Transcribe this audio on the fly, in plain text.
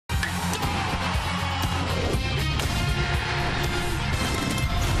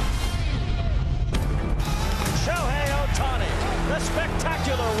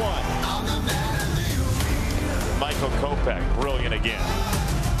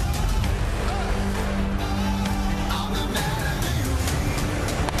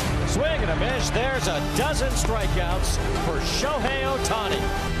Mish, there's a dozen strikeouts for Shohei Ohtani.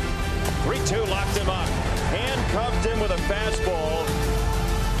 3-2 locked him up. Handcuffed him with a fastball.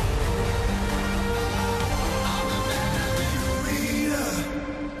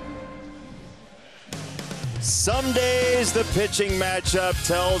 Some days the pitching matchup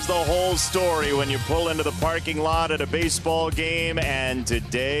tells the whole story when you pull into the parking lot at a baseball game, and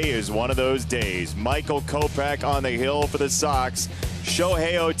today is one of those days. Michael Kopech on the hill for the Sox.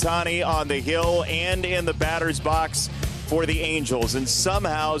 Shohei Ohtani on the hill and in the batter's box for the Angels. And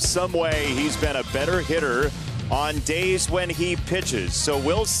somehow, some way, he's been a better hitter on days when he pitches. So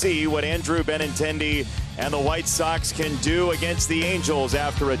we'll see what Andrew Benintendi and the White Sox can do against the Angels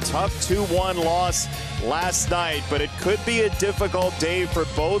after a tough 2-1 loss last night. But it could be a difficult day for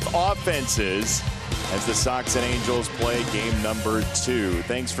both offenses as the Sox and Angels play game number 2.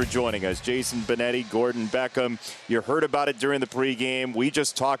 Thanks for joining us. Jason Benetti, Gordon Beckham. You heard about it during the pregame. We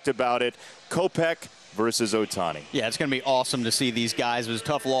just talked about it. Kopech versus Ohtani. Yeah, it's going to be awesome to see these guys. It was a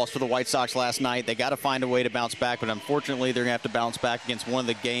tough loss for the White Sox last night. They got to find a way to bounce back, but unfortunately they're going to have to bounce back against one of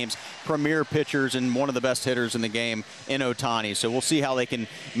the game's premier pitchers and one of the best hitters in the game in Ohtani. So we'll see how they can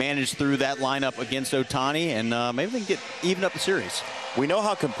manage through that lineup against Ohtani, and maybe they can get even up the series. We know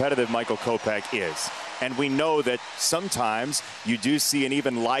how competitive Michael Kopech is, and we know that sometimes you do see an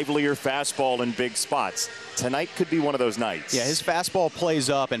even livelier fastball in big spots. Tonight could be one of those nights. Yeah, his fastball plays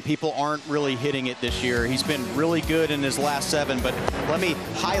up, and people aren't really hitting it this year. He's been really good in his last 7, but let me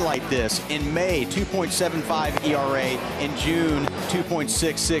highlight this. In May, 2.75 ERA. In June,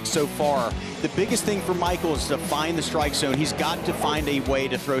 2.66 so far. The biggest thing for Michael is to find the strike zone. He's got to find a way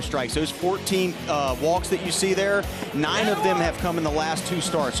to throw strikes. Those 14 walks that you see there, 9 of them have come in the last 2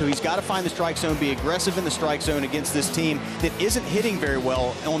 starts. So he's got to find the strike zone, be aggressive in the strike zone against this team that isn't hitting very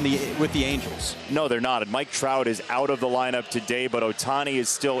well with the Angels. No, they're not. And Mike Trout is out of the lineup today, but Ohtani is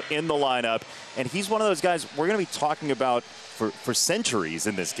still in the lineup. And he's one of those guys we're going to be talking about for centuries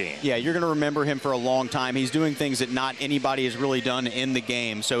in this game. Yeah, you're going to remember him for a long time. He's doing things that not anybody has really done in the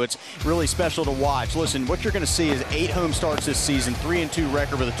game, so it's really special to watch. Listen, what you're going to see is 8 home starts this season, 3-2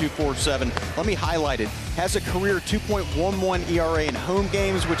 record with a 2.47. Let me highlight it. Has a career 2.11 ERA in home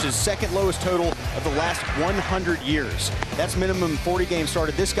games, which is second lowest total of the last 100 years. That's minimum 40 games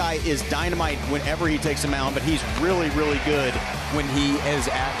started. This guy is dynamite whenever he takes a mound, but he's really, really good when he is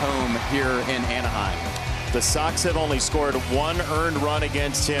at home here in Anaheim. The Sox have only scored 1 earned run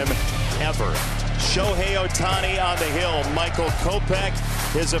against him ever. Shohei Ohtani on the hill. Michael Kopech,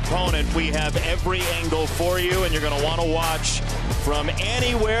 his opponent. We have every angle for you, and you're going to want to watch from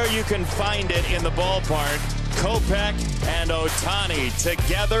anywhere you can find it in the ballpark. Kopech and Ohtani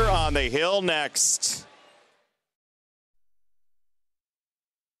together on the hill next.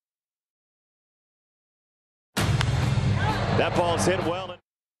 That ball's hit well.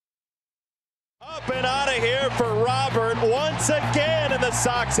 Up and out of here for Robert once again, and the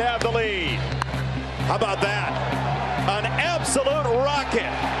Sox have the lead. How about that? An absolute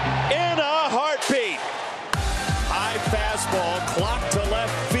rocket in a heartbeat. High fastball, clock to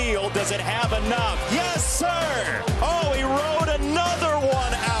left field. Does it have enough? Yes, sir. Oh, he rode another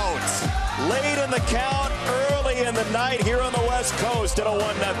one out. Late in the count, early in the night here on the West Coast at a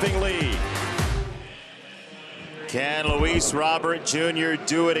 1-0 lead. Can Luis Robert Jr.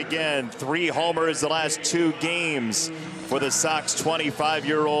 do it again? 3 homers the last 2 games for the Sox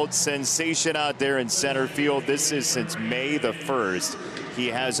 25-year-old sensation out there in center field. This is since May the 1st. He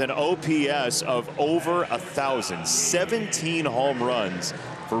has an OPS of over 1,000, 17 home runs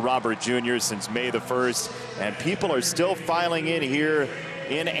for Robert Jr. since May the 1st. And people are still filing in here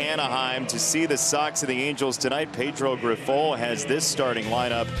in Anaheim to see the Sox and the Angels tonight. Pedro Grifol has this starting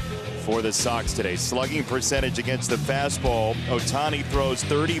lineup for the Sox today. Slugging percentage against the fastball. Ohtani throws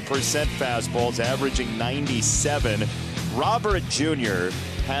 30% fastballs, averaging 97. Robert Jr.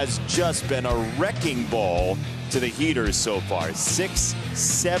 has just been a wrecking ball to the heaters so far.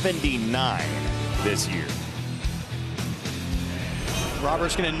 679 this year.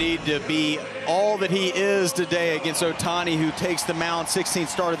 Robert's going to need to be all that he is today against Ohtani, who takes the mound. 16th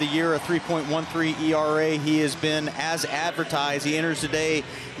start of the year, a 3.13 ERA. He has been as advertised. He enters today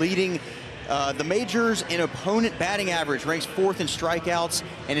leading the majors in opponent batting average, ranks 4th in strikeouts,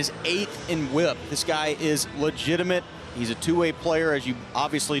 and is 8th in whip. This guy is legitimate. He's a two-way player, as you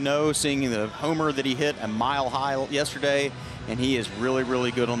obviously know, seeing the homer that he hit a mile high yesterday. And he is really,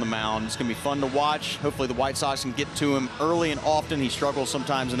 really good on the mound. It's going to be fun to watch. Hopefully the White Sox can get to him early and often. He struggles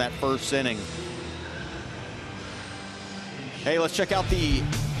sometimes in that first inning. Hey, let's check out the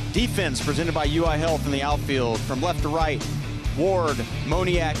defense presented by UI Health in the outfield. From left to right, Ward,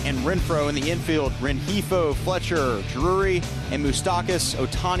 Moniak, and Renfroe in the infield. Rengifo, Fletcher, Drury, and Moustakas.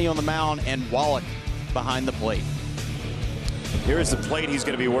 Ohtani on the mound, and Wallach behind the plate. Here's the plate he's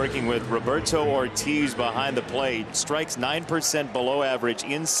going to be working with. Roberto Ortiz behind the plate. Strikes 9% below average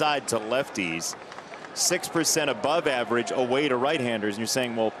inside to lefties. 6% above average away to right-handers. And you're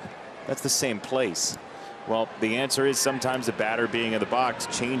saying, well, that's the same place. Well, the answer is sometimes the batter being in the box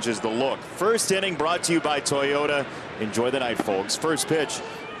changes the look. First inning brought to you by Toyota. Enjoy the night, folks. First pitch,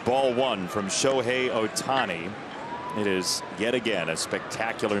 ball one from Shohei Ohtani. It is yet again a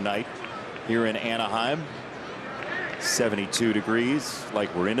spectacular night here in Anaheim. 72 degrees,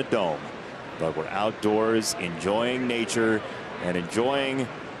 like we're in a dome, but we're outdoors enjoying nature and enjoying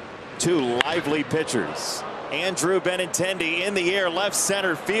two lively pitchers. Andrew Benintendi in the air, left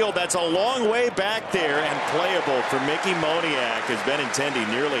center field. That's a long way back there and playable for Mickey Moniak as Benintendi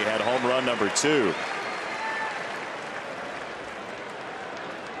nearly had home run number 2.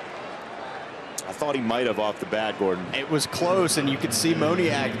 I thought he might have off the bat, Gordon. It was close, and you could see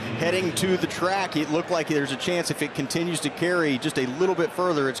Moniak heading to the track. It looked like there's a chance if it continues to carry just a little bit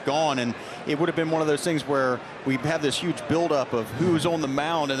further, it's gone. And it would have been one of those things where we have this huge buildup of who's on the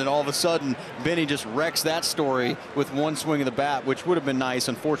mound, and then all of a sudden, Benny just wrecks that story with one swing of the bat, which would have been nice.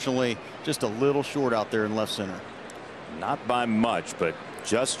 Unfortunately, just a little short out there in left center. Not by much, but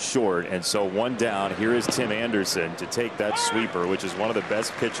just short. And so one down. Here is Tim Anderson to take that sweeper, which is one of the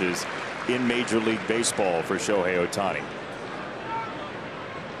best pitches in Major League Baseball for Shohei Ohtani.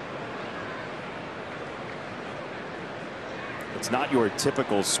 It's not your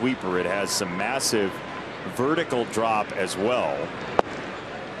typical sweeper. It has some massive vertical drop as well.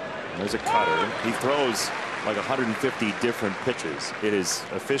 There's a cutter. He throws like 150 different pitches. It is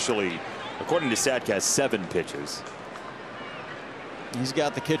officially, according to StatCast, 7 pitches. He's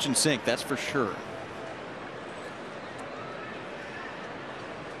got the kitchen sink, that's for sure.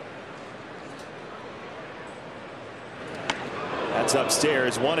 That's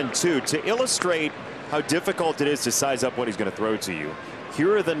upstairs, 1-2. To illustrate how difficult it is to size up what he's going to throw to you,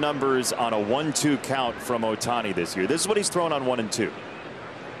 here are the numbers on a 1-2 count from Ohtani this year. This is what he's thrown on 1-2.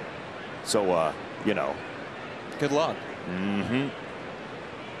 So, you know. Good luck.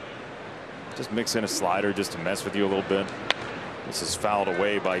 Just mix in a slider just to mess with you a little bit. This is fouled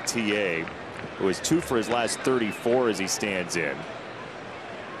away by TA, who is 2 for his last 34 as he stands in.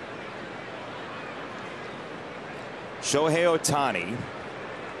 Shohei Ohtani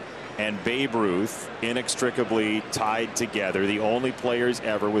and Babe Ruth inextricably tied together, the only players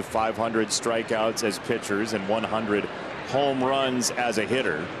ever with 500 strikeouts as pitchers and 100 home runs as a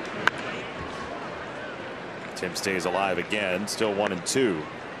hitter. Tim stays alive again, still 1-2.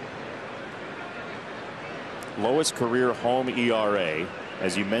 Lowest career home ERA,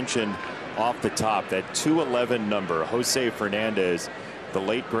 as you mentioned off the top, that 2.11 number. Jose Fernandez, the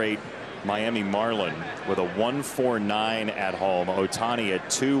late great Miami Marlin, with a 1.49 at home. Ohtani at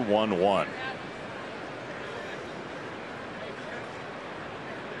 2.11.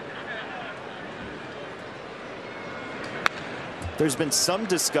 There's been some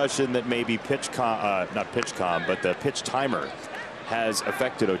discussion that maybe not PitchCom, but the pitch timer has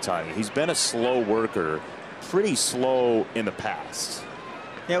affected Ohtani. He's been a slow worker, pretty slow in the past.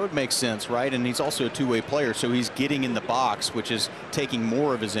 Yeah, it would make sense, right? And he's also a two-way player, so he's getting in the box, which is taking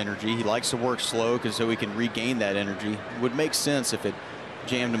more of his energy. He likes to work slow so he can regain that energy. It would make sense if it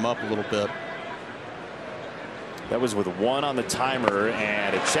jammed him up a little bit. That was with 1 on the timer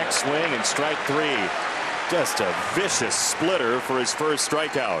and a check swing and strike 3. Just a vicious splitter for his first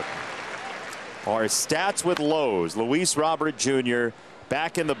strikeout. Our stats with Lowe's. Luis Robert Jr.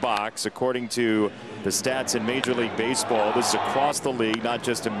 back in the box, according to the stats in Major League Baseball. This is across the league, not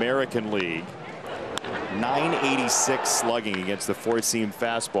just American League. 986 slugging against the four-seam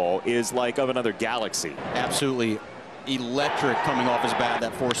fastball is like of another galaxy. Absolutely electric coming off his bat,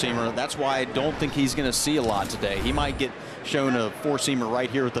 that four-seamer. That's why I don't think he's going to see a lot today. He might get shown a four-seamer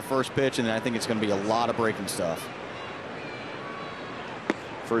right here with the first pitch, and then I think it's going to be a lot of breaking stuff.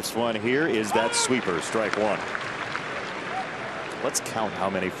 First one here is that sweeper, strike 1. Let's count how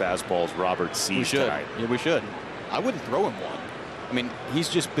many fastballs Robert sees tonight. Yeah, we should. I wouldn't throw him one. I mean, he's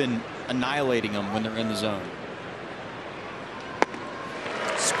just been annihilating them when they're in the zone.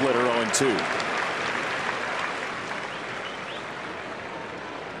 Splitter 0-2.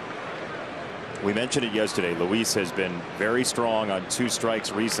 We mentioned it yesterday. Luis has been very strong on 2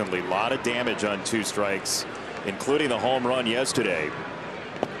 strikes recently. A lot of damage on 2 strikes, including the home run yesterday.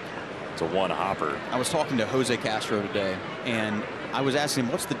 It's a 1-hopper. I was talking to Jose Castro today, and I was asking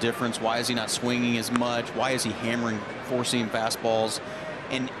him, what's the difference? Why is he not swinging as much? Why is he hammering four-seam fastballs?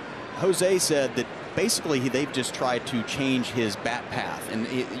 And Jose said that basically they've just tried to change his bat path, and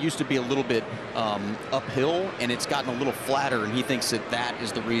it used to be a little bit uphill, and it's gotten a little flatter, and he thinks that that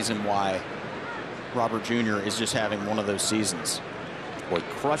is the reason why Robert Jr. is just having one of those seasons. Boy,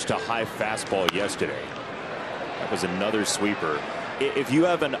 crushed a high fastball yesterday. That was another sweeper. If you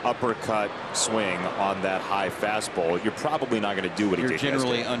have an uppercut swing on that high fastball, you're probably not going to do what he did yesterday. You're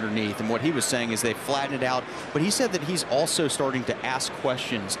generally underneath, and what he was saying is they flatten it out, but he said that he's also starting to ask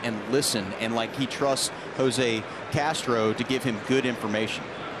questions and listen, and like he trusts Jose Castro to give him good information.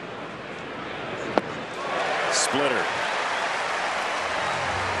 Splitter.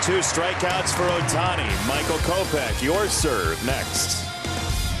 2 strikeouts for Ohtani. Michael Kopech, your serve next.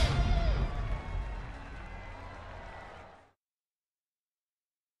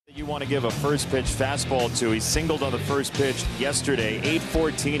 You want to give a first pitch fastball to. He singled on the first pitch yesterday.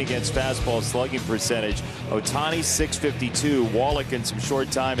 814 against fastball slugging percentage. Ohtani 652. Wallach in some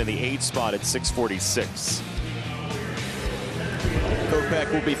short time in the 8th spot at 646.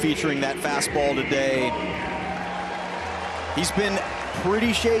 Kopech will be featuring that fastball today. He's been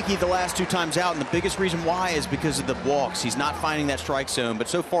pretty shaky the last 2 times out, and the biggest reason why is because of the walks. He's not finding that strike zone, but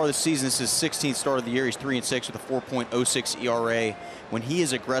so far this season, this is his 16th start of the year. He's 3-6 with a 4.06 ERA. When he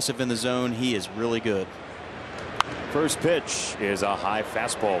is aggressive in the zone, he is really good. First pitch is a high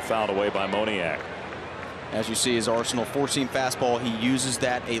fastball fouled away by Moniak. As you see his arsenal, 4-seam fastball, he uses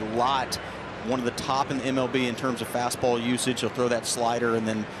that a lot. One of the top in the MLB in terms of fastball usage. He'll throw that slider and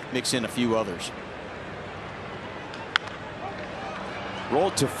then mix in a few others.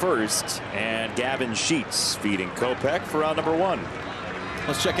 Rolled to first, and Gavin Sheets feeding Kopech for out number 1.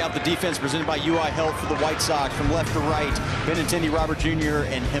 Let's check out the defense presented by UI Health for the White Sox. From left to right, Benintendi, Robert Jr.,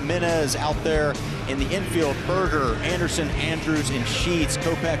 and Jimenez out there in the infield. Berger, Anderson, Andrews, and Sheets.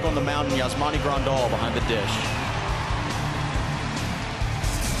 Kopech on the mound, and Yasmani Grandal behind the dish.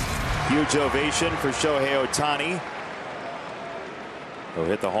 Huge ovation for Shohei Ohtani, who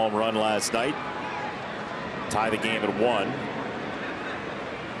hit the home run last night. Tie the game at 1.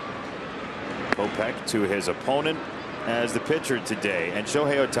 Kopech to his opponent as the pitcher today. And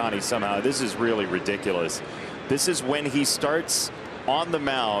Shohei Ohtani, somehow, this is really ridiculous. This is when he starts on the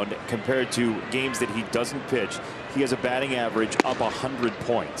mound compared to games that he doesn't pitch. He has a batting average up 100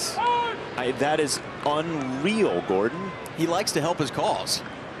 points. That is unreal, Gordon. He likes to help his cause.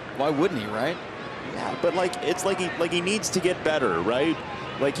 Why wouldn't he, right? Yeah, but it's like he needs to get better, right?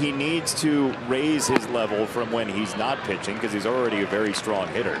 Like he needs to raise his level from when he's not pitching, because he's already a very strong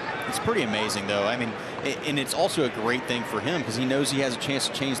hitter. It's pretty amazing, though. I mean, and it's also a great thing for him because he knows he has a chance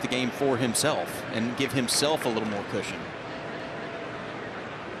to change the game for himself and give himself a little more cushion.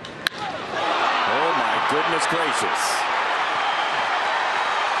 Oh, my goodness gracious.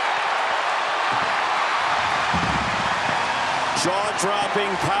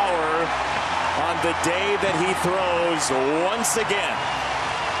 Jaw-dropping power on the day that he throws once again.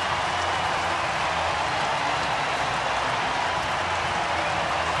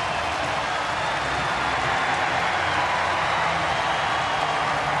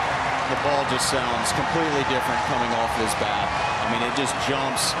 The ball just sounds completely different coming off his bat. I mean, it just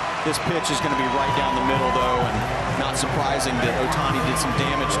jumps. This pitch is going to be right down the middle, though, and not surprising that Ohtani did some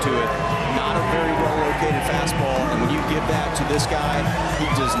damage to it. Not a very well-located fastball, and when you give that to this guy, he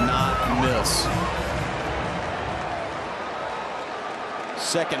does not miss.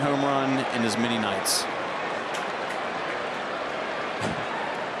 Second home run in as many nights.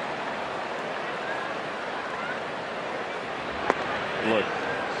 Look,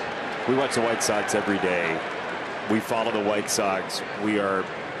 we watch the White Sox every day. We follow the White Sox. We are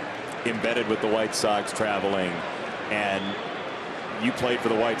embedded with the White Sox, traveling. And you played for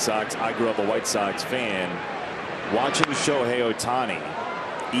the White Sox. I grew up a White Sox fan. Watching Shohei Ohtani,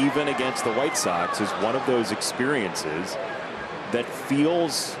 even against the White Sox, is one of those experiences that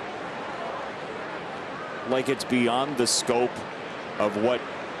feels like it's beyond the scope of what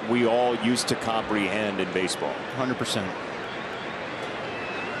we all used to comprehend in baseball. 100%.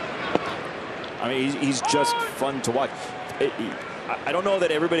 I mean, he's just fun to watch. I don't know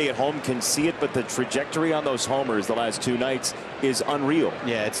that everybody at home can see it, but the trajectory on those homers the last 2 nights is unreal.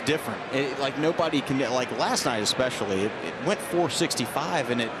 Yeah, it's different. Like nobody can, like last night especially, it went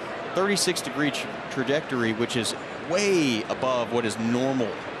 465 and it 36-degree trajectory, which is way above what is normal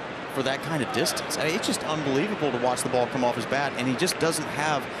for that kind of distance. I mean, it's just unbelievable to watch the ball come off his bat, and he just doesn't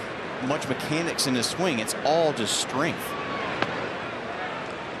have much mechanics in his swing. It's all just strength.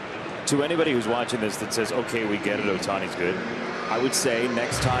 To anybody who's watching this that says, okay, we get it, Ohtani's good, I would say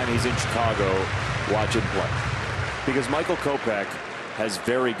next time he's in Chicago, watch him play. Because Michael Kopech has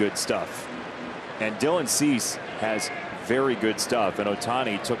very good stuff. And Dylan Cease has very good stuff. And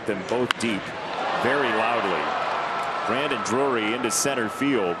Ohtani took them both deep very loudly. Brandon Drury into center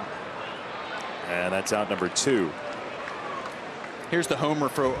field. And that's out number 2. Here's the homer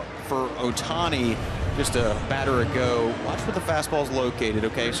for Ohtani. Just a batter ago. Watch where the fastball's located,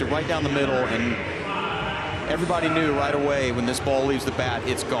 okay? So right down the middle, and everybody knew right away when this ball leaves the bat,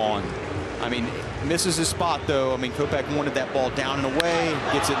 it's gone. I mean, misses his spot, though. I mean, Kopech wanted that ball down and away,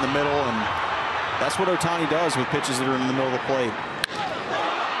 gets it in the middle, and that's what Ohtani does with pitches that are in the middle of the plate.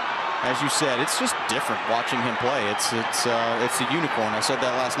 As you said, it's just different watching him play. It's a unicorn. I said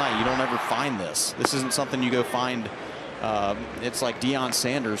that last night. You don't ever find this. This isn't something you go find. It's like Deion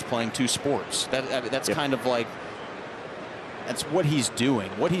Sanders playing 2 sports. That's kind of like, that's what he's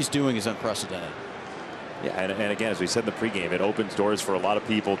doing. What he's doing is unprecedented. Yeah, and again, as we said in the pregame, it opens doors for a lot of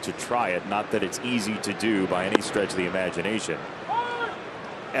people to try it. Not that it's easy to do by any stretch of the imagination.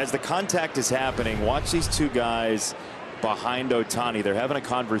 As the contact is happening, watch these 2 guys behind Ohtani. They're having a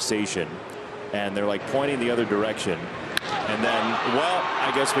conversation, and they're like pointing the other direction. And then, well,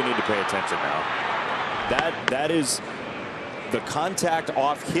 I guess we need to pay attention now. That is the contact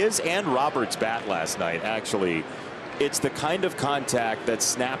off his and Robert's bat last night. Actually, it's the kind of contact that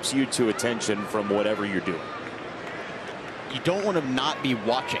snaps you to attention from whatever you're doing. You don't want to not be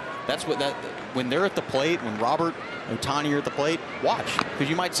watching. That's what when they're at the plate, when Robert, Ohtani are at the plate, watch, because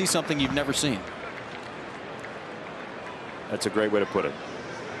you might see something you've never seen. That's a great way to put it.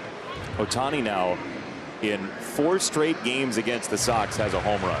 Ohtani now, in 4 straight games against the Sox, has a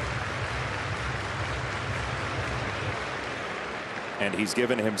home run. And he's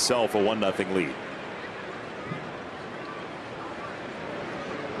given himself a 1-0 lead.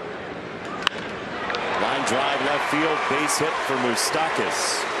 Line drive left field, base hit for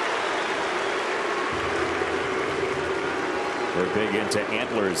Moustakas. They're big into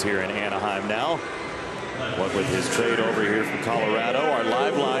antlers here in Anaheim now. What with his trade over here from Colorado. Our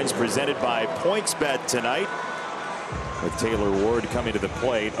live lines presented by PointsBet tonight, with Taylor Ward coming to the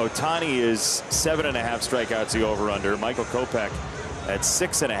plate. Ohtani is 7.5 strikeouts, the over/under. Michael Kopech at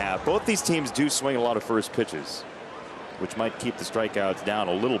 6.5. Both these teams do swing a lot of first pitches, which might keep the strikeouts down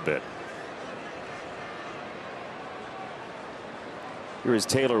a little bit. Here is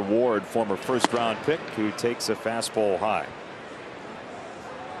Taylor Ward, former first-round pick, who takes a fastball high.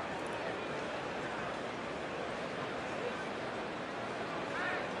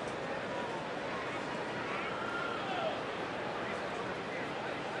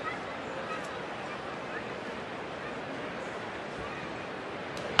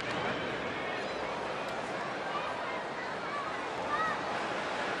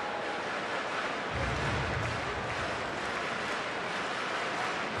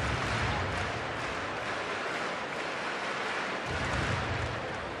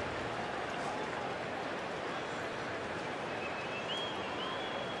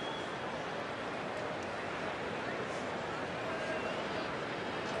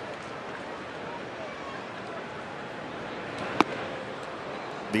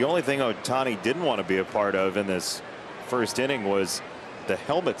 The only thing Ohtani didn't want to be a part of in this first inning was the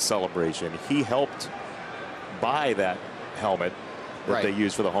helmet celebration. He helped buy that helmet that they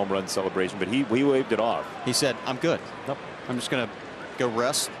used for the home run celebration, but he waved it off. He said, "I'm good. Nope. I'm just going to go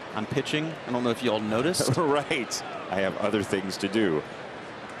rest. I'm pitching." I don't know if you all noticed. Right. I have other things to do.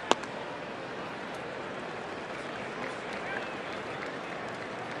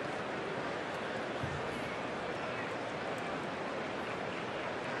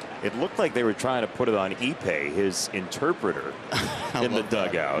 It looked like they were trying to put it on Ipe, his interpreter, in the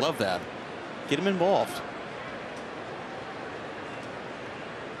dugout. Love that. Get him involved.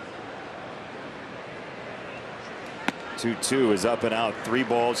 Two-two is up and out. 3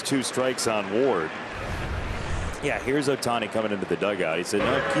 balls, 2 strikes on Ward. Yeah, here's Ohtani coming into the dugout. He said,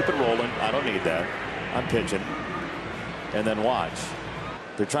 "No, keep it rolling. I don't need that. I'm pitching." And then watch.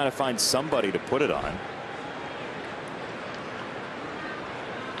 They're trying to find somebody to put it on.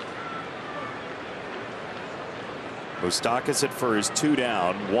 Moustakas at first, 2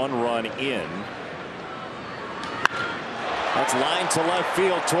 down, 1 run in. That's line to left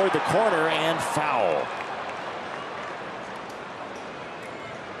field toward the corner and foul.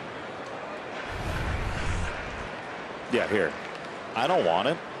 Yeah, here. I don't want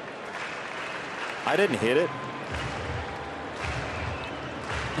it. I didn't hit it.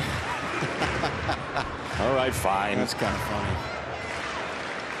 All right, fine. That's kind of funny.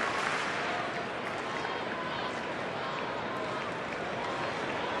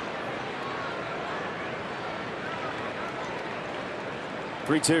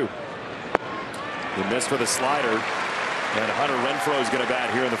 Three-two. He missed with a slider, and Hunter Renfroe is going to bat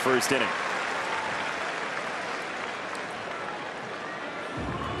here in the first inning.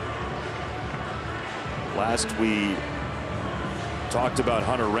 Last we talked about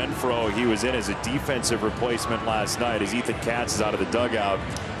Hunter Renfroe. He was in as a defensive replacement last night as Ethan Katz is out of the dugout.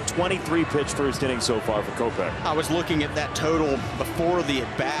 23 pitch first inning so far for Kopech. I was looking at that total before the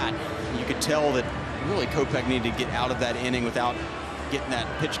at-bat. You could tell that really Kopech needed to get out of that inning without getting that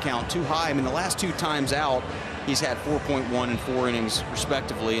pitch count too high. I mean, the last 2 times out, he's had 4.1 and 4 innings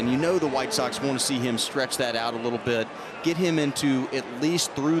respectively, and you know the White Sox want to see him stretch that out a little bit, get him into at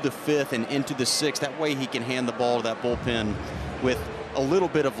least through the 5th and into the 6th. That way he can hand the ball to that bullpen with a little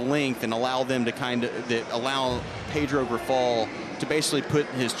bit of length and allow them to allow Pedro Grifol to basically put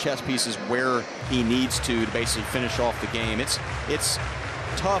his chess pieces where he needs to basically finish off the game. It's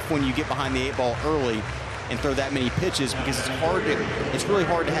tough when you get behind the 8 ball early and throw that many pitches, because it's really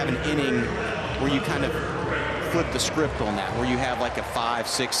hard to have an inning where you kind of flip the script on that, where you have like a 5,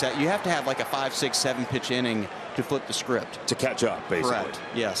 6, 7. You have to have like a 5, 6, 7 pitch inning to flip the script. To catch up, basically. Correct.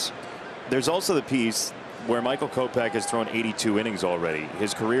 Yes. There's also the piece where Michael Kopech has thrown 82 innings already.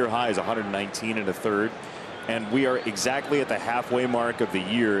 His career high is 119 1/3. And we are exactly at the halfway mark of the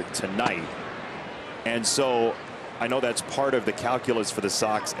year tonight. And so I know that's part of the calculus for the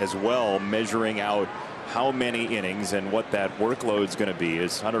Sox as well, measuring out how many innings and what that workload is going to be,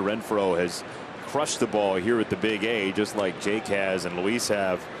 as Hunter Renfroe has crushed the ball here at the Big A, just like Jake has and Luis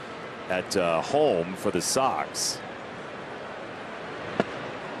have at home for the Sox.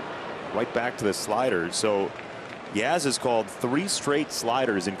 Right back to the sliders. So Yaz has called 3 straight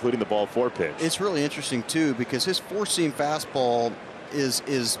sliders, including the ball 4 pitch. It's really interesting too, because his 4-seam fastball is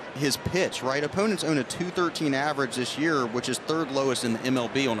his pitch, right? Opponents own a 213 average this year, which is 3rd lowest in the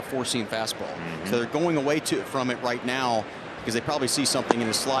MLB on a 4-seam fastball. So they're going away from it right now because they probably see something in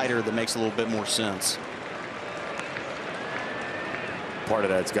his slider that makes a little bit more sense. Part of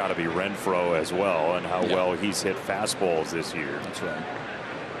that's got to be Renfroe as well, and how well he's hit fastballs this year. That's right.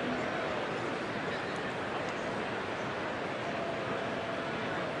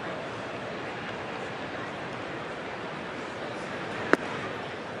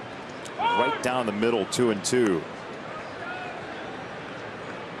 Right down the middle, 2-2.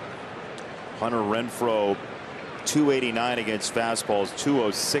 Hunter Renfroe, 289 against fastballs,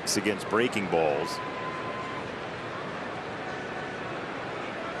 206 against breaking balls.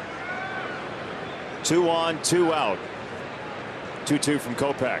 Two on, 2 out. 2-2 from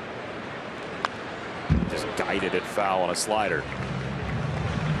Kopech. Just guided it foul on a slider.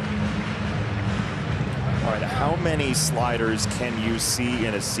 All right, how many sliders can you see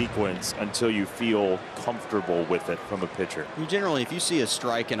in a sequence until you feel comfortable with it from a pitcher? You generally, if you see a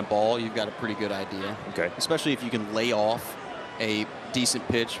strike and a ball, you've got a pretty good idea. Okay. Especially if you can lay off a decent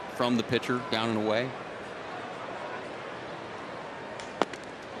pitch from the pitcher down and away.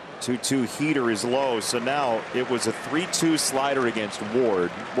 2-2 heater is low, so now it was a 3-2 slider against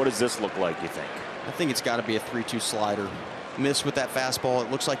Ward. What does this look like, you think? I think it's got to be a 3-2 slider. Miss with that fastball.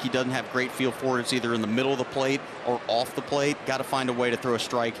 It looks like he doesn't have great feel for it. It's either in the middle of the plate or off the plate. Got to find a way to throw a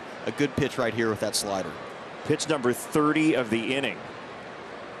strike. A good pitch right here with that slider. Pitch number 30 of the inning.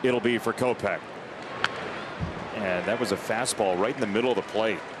 It'll be for Kopech. And that was a fastball right in the middle of the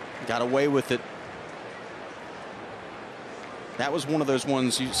plate. Got away with it. That was one of those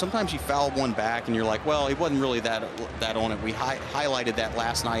ones, sometimes you foul one back and you're like, well, he wasn't really that on it. We highlighted that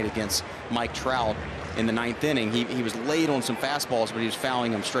last night against Mike Trout in the 9th inning. He was late on some fastballs, but he was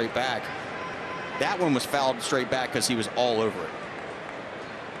fouling them straight back. That one was fouled straight back because he was all over it.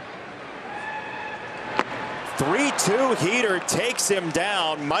 3-2 heater takes him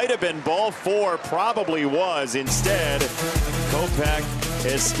down. Might have been ball 4, probably was. Instead, Kopech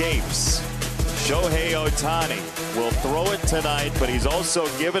escapes. Shohei Ohtani will throw it tonight, but he's also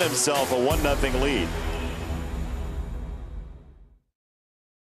given himself a 1-0 lead.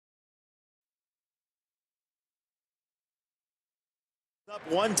 Up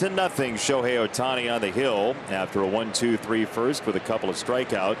 1-0. Shohei Ohtani on the hill after a 1-2-3 first with a couple of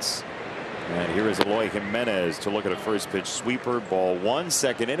strikeouts. And here is Eloy Jimenez to look at a first pitch sweeper. Ball 1,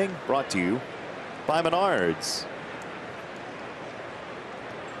 2nd inning, brought to you by Menards.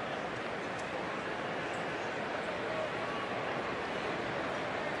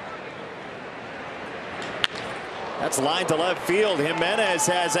 That's line to left field. Jimenez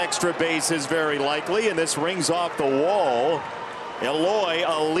has extra bases very likely, and this rings off the wall. Eloy,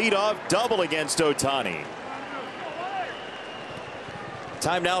 a leadoff double against Ohtani.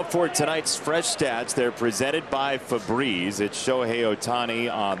 Time now for tonight's fresh stats. They're presented by Febreze. It's Shohei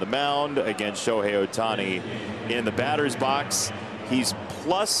Ohtani on the mound against Shohei Ohtani in the batter's box. He's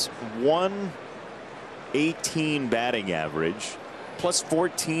plus 118 batting average, plus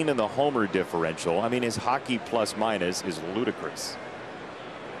 14 in the homer differential. I mean, his hockey plus minus is ludicrous.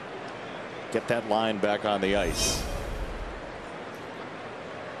 get that line back on the ice.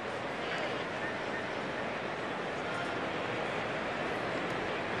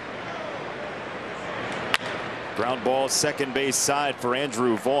 Ground ball, second base side for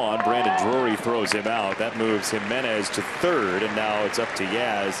Andrew Vaughn. Brandon Drury throws him out. That moves Jimenez to third, and now it's up to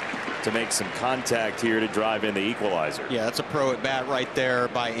Yaz to make some contact here to drive in the equalizer. Yeah, that's a pro at bat right there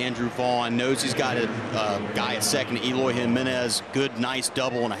by Andrew Vaughn. Knows he's got a guy at second, Eloy Jimenez. Good, nice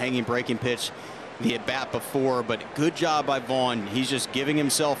double on a hanging breaking pitch. The at bat before, but good job by Vaughn. He's just giving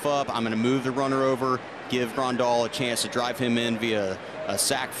himself up. I'm going to move the runner over, give Grandal a chance to drive him in via a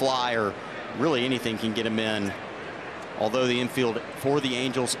sac fly, or really anything can get him in. Although the infield for the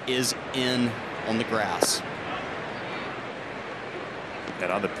Angels is in on the grass.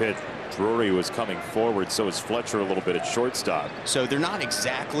 And on the pitch, Drury was coming forward, so is Fletcher a little bit at shortstop. So they're not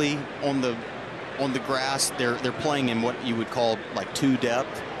exactly on the grass. They're playing in what you would call like 2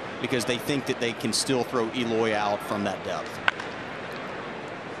 depth, because they think that they can still throw Eloy out from that depth.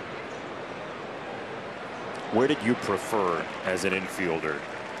 Where did you prefer as an infielder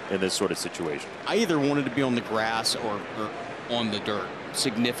in this sort of situation? I either wanted to be on the grass or on the dirt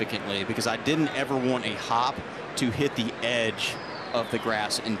significantly, because I didn't ever want a hop to hit the edge of the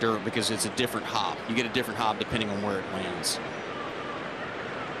grass and dirt, because it's a different hop. You get a different hop depending on where it lands.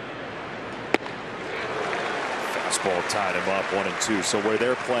 Fastball tied him up 1-2. So where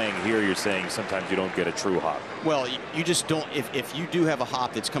they're playing here, you're saying sometimes you don't get a true hop. Well, you just don't. If you do have a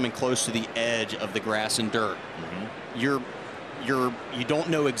hop that's coming close to the edge of the grass and dirt, you don't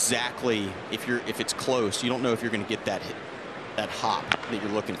know exactly if it's close. You don't know if you're going to get that hop that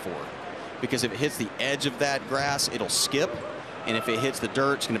you're looking for, because if it hits the edge of that grass, it'll skip, and if it hits the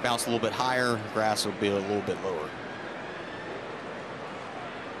dirt, it's going to bounce a little bit higher. Grass will be a little bit lower.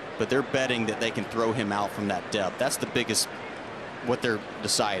 But they're betting that they can throw him out from that depth. That's the biggest. What they're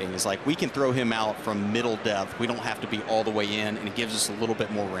deciding is, like, we can throw him out from middle depth. We don't have to be all the way in, and it gives us a little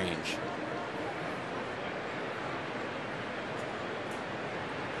bit more range.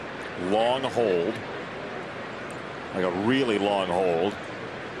 Long hold, like a really long hold,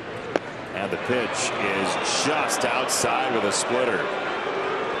 and the pitch is just outside with a splitter.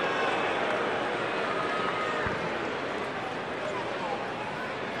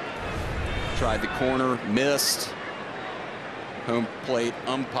 Tried the corner, missed. Home plate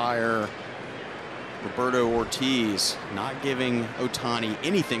umpire Roberto Ortiz not giving Ohtani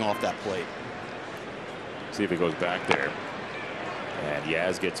anything off that plate. See if it goes back there. And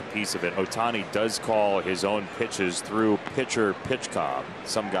Yaz gets a piece of it. Ohtani does call his own pitches through pitcher PitchCom.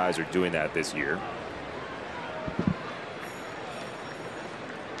 Some guys are doing that this year.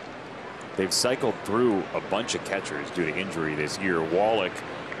 They've cycled through a bunch of catchers due to injury this year. Wallach,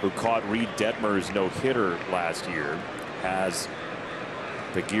 who caught Reed Detmer's no-hitter last year, has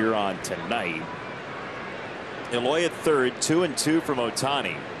the gear on tonight. Eloy at third, 2-2 from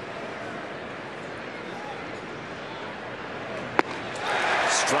Ohtani.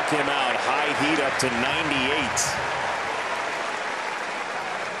 Struck him out, high heat up to 98.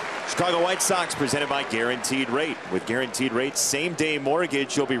 Chicago White Sox presented by Guaranteed Rate. With Guaranteed Rate same-day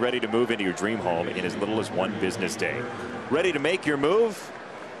mortgage, you'll be ready to move into your dream home in as little as 1 business day. Ready to make your move?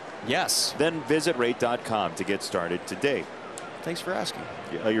 Yes. Then visit rate.com to get started today. Thanks for asking.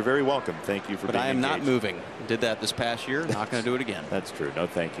 You're very welcome. Thank you for being engaged. But I am not moving. Did that this past year. Not going to do it again. That's true. No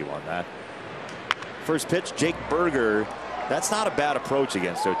thank you on that. First pitch, Jake Berger. That's not a bad approach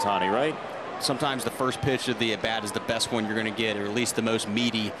against Ohtani, right? Sometimes the first pitch of the at-bat is the best one you're going to get, or at least the most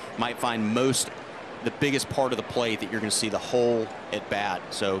meaty. Might find the biggest part of the plate that you're going to see the whole at-bat.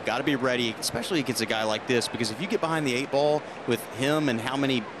 So got to be ready, especially against a guy like this, because if you get behind the 8-ball with him and how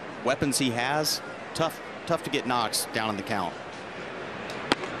many weapons he has, tough to get knocks down in the count.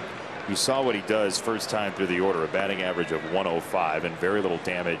 You saw what he does first time through the order, a batting average of 105 and very little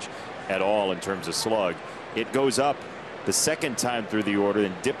damage at all in terms of slug. It goes up the second time through the order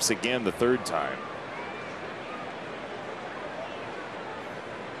and dips again the third time.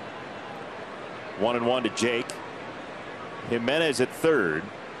 1-1 to Jake. Jimenez at third.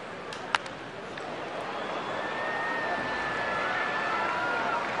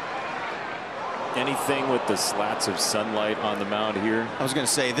 Anything with the slats of sunlight on the mound here? I was going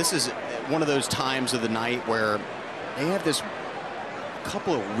to say, this is one of those times of the night where they have this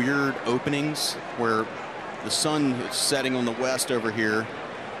couple of weird openings where the sun is setting on the west over here.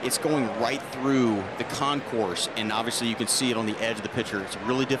 It's going right through the concourse, and obviously you can see it on the edge of the pitcher. It's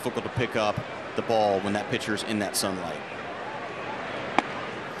really difficult to pick up the ball when that pitcher's in that sunlight.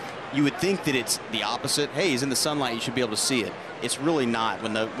 You would think that it's the opposite. Hey, he's in the sunlight, you should be able to see it. It's really not.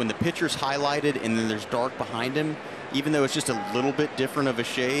 When the pitcher's highlighted and then there's dark behind him, even though it's just a little bit different of a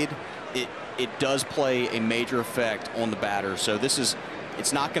shade, it does play a major effect on the batter. So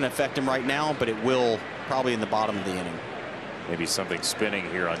it's not going to affect him right now, but it will probably in the bottom of the inning. Maybe something spinning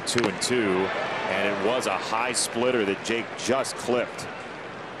here on 2-2, and it was a high splitter that Jake just clipped.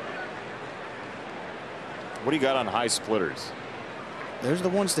 What do you got on high splitters? There's the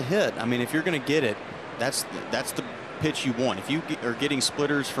ones to hit. I mean, if you're going to get it, that's the pitch you want. If you are getting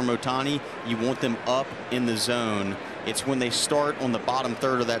splitters from Ohtani, you want them up in the zone. It's when they start on the bottom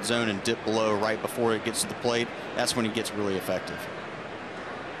third of that zone and dip below right before it gets to the plate. That's when he gets really effective.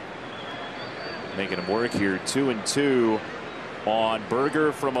 Making him work here. 2-2 on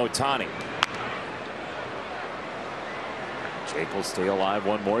Berger from Ohtani. Jake will stay alive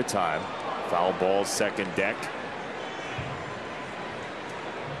one more time. Foul ball, second deck.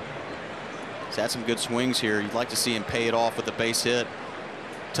 He's had some good swings here. You'd like to see him pay it off with a base hit.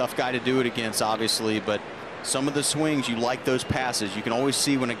 Tough guy to do it against, obviously, but some of the swings, you like those passes. You can always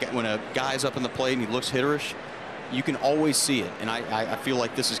see when a guy's up in the plate and he looks hitterish, you can always see it. And I feel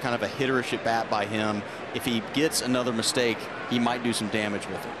like this is kind of a hitterish at bat by him. If he gets another mistake, he might do some damage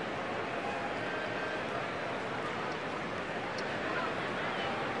with it.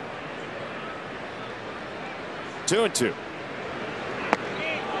 Two and two.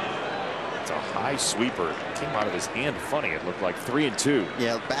 It's a high sweeper. Came out of his hand funny. It looked like 3-2.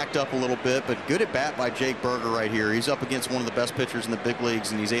 Yeah, backed up a little bit, but good at bat by Jake Berger right here. He's up against one of the best pitchers in the big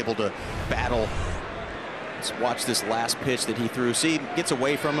leagues, and he's able to battle. Let's watch this last pitch that he threw. See, gets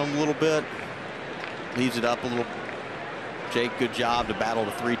away from him a little bit, leaves it up a little. Jake, good job to battle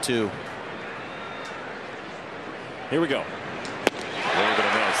to 3-2. Here we go. A little bit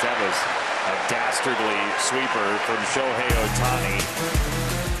of miss. That was a dastardly sweeper from Shohei Ohtani.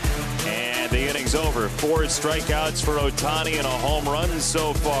 And the inning's over. 4 strikeouts for Ohtani and a home run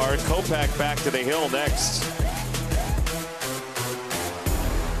so far. Kopech back to the hill next.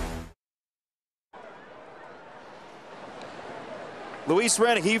 Luis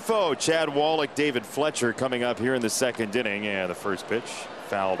Rengifo, Chad Wallach, David Fletcher coming up here in the second inning. And the first pitch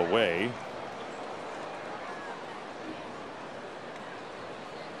fouled away.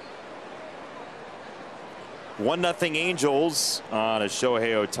 One 0 Angels on a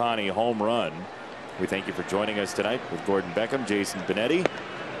Shohei Ohtani home run. We thank you for joining us tonight with Gordon Beckham, Jason Benetti.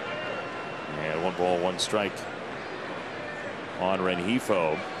 And 1 ball, 1 strike on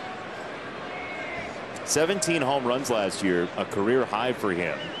Rengifo. 17 home runs last year, a career high for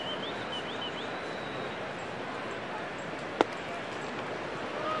him.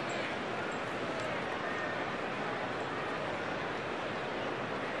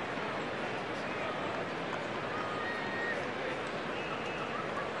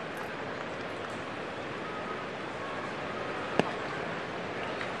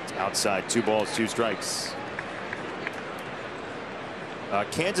 Outside, 2 balls, 2 strikes.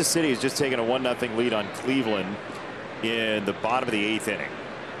 Kansas City has just taken a 1-0 lead on Cleveland in the bottom of the 8th inning.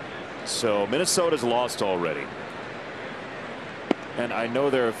 So Minnesota's lost already. And I know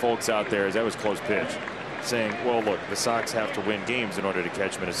there are folks out there, as that was close pitch, saying, well, look, the Sox have to win games in order to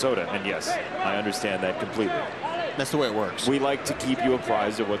catch Minnesota. And yes, I understand that completely. That's the way it works. We like to keep you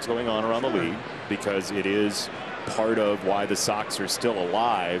apprised of what's going on around the league because it is part of why the Sox are still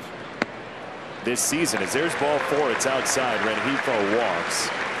alive this season. As there's ball 4, it's outside. Rengifo walks.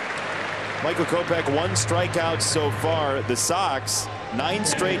 Michael Kopech, 1 strikeout so far. The Sox, 9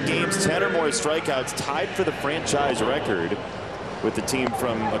 straight games, 10 or more strikeouts, tied for the franchise record with the team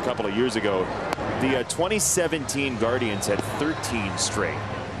from a couple of years ago. The 2017 Guardians had 13 straight.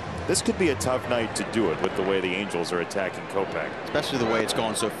 This could be a tough night to do it with the way the Angels are attacking Kopech. Especially the way it's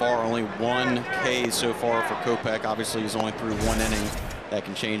gone so far. Only 1 K so far for Kopech. Obviously, he's only through 1 inning. That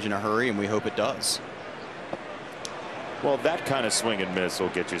can change in a hurry, and we hope it does. Well, that kind of swing and miss will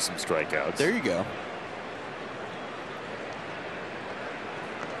get you some strikeouts. There you go.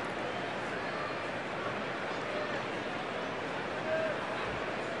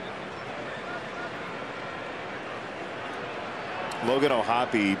 Logan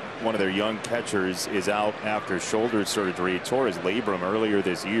O'Hoppe, one of their young catchers, is out after shoulder surgery. He tore his labrum earlier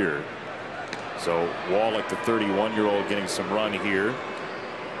this year. So Wallach, the 31-year-old, getting some run here.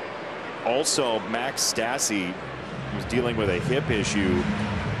 Also, Max Stassi was dealing with a hip issue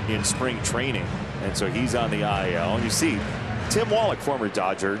in spring training, and so he's on the IL. And you see Tim Wallach, former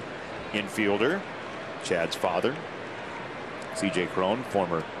Dodger infielder, Chad's father. C.J. Cron,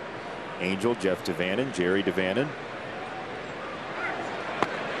 former Angel. Jeff Devannon, Jerry Devannon.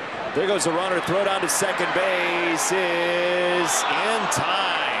 There goes the runner. Throw down to second base is in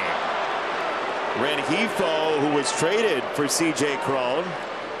time. Rengifo, who was traded for C.J. Cron,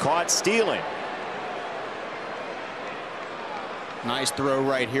 caught stealing. Nice throw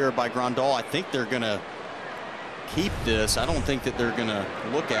right here by Grandal. I think they're going to keep this. I don't think that they're going to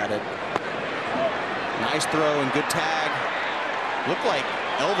look at it. Nice throw and good tag. Looked like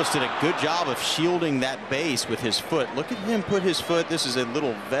Elvis did a good job of shielding that base with his foot. Look at him put his foot. This is a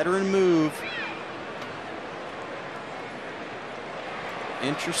little veteran move.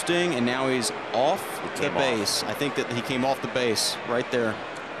 Interesting, and now he's off the base. I think that he came off the base right there.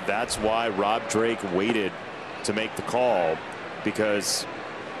 That's why Rob Drake waited to make the call, because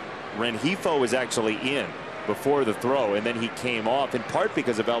Rengifo was actually in before the throw, and then he came off, in part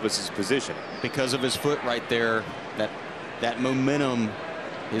because of Elvis's position. Because of his foot right there, that momentum,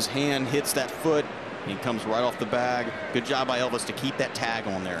 his hand hits that foot, and he comes right off the bag. Good job by Elvis to keep that tag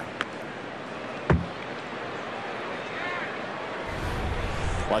on there.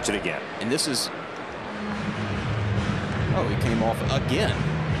 Watch it again. And this is, oh, he came off again.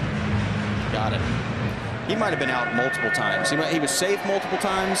 Got it. He might have been out multiple times. He was safe multiple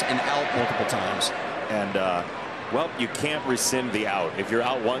times and out multiple times. And, well, you can't rescind the out. If you're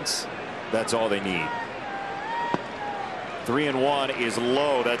out once, that's all they need. 3-1 is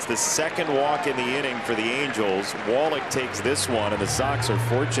low. That's the second walk in the inning for the Angels. Wallach takes this one, and the Sox are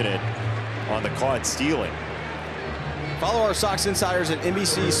fortunate on the caught stealing. Follow our Sox insiders at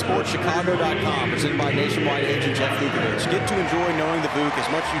MLB.TTsports.Chicago.com, presented by Nationwide agent Jeff Vukovich. Get to enjoy knowing the Vuk as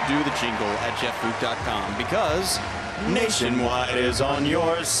much as you do the jingle at JeffVuk.com, because Nationwide is on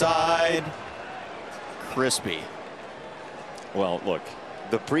your side. Crispy. Well, look,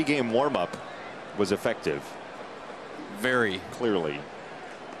 the pregame warm-up was effective. Very clearly.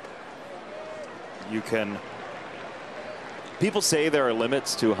 You can. People say there are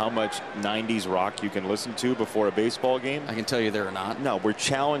limits to how much 90s rock you can listen to before a baseball game. I can tell you there are not. No, we're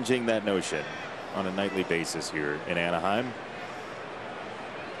challenging that notion on a nightly basis here in Anaheim.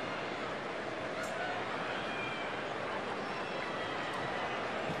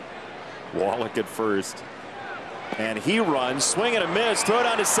 Wallach at first. And he runs, swing and a miss, throw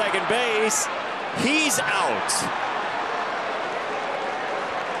down to second base. He's out.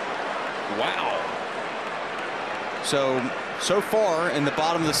 Wow. So far in the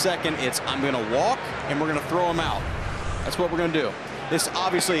bottom of the second, it's I'm going to walk and we're going to throw him out. That's what we're going to do. This is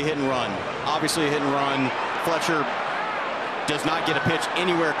obviously a hit and run. Obviously a hit and run. Fletcher does not get a pitch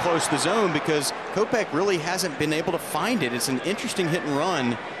anywhere close to the zone because Kopech really hasn't been able to find it. It's an interesting hit and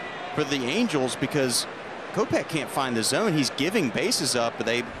run for the Angels because Kopech can't find the zone. He's giving bases up, but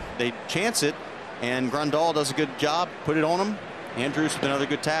they chance it, and Grandal does a good job, put it on him. Andrews with another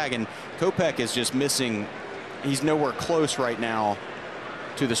good tag, and Kopech is just missing. He's nowhere close right now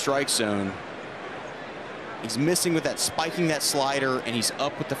to the strike zone. He's missing with that spiking that slider, and he's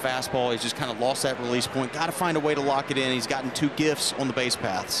up with the fastball. He's just kind of lost that release point. Got to find a way to lock it in. He's gotten 2 gifts on the base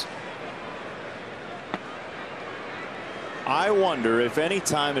paths. I wonder if any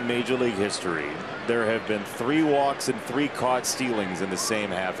time in Major League history there have been 3 walks and 3 caught stealings in the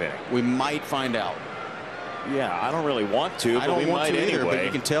same half inning. We might find out. Yeah, I don't really want to, but we might either, anyway. But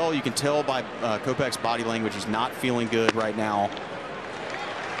you can tell by Kopech's body language he's not feeling good right now.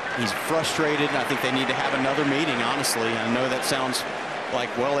 He's frustrated, and I think they need to have another meeting, honestly. I know that sounds like,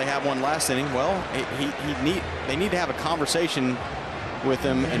 well, they have one last inning. Well, they need to have a conversation with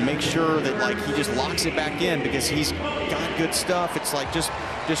him and make sure that, like, he just locks it back in because he's got good stuff. It's like just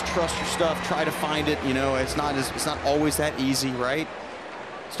trust your stuff, try to find it. You know, it's not always that easy, right?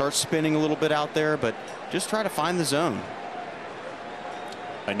 Start spinning a little bit out there, but just try to find the zone.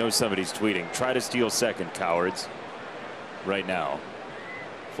 I know somebody's tweeting, try to steal second, cowards. Right now.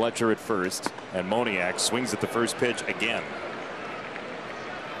 Fletcher at first, and Moniak swings at the first pitch again.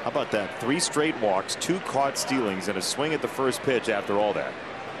 How about that? 3 straight walks, 2 caught stealings, and a swing at the first pitch after all that.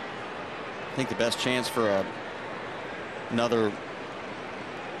 I think the best chance for another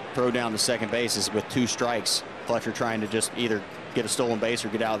throw down to second base is with 2 strikes. Fletcher trying to just either get a stolen base or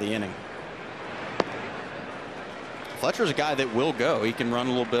get out of the inning. Fletcher's a guy that will go. He can run a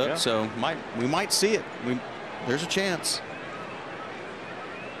little bit, yeah. So we might see it. There's a chance.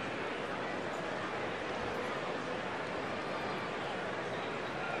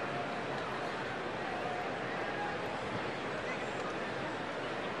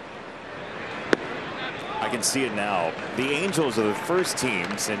 I can see it now. The Angels are the first team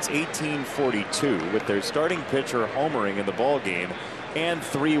since 1842 with their starting pitcher homering in the ball game and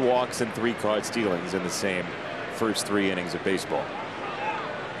 3 walks and 3 caught stealings in the same first 3 innings of baseball.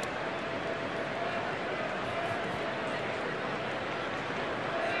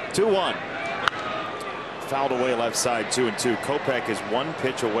 Two-1. Fouled away left side, 2-2. Kopech is 1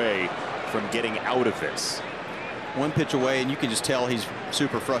 pitch away from getting out of this. 1 pitch away, and you can just tell he's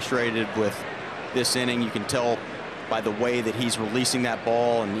super frustrated with this inning. You can tell by the way that he's releasing that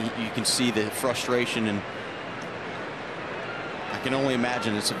ball, and you can see the frustration. And I can only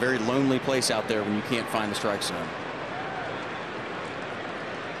imagine it's a very lonely place out there when you can't find the strike zone.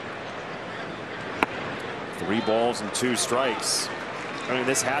 3 balls and 2 strikes. I mean,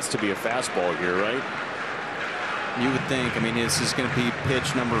 this has to be a fastball here, right? You would think. I mean, this is going to be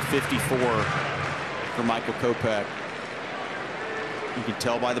pitch number 54 for Michael Kopech. You can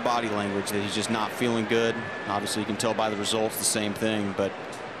tell by the body language that he's just not feeling good. Obviously, you can tell by the results the same thing, but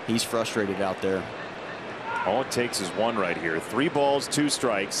he's frustrated out there. All it takes is 1 right here. 3 balls, 2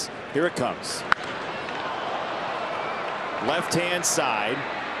 strikes. Here it comes. Left-hand side.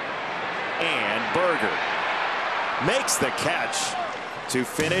 And Berger makes the catch to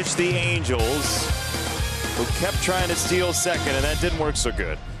finish the Angels, who kept trying to steal second, and that didn't work so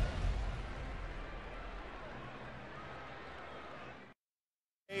good.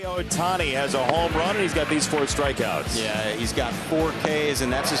 Ohtani has a home run, and he's got these 4 strikeouts. Yeah, he's got 4 Ks,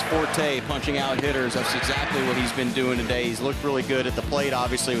 and that's his forte, punching out hitters. That's exactly what he's been doing today. He's looked really good at the plate,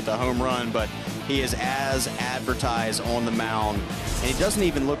 obviously, with the home run, but he is as advertised on the mound. And it doesn't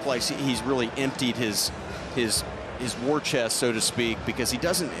even look like he's really emptied his war chest, so to speak, because he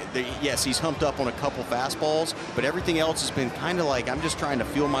doesn't. Yes, he's humped up on a couple fastballs, but everything else has been kind of like, I'm just trying to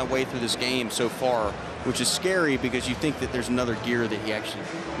feel my way through this game so far, which is scary because you think that there's another gear that he actually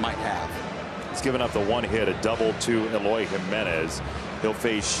might have. He's given up the 1 hit, a double to Eloy Jimenez. He'll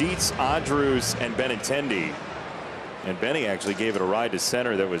face Sheets, Andrews, and Benintendi. And Benny actually gave it a ride to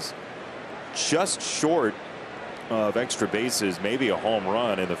center that was just short of extra bases, maybe a home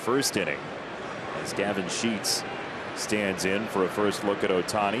run in the first inning, as Gavin Sheets stands in for a first look at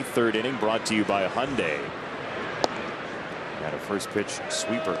Ohtani. 3rd inning brought to you by Hyundai. And a first pitch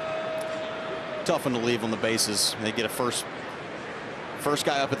sweeper. Tough one to leave on the bases. They get a first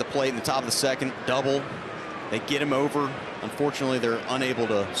guy up at the plate in the top of the 2nd, double. They get him over. Unfortunately, they're unable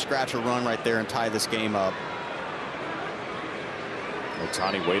to scratch a run right there and tie this game up.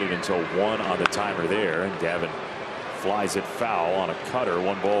 Ohtani waited until 1 on the timer there, and Gavin flies it foul on a cutter.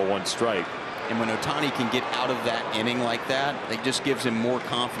 1 ball, 1 strike. And when Ohtani can get out of that inning like that, it just gives him more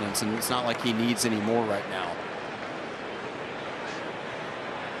confidence, and it's not like he needs any more right now.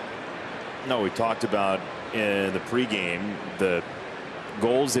 No, we talked about in the pregame the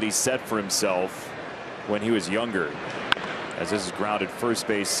goals that he set for himself when he was younger. As this is grounded first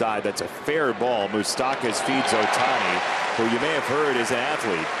base side, that's a fair ball. Moustakas feeds Ohtani, who you may have heard is an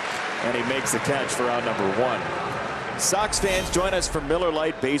athlete, and he makes the catch for out number 1. Sox fans, join us for Miller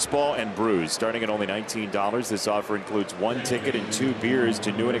Lite Baseball and Brews. Starting at only $19, this offer includes 1 ticket and 2 beers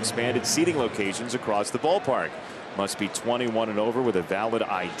to new and expanded seating locations across the ballpark. Must be 21 and over with a valid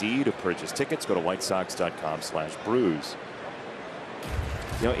ID to purchase tickets. Go to whitesox.com/brews.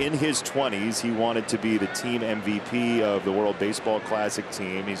 You know, in his 20s, he wanted to be the team MVP of the World Baseball Classic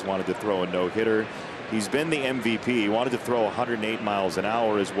team. He's wanted to throw a no-hitter. He's been the MVP. He wanted to throw 108 miles an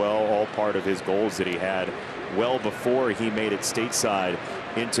hour as well, all part of his goals that he had well before he made it stateside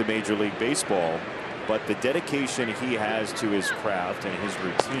into Major League Baseball. But the dedication he has to his craft and his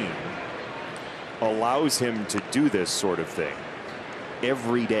routine allows him to do this sort of thing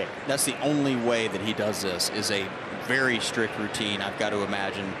every day. That's the only way that he does this, is a very strict routine. I've got to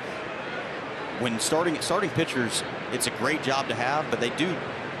imagine when starting pitchers, it's a great job to have, but they do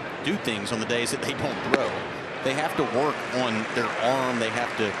things on the days that they don't throw. They have to work on their arm. They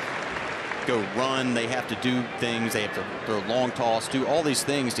have to go run. They have to do things. They have to throw long toss, do all these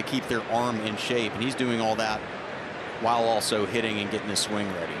things to keep their arm in shape. And he's doing all that while also hitting and getting his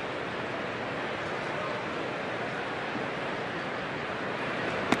swing ready.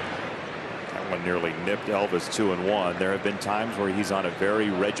 That one nearly nipped Elvis 2-1. There have been times where he's on a very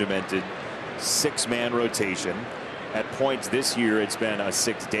regimented 6-man rotation. At points this year, it's been a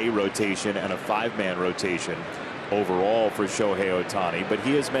 6-day rotation and a 5-man rotation overall for Shohei Ohtani. But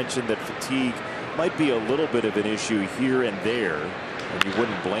he has mentioned that fatigue might be a little bit of an issue here and there, and you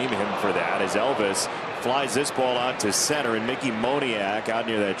wouldn't blame him for that, as Elvis flies this ball out to center, and Mickey Moniak out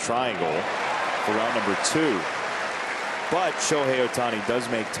near that triangle for round number 2. But Shohei Ohtani does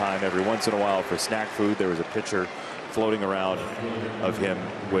make time every once in a while for snack food. There was a picture floating around of him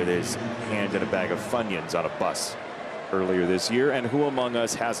with his hand in a bag of Funyuns on a bus earlier this year, and who among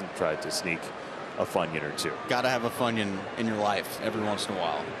us hasn't tried to sneak a Funyun or two? Got to have a Funyun in your life every once in a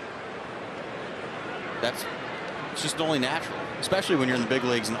while. It's just only natural, especially when you're in the big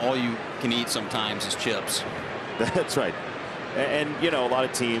leagues and all you can eat sometimes is chips. That's right. And you know, a lot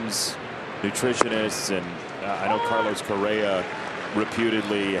of teams, nutritionists, and I know Carlos Correa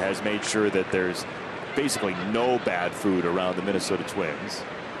reputedly has made sure that there's basically no bad food around the Minnesota Twins.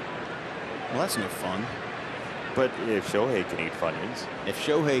 Well, that's no fun. But if Shohei can eat Funyuns. If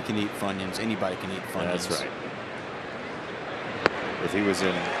Shohei can eat Funyuns, anybody can eat Funyuns. That's right. If he was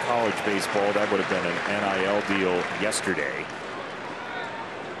in college baseball, that would have been an NIL deal yesterday.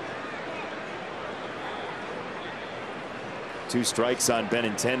 Two strikes on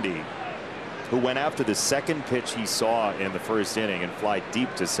Benintendi, who went after the second pitch he saw in the first inning and fly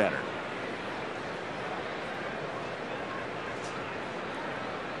deep to center.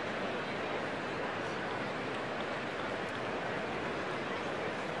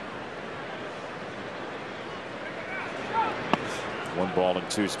 One ball and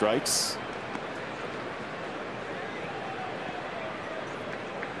two strikes.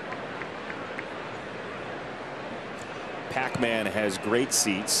 Pac-Man has great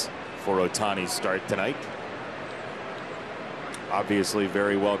seats for Ohtani's start tonight. Obviously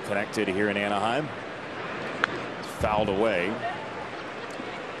very well connected here in Anaheim. Fouled away.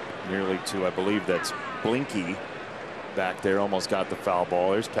 Nearly to, I believe that's Blinky back there. Almost got the foul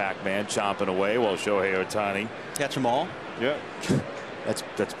ball. There's Pac-Man chomping away while Shohei Ohtani. Catch them all? Yeah. That's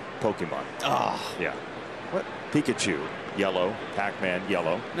Pokemon. Oh. Yeah. What? Pikachu, yellow. Pac-Man,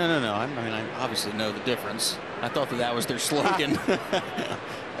 yellow. No. I mean, I obviously know the difference. I thought that was their slogan.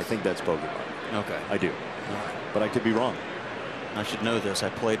 I think that's Pokemon. Okay. I do. Right. But I could be wrong. I should know this. I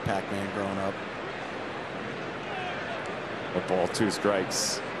played Pac-Man growing up. A ball, two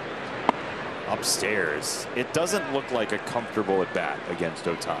strikes. Upstairs. It doesn't look like a comfortable at bat against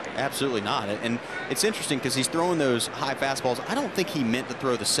Ohtani. Absolutely not. And it's interesting because he's throwing those high fastballs. I don't think he meant to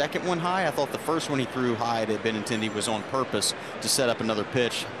throw the second one high. I thought the first one he threw high to Benintendi was on purpose to set up another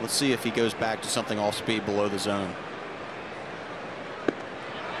pitch. Let's see if he goes back to something off speed below the zone.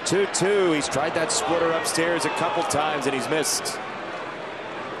 2-2. He's tried that splitter upstairs a couple times and he's missed.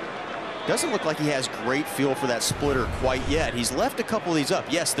 Doesn't look like he has great feel for that splitter quite yet. He's left a couple of these up.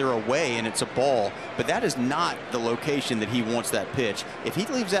 Yes, they're away and it's a ball, but that is not the location that he wants that pitch. If he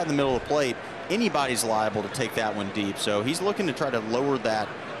leaves that in the middle of the plate, anybody's liable to take that one deep. So he's looking to try to lower that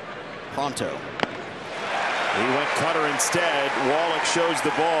pronto. He went cutter instead. Wallach shows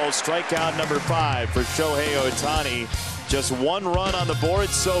the ball. Strikeout number 5 for Shohei Ohtani. Just one run on the board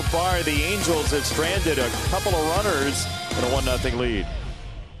so far. The Angels have stranded a couple of runners in a 1-0 lead.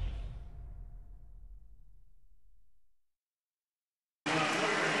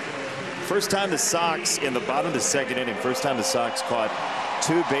 First time the Sox in the bottom of the second inning. First time the Sox caught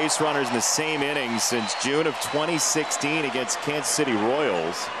 2 base runners in the same inning since June of 2016 against Kansas City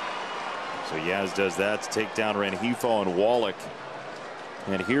Royals. So Yaz does that to take down Rengifo and Wallach.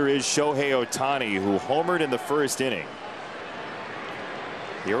 And here is Shohei Ohtani, who homered in the first inning.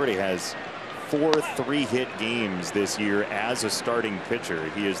 He already has 4 3-hit games this year as a starting pitcher.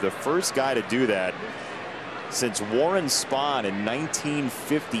 He is the first guy to do that since Warren Spahn in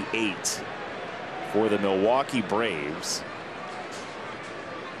 1958 for the Milwaukee Braves.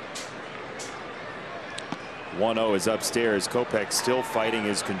 1-0 is upstairs. Kopech still fighting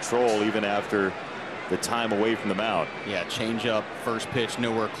his control even after the time away from the mound. Yeah, change up, first pitch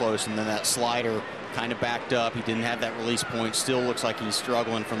nowhere close, and then that slider kind of backed up. He didn't have that release point. Still looks like he's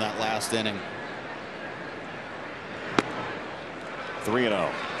struggling from that last inning. 3-0.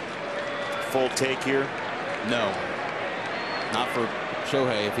 Full take here. No, not for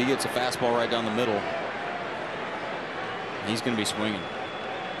Shohei. If he gets a fastball right down the middle, he's going to be swinging.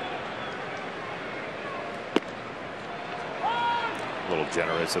 A little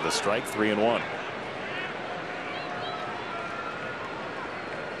generous of the strike. 3-1.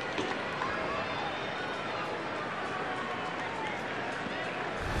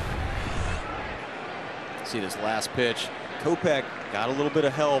 See this last pitch. Kopech got a little bit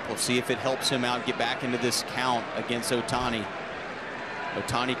of help. Let's see if it helps him out get back into this count against Ohtani.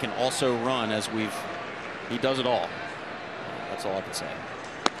 Ohtani can also run, as he does it all. That's all I can say.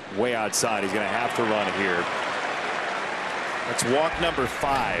 Way outside. He's going to have to run here. That's walk number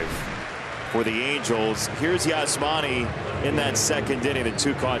 5 for the Angels. Here's Yasmani in that second inning, the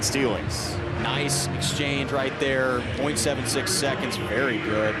 2 caught stealings. Nice exchange right there. 0.76 seconds. Very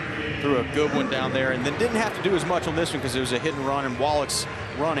good. Threw a good one down there and then didn't have to do as much on this one because it was a hit and run, and Wallach's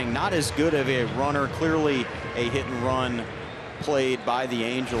running. Not as good of a runner. Clearly a hit and run played by the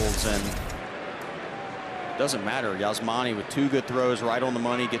Angels, and it doesn't matter. Yasmani with 2 good throws right on the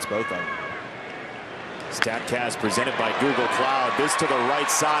money gets both of them. StatCast presented by Google Cloud. This to the right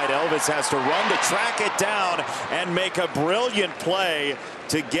side. Elvis has to run to track it down and make a brilliant play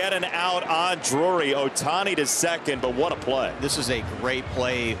to get an out on Drury. Ohtani to second, but what a play. This is a great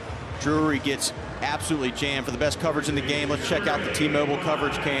play. Drury gets absolutely jammed. For the best coverage in the game, let's check out the T-Mobile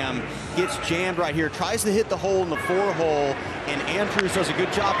coverage cam. Gets jammed right here, tries to hit the hole in the 4-hole, and Andrews does a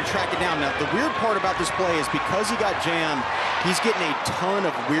good job to track it down. Now, the weird part about this play is because he got jammed, he's getting a ton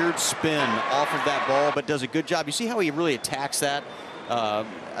of weird spin off of that ball, but does a good job. You see how he really attacks that?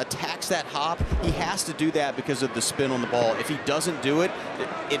 Attacks that hop. He has to do that because of the spin on the ball. If he doesn't do it,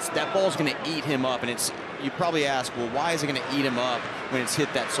 that ball's going to eat him up. And you probably ask, well, why is it going to eat him up when it's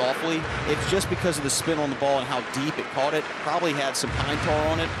hit that softly? It's just because of the spin on the ball and how deep it caught it. Probably had some pine tar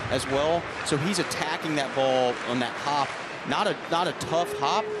on it as well. So he's attacking that ball on that hop. Not a tough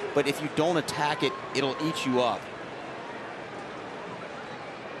hop, but if you don't attack it, it'll eat you up.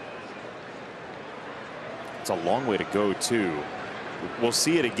 It's a long way to go, too. We'll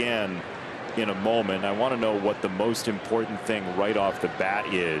see it again in a moment. I want to know what the most important thing right off the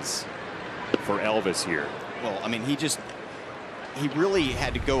bat is for Elvis here. Well, I mean, he really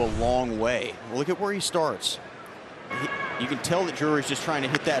had to go a long way. Look at where he starts. You can tell that Drury's just trying to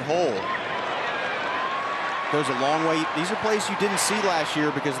hit that hole. Goes a long way. These are plays you didn't see last year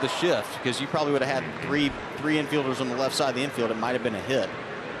because of the shift, because you probably would have had three infielders on the left side of the infield. It might have been a hit.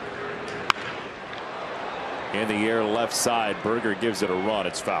 In the air left side, Berger gives it a run.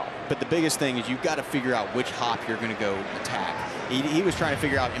 It's foul. But the biggest thing is you've got to figure out which hop you're going to go attack. He was trying to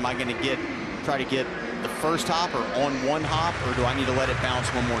figure out, am I going to try to get the first hop or on one hop, or do I need to let it bounce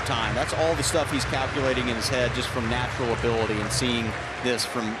one more time? That's all the stuff he's calculating in his head just from natural ability and seeing this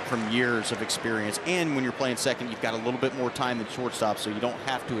from years of experience. And when you're playing second, you've got a little bit more time than shortstop, so you don't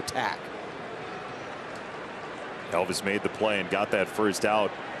have to attack. Elvis made the play and got that first out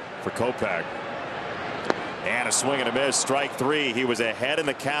for Kopech. And a swing and a miss, strike three. He was ahead in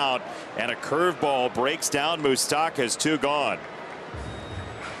the count, and a curveball breaks down Moustakas, 2 gone.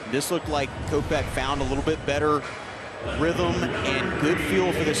 This looked like Kopech found a little bit better rhythm and good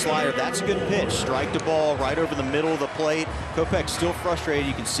feel for the slider. That's a good pitch. Strike the ball right over the middle of the plate. Kopech's still frustrated.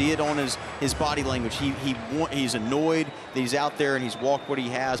 You can see it on his body language. He's annoyed that he's out there and he's walked what he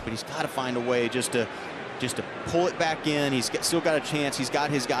has, but he's got to find a way just to pull it back in. He's still got a chance. He's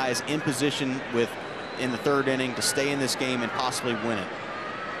got his guys in position in the 3rd inning to stay in this game and possibly win it.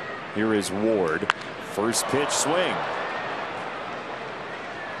 Here is Ward. First pitch swing.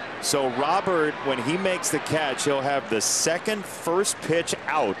 So Robert, when he makes the catch, he'll have the second first pitch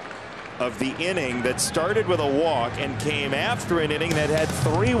out of the inning that started with a walk and came after an inning that had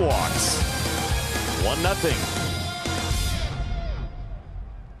 3 walks. 1-0.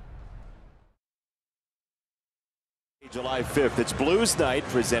 July 5th, it's Blues Night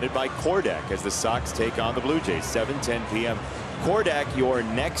presented by Kordak as the Sox take on the Blue Jays, 7:10 p.m. Kordak, your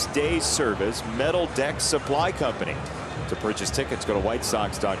next day's service, metal deck supply company. To purchase tickets, go to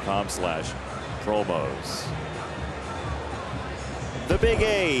whitesox.com/promos. The Big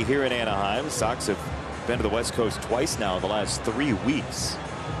A here in Anaheim. The Sox have been to the West Coast twice now in the last 3 weeks,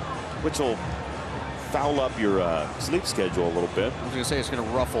 which will foul up your sleep schedule a little bit. I was going to say it's going to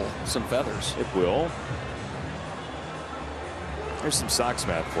ruffle some feathers. It will. There's some Sox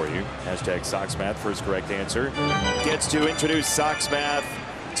math for you. Hashtag Sox math. First correct answer gets to introduce Sox math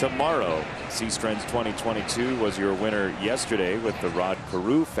tomorrow. C-Strens 2022 was your winner yesterday with the Rod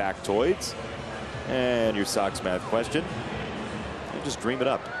Carew factoids. And your Sox math question. You just dream it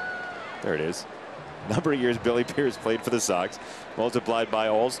up. There it is. Number of years Billy Pierce played for the Sox, multiplied by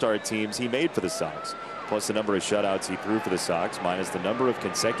all-star teams he made for the Sox, plus the number of shutouts he threw for the Sox, minus the number of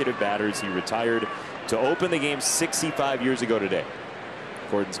consecutive batters he retired to open the game 65 years ago today.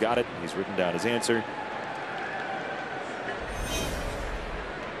 Gordon's got it. He's written down his answer.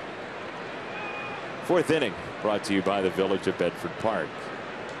 Fourth inning brought to you by the Village of Bedford Park.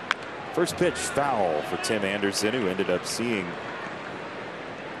 First pitch foul for Tim Anderson, who ended up seeing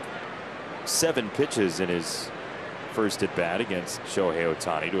 7 pitches in his first at bat against Shohei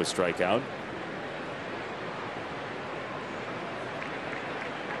Ohtani to a strikeout.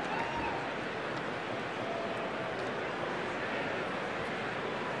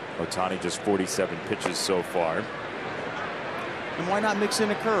 Ohtani just 47 pitches so far. And why not mix in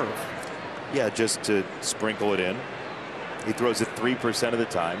a curve? Yeah, just to sprinkle it in. He throws it 3% of the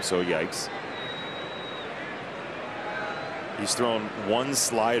time, so yikes. He's thrown 1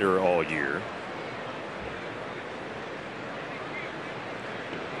 slider all year.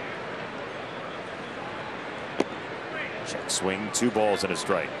 Check swing, 2 balls and a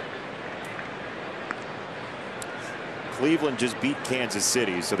strike. Cleveland just beat Kansas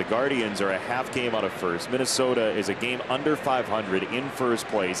City, so the Guardians are a half game out of first. Minnesota is a game under 500 in first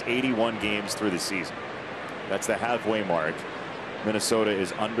place, 81 games through the season. That's the halfway mark. Minnesota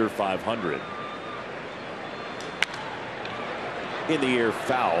is under 500. In the air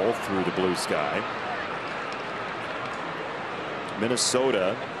foul through the blue sky.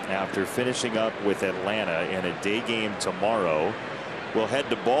 Minnesota, after finishing up with Atlanta in a day game tomorrow, will head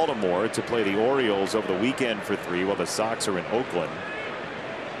to Baltimore to play the Orioles over the weekend for 3 while the Sox are in Oakland.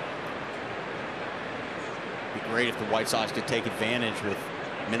 It'd be great if the White Sox could take advantage with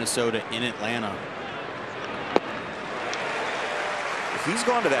Minnesota in Atlanta. He's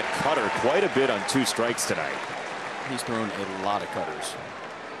gone to that cutter quite a bit on 2 strikes tonight. He's thrown a lot of cutters.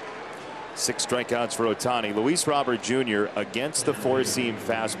 6 strikeouts for Ohtani. Luis Robert Jr. against the 4-seam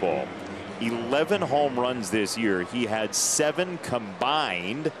fastball. 11 home runs this year. He had 7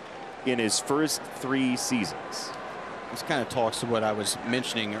 combined in his first 3 seasons. This kind of talks to what I was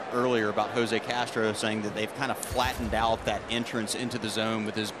mentioning earlier about Jose Castro, saying that they've kind of flattened out that entrance into the zone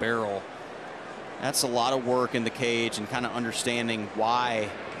with his barrel. That's a lot of work in the cage and kind of understanding why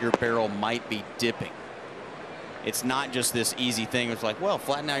your barrel might be dipping. It's not just this easy thing. It's like, well,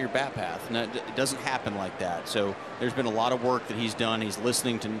 flatten out your bat path. No, it doesn't happen like that. So there's been a lot of work that he's done. He's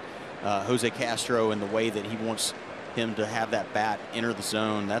listening to Jose Castro and the way that he wants him to have that bat enter the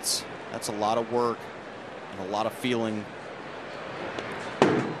zone. That's a lot of work and a lot of feeling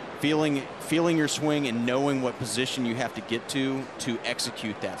your swing and knowing what position you have to get to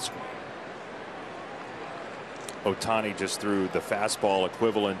execute that swing. Ohtani just threw the fastball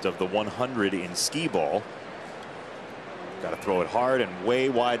equivalent of the 100 in skee ball. Got to throw it hard and way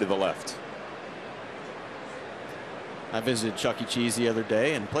wide to the left. I visited Chuck E. Cheese the other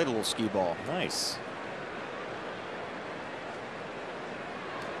day and played a little skee ball. Nice.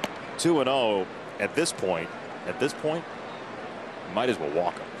 2-0 at this point. Might as well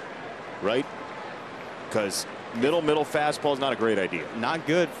walk him, right? Because middle fastball is not a great idea. Not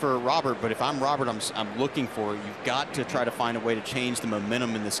good for Robert, but if I'm Robert, I'm looking for it. You've got to try to find a way to change the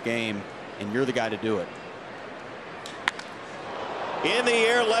momentum in this game, and you're the guy to do it. In the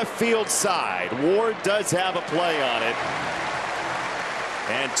air, left field side. Ward does have a play on it.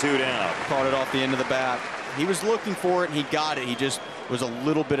 And 2 down. Caught it off the end of the bat. He was looking for it, and he got it. He just was a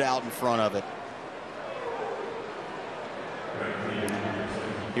little bit out in front of it.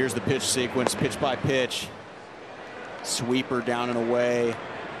 Here's the pitch sequence, pitch by pitch. Sweeper down and away.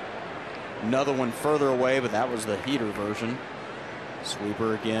 Another one further away, but that was the heater version.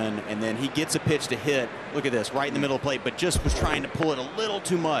 Sweeper again, and then he gets a pitch to hit. Look at this, right in the middle of the plate, but just was trying to pull it a little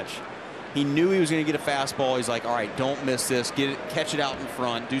too much. He knew he was going to get a fastball. He's like, all right, don't miss this. Get it, catch it out in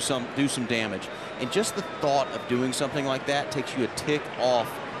front, do some damage. And just the thought of doing something like that takes you a tick off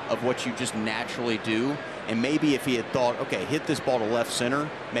of what you just naturally do. And maybe if he had thought, okay, hit this ball to left center,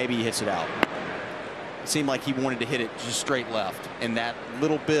 maybe he hits it out. It seemed like he wanted to hit it just straight left. And that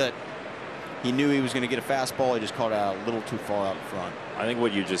little bit, he knew he was going to get a fastball. He just caught it out a little too far out in front. I think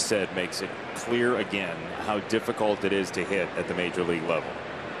what you just said makes it clear again how difficult it is to hit at the major league level.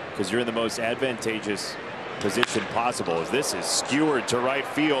 Because you're in the most advantageous position possible. As this is skewered to right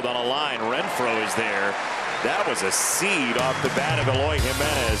field on a line. Renfroe is there. That was a seed off the bat of Eloy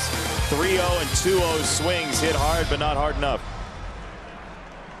Jimenez. 3-0 and 2-0 swings, hit hard but not hard enough.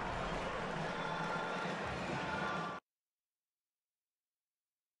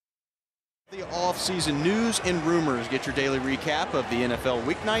 The off-season news and rumors. Get your daily recap of the NFL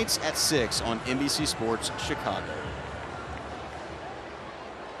weeknights at 6 on NBC Sports Chicago.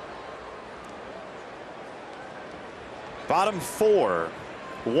 Bottom 4.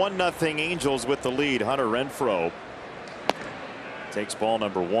 1-0 Angels with the lead. Hunter Renfroe takes ball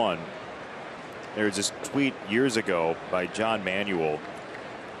number 1. There was this tweet years ago by John Manuel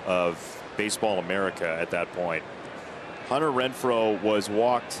of Baseball America at that point. Hunter Renfroe was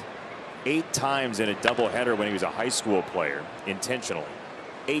walked 8 times in a doubleheader when he was a high school player, intentionally.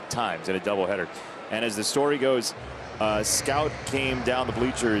 8 times in a doubleheader. And as the story goes, a scout came down the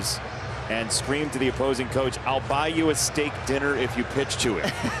bleachers and screamed to the opposing coach, "I'll buy you a steak dinner if you pitch to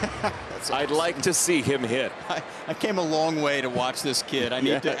him." Awesome. I'd like to see him hit. I came a long way to watch this kid. I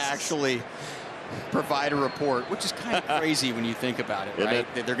need to actually provide a report, which is kind of crazy when you think about it, right?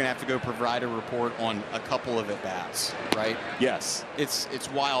 They're going to have to go provide a report on a couple of at-bats, right? Yes. It's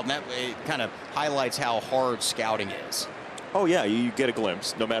wild, and that way it kind of highlights how hard scouting is. Oh, yeah, you get a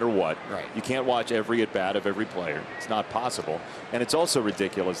glimpse no matter what. Right. You can't watch every at-bat of every player. It's not possible. And it's also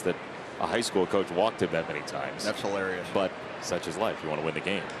ridiculous that a high school coach walked him that many times. That's hilarious. But such is life. You want to win the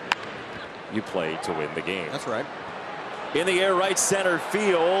game. You play to win the game. That's right. In the air, right center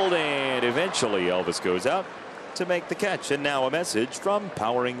field, and eventually Elvis goes out to make the catch. And now a message from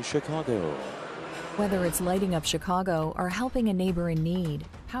Powering Chicago. Whether it's lighting up Chicago or helping a neighbor in need,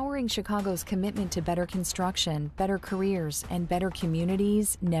 Powering Chicago's commitment to better construction, better careers, and better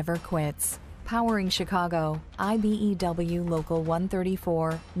communities never quits. Powering Chicago, IBEW Local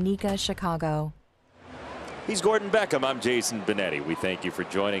 134, NECA Chicago. He's Gordon Beckham. I'm Jason Benetti. We thank you for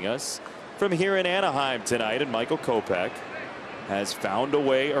joining us from here in Anaheim tonight. And Michael Kopech has found a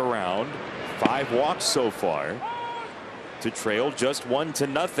way around 5 walks so far to trail just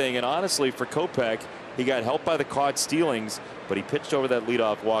 1-0. And honestly, for Kopech, he got helped by the caught stealings, but he pitched over that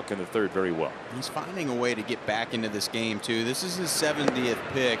leadoff walk in the 3rd very well. He's finding a way to get back into this game too. This is his 70th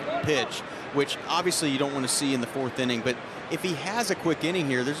pitch, which obviously you don't want to see in the 4th inning. But if he has a quick inning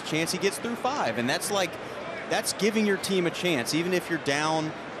here, there's a chance he gets through 5, and that's giving your team a chance. Even if you're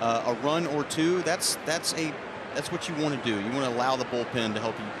down a run or 2, that's what you want to do. You want to allow the bullpen to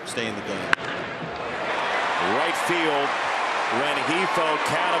help you stay in the game. Right field. Rengifo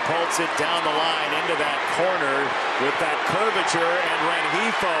catapults it down the line into that corner with that curvature, and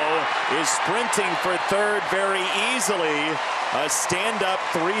Rengifo is sprinting for 3rd very easily. A stand-up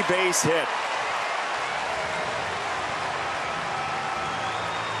 3-base hit.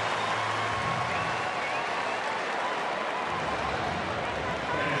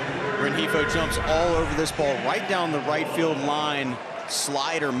 Rengifo jumps all over this ball, right down the right field line.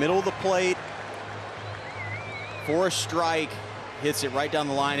 Slider, middle of the plate. For a strike, hits it right down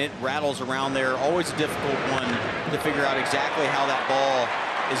the line. It rattles around there. Always a difficult one to figure out exactly how that ball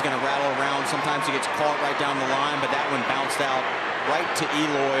is going to rattle around. Sometimes it gets caught right down the line, but that one bounced out right to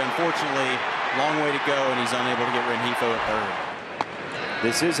Eloy. Unfortunately, long way to go, and he's unable to get Rengifo at 3rd.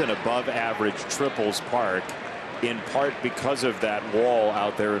 This is an above-average triples park, in part because of that wall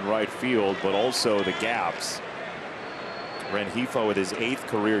out there in right field, but also the gaps. Rengifo with his 8th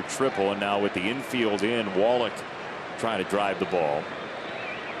career triple, and now with the infield in, Wallach trying to drive the ball.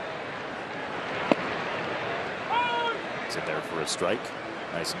 Sit there for a strike.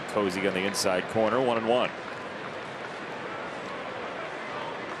 Nice and cozy on the inside corner. 1-1.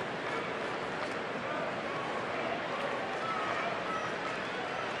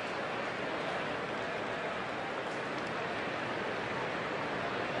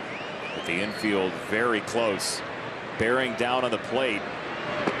 With the infield very close. Bearing down on the plate.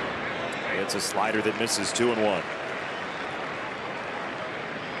 It's a slider that misses. 2-1.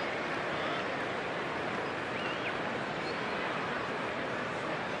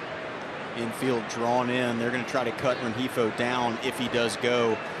 Infield drawn in. They're going to try to cut Rengifo down if he does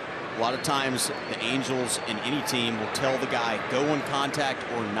go. A lot of times the Angels and any team will tell the guy go in contact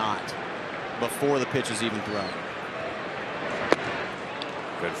or not before the pitch is even thrown.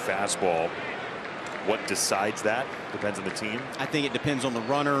 Good fastball. What decides that? Depends on the team. I think it depends on the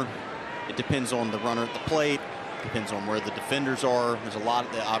runner. It depends on the runner at the plate. Depends on where the defenders are. There's a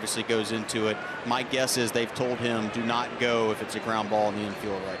lot that obviously goes into it. My guess is they've told him do not go if it's a ground ball in the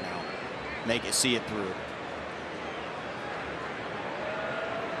infield right now. Make it, see it through.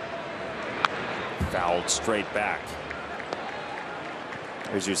 Fouled straight back.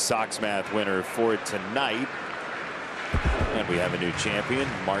 There's your Sox Math winner for tonight. And we have a new champion,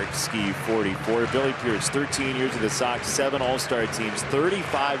 Mark Ski 44. Billy Pierce, 13 years with the Sox, 7 All-Star teams,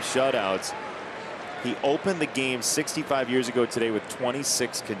 35 shutouts. He opened the game 65 years ago today with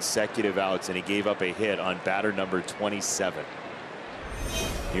 26 consecutive outs, and he gave up a hit on batter number 27.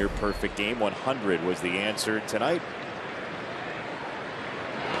 Near perfect game. 100 was the answer tonight.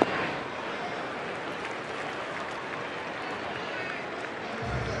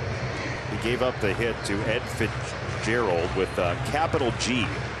 He gave up the hit to Ed Fitzgerald with capital G.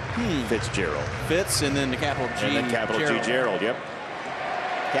 Fitzgerald. Fitz and then the capital G. And then capital Gerald. G Gerald. Yep.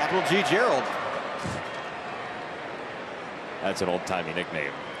 Capital G Gerald. That's an old-timey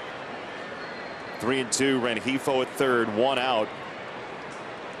nickname. 3-2. Rengifo at 3rd. 1 out.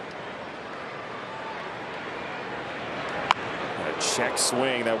 And a check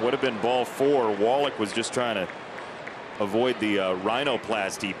swing that would have been ball 4. Wallach was just trying to avoid the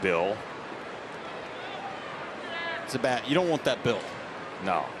rhinoplasty bill. It's a bat. You don't want that bill.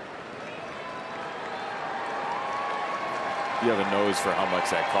 No. You have a nose for how much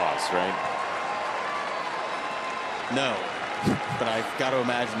that costs, right? No. But I've got to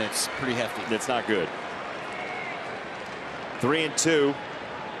imagine it's pretty hefty. It's not good. 3-2.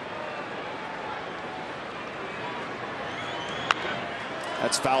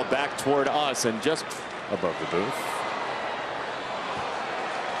 That's fouled back toward us and just above the booth.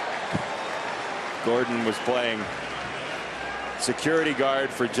 Gordon was playing security guard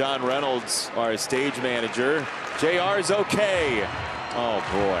for John Reynolds, our stage manager. JR's okay. Oh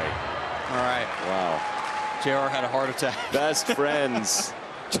boy. All right. Wow. JR had a heart attack. Best friends.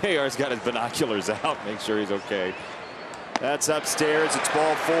 JR's got his binoculars out. Make sure he's okay. That's upstairs. It's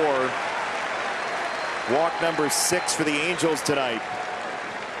ball 4. Walk number 6 for the Angels tonight.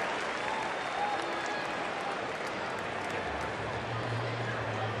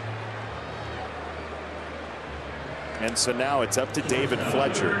 And so now it's up to David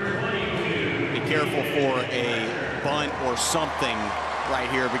Fletcher. Be careful for a bunt or something right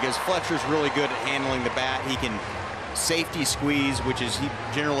here, because Fletcher's really good at handling the bat. He can safety squeeze, which is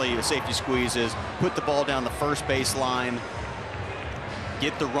generally a safety squeeze is put the ball down the first base line,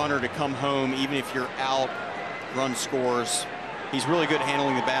 get the runner to come home even if you're out, run scores. He's really good at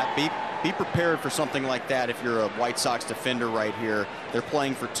handling the bat. Be prepared for something like that if you're a White Sox defender right here. They're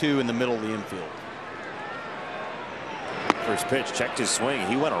playing for 2 in the middle of the infield. First pitch, checked his swing.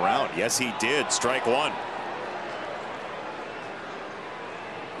 He went around. Yes, he did. Strike 1.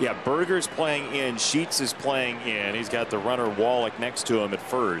 Yeah, Berger's playing in. Sheets is playing in. He's got the runner Wallach next to him at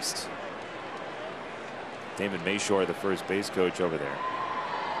first. David Mayshore, the first base coach over there.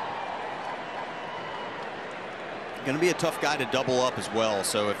 Going to be a tough guy to double up as well.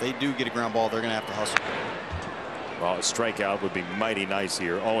 So if they do get a ground ball, they're going to have to hustle. Well, a strikeout would be mighty nice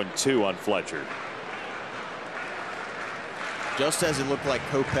here. 0-2 on Fletcher. Just as it looked like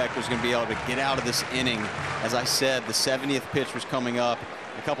Kopech was going to be able to get out of this inning, as I said, the 70th pitch was coming up.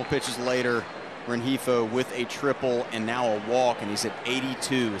 A couple pitches later, Rengifo with a triple and now a walk, and he's at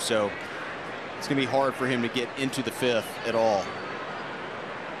 82. So it's going to be hard for him to get into the 5th at all.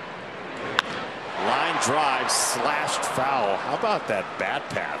 Line drive, slashed foul. How about that bat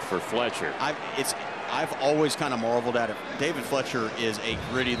path for Fletcher? I've always kind of marveled at it. David Fletcher is a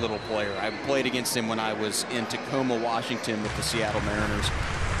gritty little player. I played against him when I was in Tacoma, Washington with the Seattle Mariners.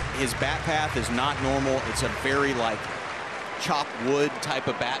 His bat path is not normal. It's a very like chop wood type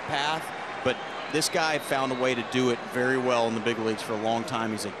of bat path, but this guy found a way to do it very well in the big leagues for a long time.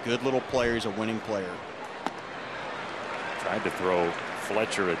 He's a good little player. He's a winning player. Tried to throw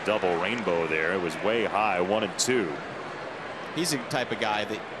Fletcher a double rainbow there. It was way high, 1-2. He's the type of guy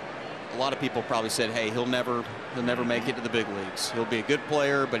that a lot of people probably said, hey, he'll never make it to the big leagues. He'll be a good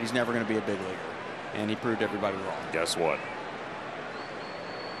player, but he's never going to be a big leaguer. And he proved everybody wrong. Guess what?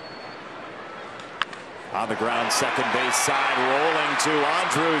 On the ground, second base side, rolling to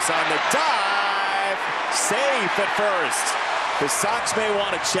Andrus on the dive. Safe at first. The Sox may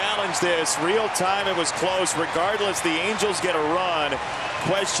want to challenge this. Real time, it was close. Regardless, the Angels get a run.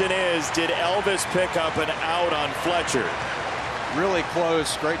 Question is, did Elvis pick up an out on Fletcher? Really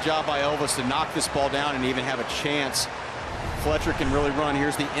close. Great job by Elvis to knock this ball down and even have a chance. Fletcher can really run.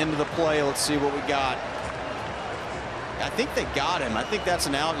 Here's the end of the play. Let's see what we got. I think they got him. I think that's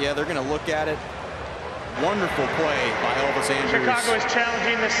an out. Yeah, they're going to look at it. Wonderful play by Elvis Andrus. Chicago is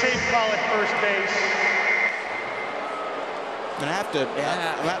challenging the safe call at first base. And I have to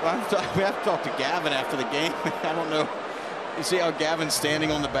talk to Gavin after the game. I don't know. You see how Gavin's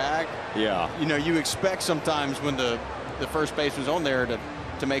standing on the bag? Yeah. You know, you expect sometimes when the first baseman's on there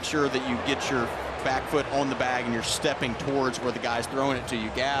to make sure that you get your back foot on the bag and you're stepping towards where the guy's throwing it to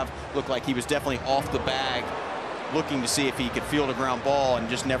you. Gav looked like he was definitely off the bag, looking to see if he could field a ground ball, and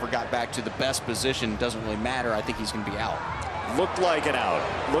just never got back to the best position. Doesn't really matter. I think he's going to be out. Looked like an out.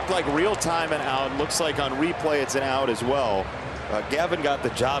 Looked like real time an out. Looks like on replay it's an out as well. Gavin got the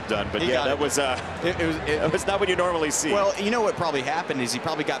job done, but yeah, that was it was not what you normally see. Well, you know what probably happened is he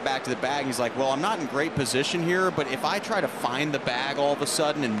probably got back to the bag. He's like, well, I'm not in great position here, but if I try to find the bag all of a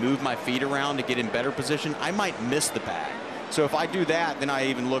sudden and move my feet around to get in better position, I might miss the bag. So if I do that, then I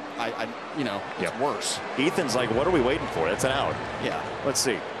even look, you know, it's worse. Ethan's like, what are we waiting for? That's an out. Yeah. Let's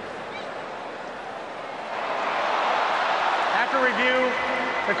see. After review,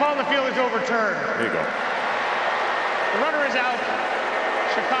 the call on the field is overturned. There you go. The runner is out.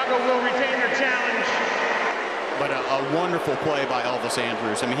 Chicago will retain their challenge. But a wonderful play by Elvis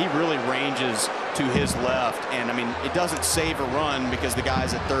Andrus. I mean, he really ranges to his left, and I mean, it doesn't save a run because the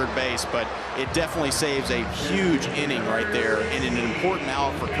guy's at third base, but it definitely saves a huge inning right there, and an important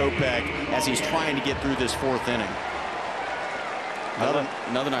out for Kopech as he's trying to get through this 4th inning.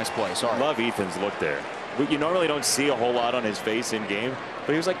 Another nice play. Sorry. Love Ethan's look there. You normally don't see a whole lot on his face in game,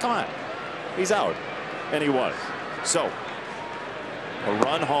 but he was like, come on, he's out, and he was. So a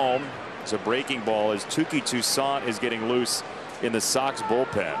run home. It's a breaking ball as Touki Toussaint is getting loose in the Sox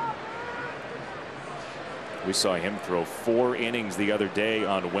bullpen. We saw him throw 4 innings the other day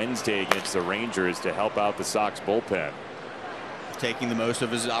on Wednesday against the Rangers to help out the Sox bullpen. Taking the most of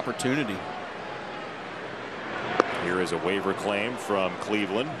his opportunity. Here is a waiver claim from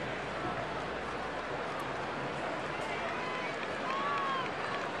Cleveland.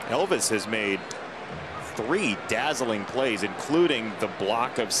 Elvis has made 3 dazzling plays, including the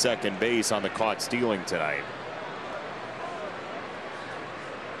block of second base on the caught stealing tonight.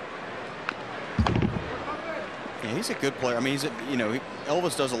 Yeah, he's a good player. I mean,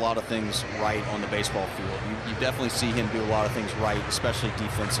 Elvis does a lot of things right on the baseball field. You definitely see him do a lot of things right, especially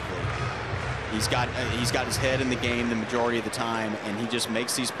defensively. He's got his head in the game the majority of the time, and he just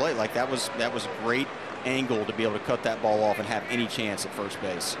makes these plays. Like that was a great angle to be able to cut that ball off and have any chance at first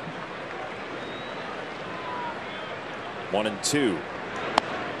base. 1-2.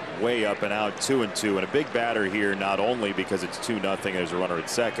 Way up and out, 2-2, and a big batter here, not only because it's 2-0 and there's a runner at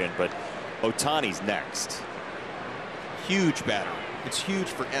second, but Ohtani's next. Huge batter. It's huge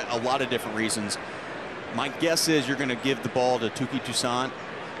for a lot of different reasons. My guess is you're going to give the ball to Touki Toussaint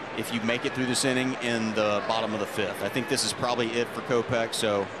if you make it through this inning in the bottom of the 5th. I think this is probably it for Kopech,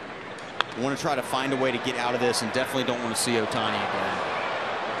 so you want to try to find a way to get out of this, and definitely don't want to see Ohtani again.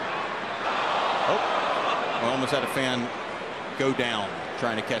 Oh, we almost had a fan go down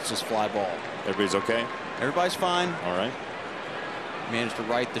trying to catch this fly ball. Everybody's okay? Everybody's fine. All right. Managed to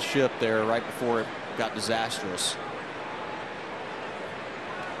right the ship there right before it got disastrous.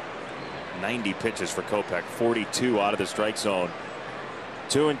 90 pitches for Kopech, 42 out of the strike zone.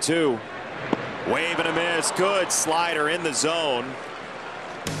 2-2. Wave and a miss. Good slider in the zone.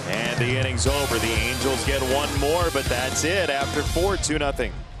 And the inning's over. The Angels get one more, but that's it after 4,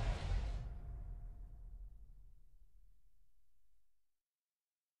 2-0.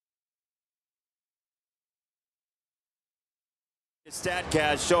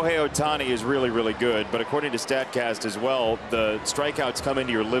 StatCast, Shohei Ohtani is really, really good, but according to StatCast as well, the strikeouts come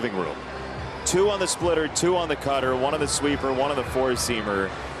into your living room. 2 on the splitter, 2 on the cutter, 1 on the sweeper, 1 on the four-seamer,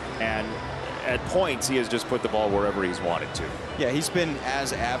 and at points he has just put the ball wherever he's wanted to. Yeah, he's been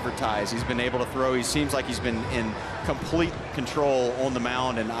as advertised. He's been able to throw. He seems like he's been in complete control on the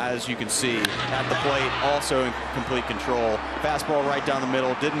mound, and as you can see at the plate, also in complete control. Fastball right down the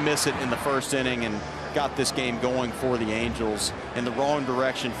middle, didn't miss it in the first inning, and got this game going for the Angels. In the wrong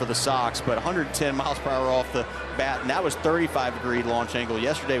direction for the Sox, but 110 miles per hour off the bat, and that was 35-degree launch angle.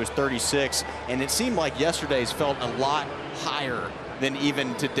 Yesterday was 36, and it seemed like yesterday's felt a lot higher than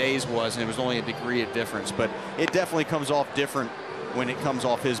even today's was, and it was only a degree of difference. But it definitely comes off different when it comes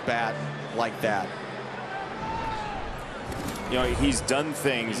off his bat like that. You know, he's done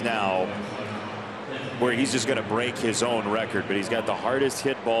things now where he's just going to break his own record, but he's got the hardest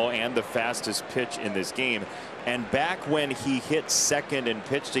hit ball and the fastest pitch in this game. And back when he hit second and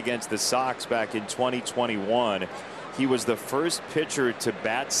pitched against the Sox back in 2021, he was the first pitcher to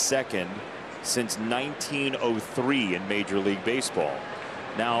bat second since 1903 in Major League Baseball.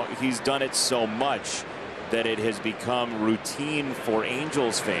 Now, he's done it so much that it has become routine for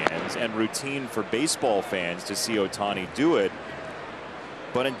Angels fans and routine for baseball fans to see Ohtani do it.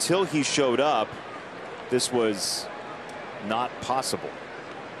 But until he showed up, this was not possible.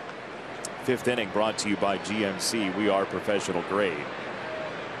 5th inning brought to you by GMC. We are professional grade.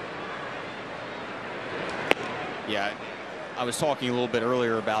 Yeah, I was talking a little bit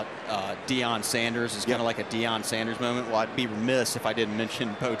earlier about Deion Sanders. It's kind of like a Deion Sanders moment. Well, I'd be remiss if I didn't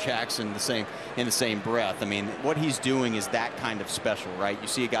mention Bo Jackson in the same breath. I mean, what he's doing is that kind of special, right? You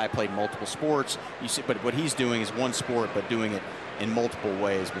see a guy play multiple sports, but what he's doing is one sport, but doing it in multiple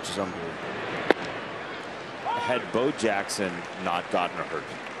ways, which is unbelievable. Had Bo Jackson not gotten hurt,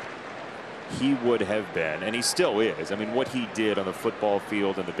 he would have been, and he still is. I mean, what he did on the football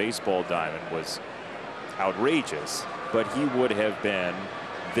field and the baseball diamond was outrageous, but he would have been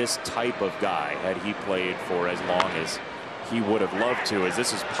this type of guy had he played for as long as he would have loved to. As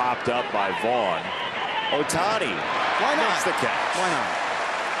this is popped up by Vaughn. Ohtani. Why not? Makes the catch. Why not?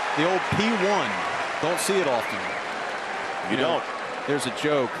 The old P1. Don't see it often. You don't. There's a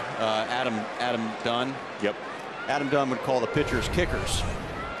joke. Adam Dunn. Yep. Adam Dunn would call the pitchers kickers.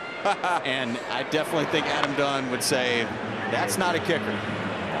 And I definitely think Adam Dunn would say, that's not a kicker.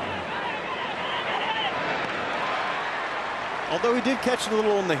 Although he did catch it a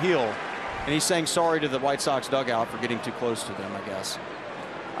little on the heel, and he's saying sorry to the White Sox dugout for getting too close to them, I guess.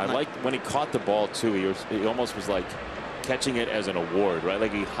 I liked when he caught the ball too. He almost was like catching it as an award, right?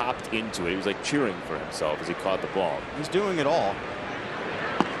 Like he hopped into it. He was like cheering for himself as he caught the ball. He's doing it all.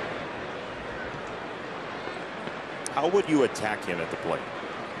 How would you attack him at the plate?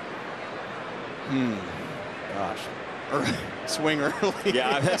 Gosh. Swing early.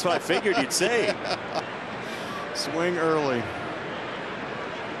 Yeah, that's what I figured you'd say. Swing early.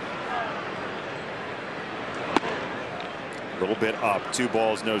 A little bit up. 2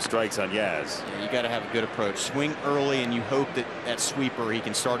 balls, no strikes on Yaz. Yeah, you got to have a good approach. Swing early, and you hope that that sweeper, he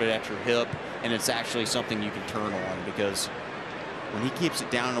can start it at your hip, and it's actually something you can turn on, because when he keeps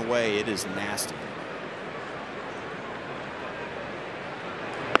it down and away, it is nasty.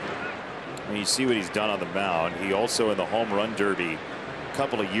 And you see what he's done on the mound. He also, in the home run derby a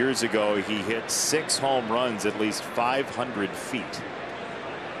couple of years ago, he hit 6 home runs at least 500 feet.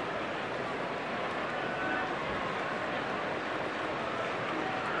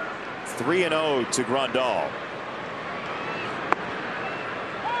 3-0 to Grandal.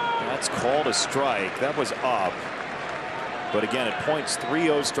 That's called a strike. That was up. But again, at points,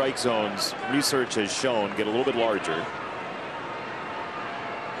 3-0 strike zones, research has shown, get a little bit larger.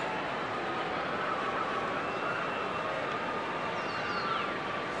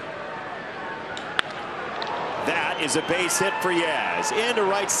 That is a base hit for Yaz into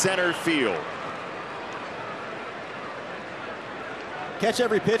right center field. Catch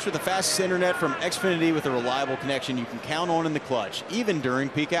every pitch with the fastest internet from Xfinity with a reliable connection you can count on in the clutch, even during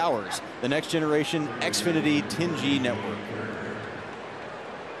peak hours. The next generation Xfinity 10G network.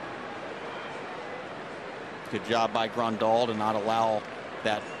 Good job by Grandal to not allow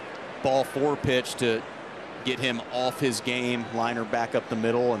that ball 4 pitch to get him off his game. Liner back up the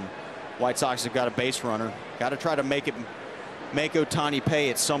middle, and White Sox have got a base runner. Got to try to make Ohtani pay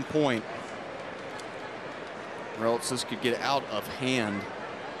at some point, or else this could get out of hand.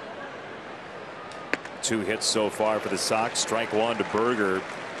 2 hits so far for the Sox. Strike 1 to Berger,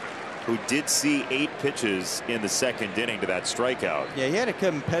 who did see 8 pitches in the second inning to that strikeout. Yeah, he had a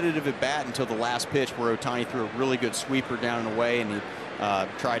competitive at bat until the last pitch, where Ohtani threw a really good sweeper down and away, and he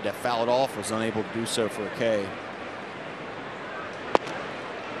tried to foul it off, was unable to do so for a K.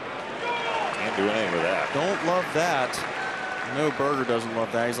 Can't do anything with that. Don't love that. No, Berger doesn't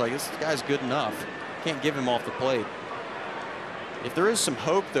love that. He's like, this guy's good enough. Can't give him off the plate. If there is some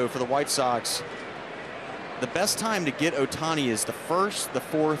hope, though, for the White Sox, the best time to get Ohtani is the 1st, the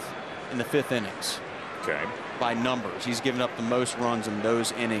 4th, and the 5th innings. Okay. By numbers, he's given up the most runs in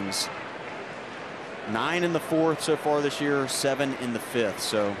those innings. 9 in the 4th so far this year, 7 in the 5th.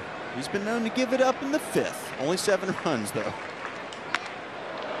 So he's been known to give it up in the 5th. Only 7 runs, though.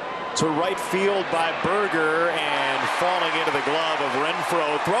 To right field by Berger, and falling into the glove of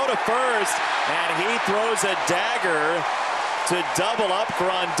Renfroe. Throw to first, and he throws a dagger to double up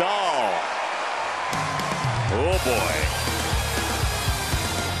Grandal. Oh boy.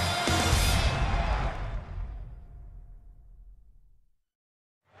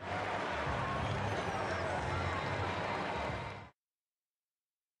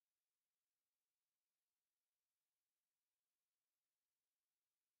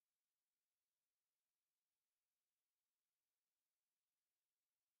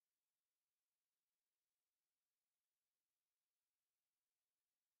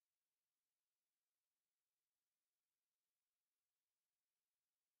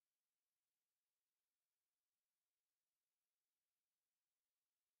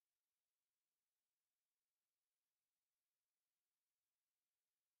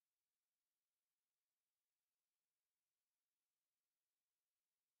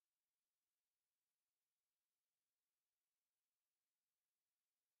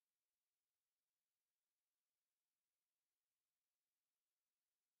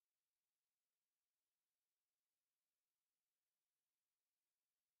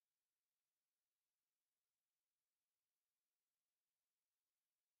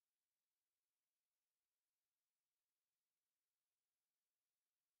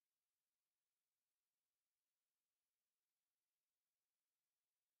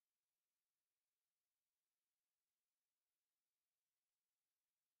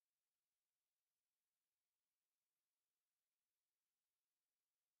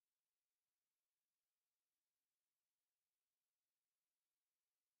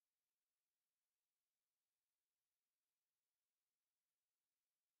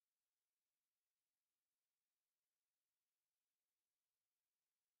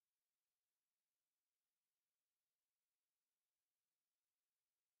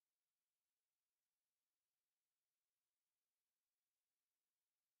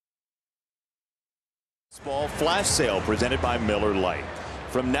 Baseball flash sale presented by Miller Lite.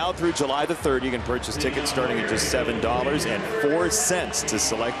 From now through July the 3rd, you can purchase tickets starting at just $7.04 to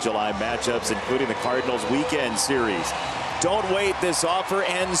select July matchups, including the Cardinals weekend series. Don't wait. This offer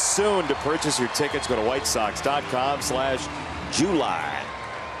ends soon. To purchase your tickets, go to whitesox.com/July.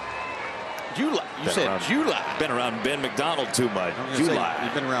 July. You said July. Been around Ben McDonald too much. July.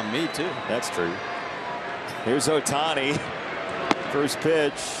 You've been around me, too. That's true. Here's Ohtani. First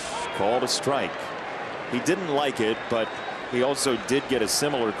pitch, called a strike. He didn't like it, but he also did get a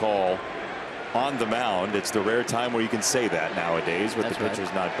similar call on the mound. It's the rare time where you can say that nowadays, with the pitchers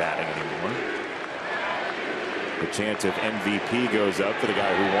not batting anymore. The chant of MVP goes up for the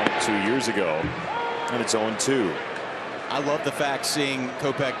guy who won it 2 years ago, and it's 0-2. I love the fact seeing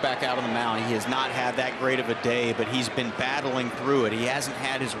Kopech back out on the mound. He has not had that great of a day, but he's been battling through it. He hasn't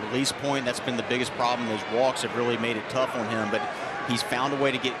had his release point. That's been the biggest problem. Those walks have really made it tough on him, but he's found a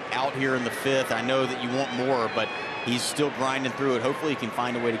way to get out here in the 5th. I know that you want more, but he's still grinding through it. Hopefully he can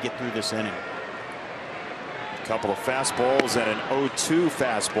find a way to get through this inning. A couple of fastballs and an 0-2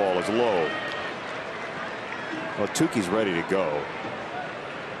 fastball is low. Well, Tukey's ready to go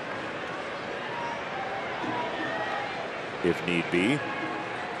if need be.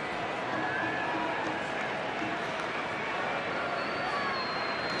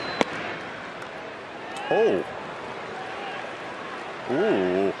 Oh.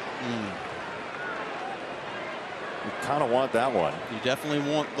 Ooh. You kind of want that one. You definitely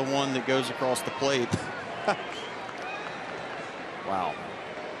want the one that goes across the plate. Wow.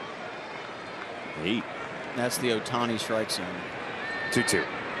 8. That's the Ohtani strike zone. 2-2.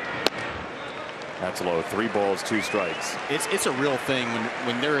 That's low. 3 balls, 2 strikes. It's a real thing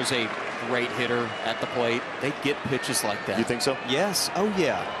when there is a great hitter at the plate. They get pitches like that. You think so? Yes. Oh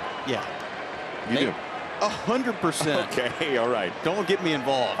yeah. Yeah. You do. 100%. Okay. All right. Don't get me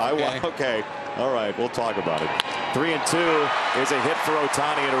involved. Okay. All right. We'll talk about it. 3-2 is a hit for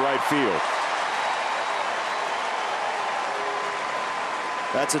Ohtani into right field.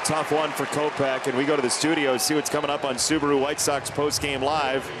 That's a tough one for Kopech, and we go to the studio to see what's coming up on Subaru White Sox Postgame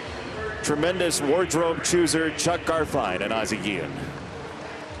Live. Tremendous wardrobe chooser Chuck Garfien and Ozzie Guillen.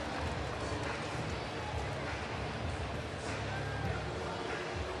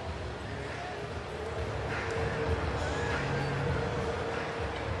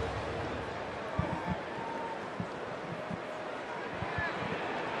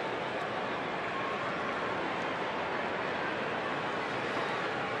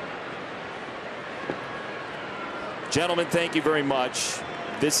 Gentlemen, thank you very much.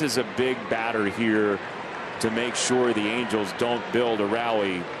 This is a big batter here to make sure the Angels don't build a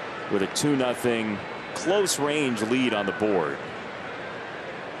rally with a 2-0 close range lead on the board.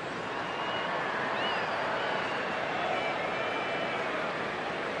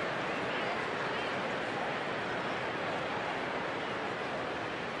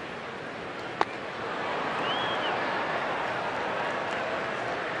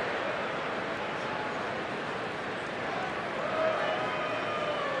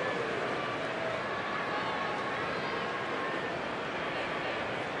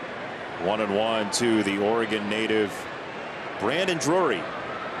 One and one to the Oregon native Brandon Drury.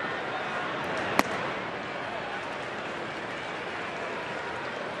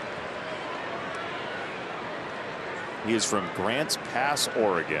 He is from Grants Pass,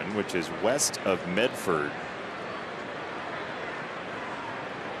 Oregon, which is west of Medford.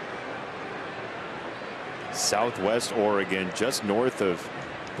 Southwest Oregon, just north of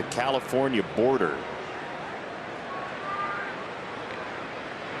the California border.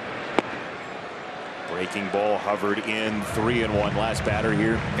 Breaking ball hovered in. 3-1. Last batter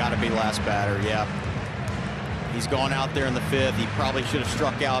here. Got to be last batter. Yeah. He's gone out there in the 5th. He probably should have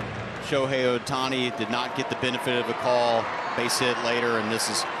struck out Shohei Ohtani. Did not get the benefit of a call. Base hit later, and this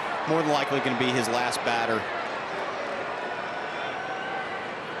is more than likely going to be his last batter.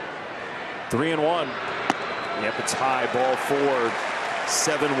 3-1. Yep, it's high. Ball 4.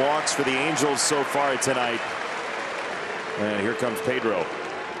 7 walks for the Angels so far tonight. And here comes Pedro.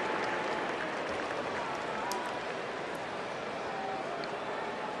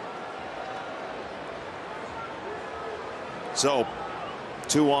 So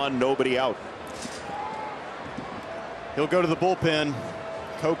 2 on, nobody out. He'll go to the bullpen.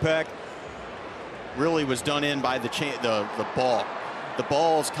 Kopech really was done in by the ball. The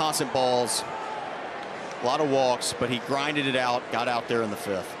balls, constant balls, a lot of walks, but he grinded it out, got out there in the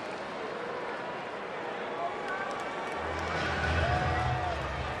 5th.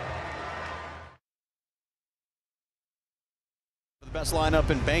 Best lineup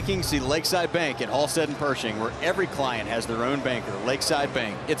in banking. See Lakeside Bank at Halstead and Pershing, where every client has their own banker. Lakeside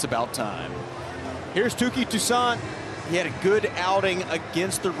Bank, it's about time. Here's Touki Toussaint. He had a good outing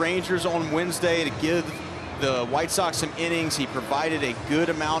against the Rangers on Wednesday to give the White Sox some innings. He provided a good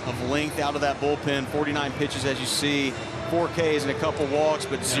amount of length out of that bullpen. 49 pitches, as you see, 4 Ks and a couple walks,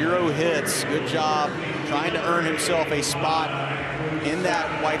 but 0 hits. Good job trying to earn himself a spot in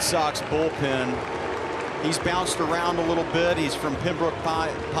that White Sox bullpen. He's bounced around a little bit. He's from Pembroke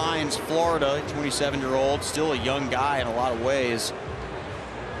Pines, Florida, 27-year-old, still a young guy in a lot of ways.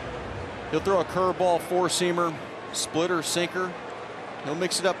 He'll throw a curveball, 4-seamer, splitter, sinker. He'll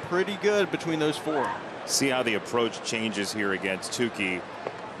mix it up pretty good between those 4. See how the approach changes here against Touki.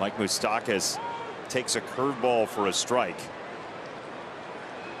 Mike Moustakas takes a curveball for a strike.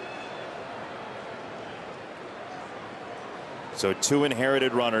 So 2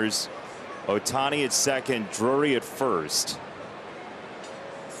 inherited runners. Ohtani at second, Drury at first.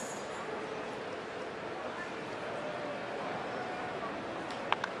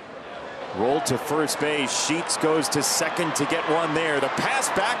 Rolled to first base. Sheets goes to second to get one there. The pass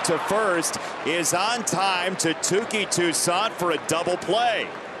back to first is on time to Touki Toussaint for a double play.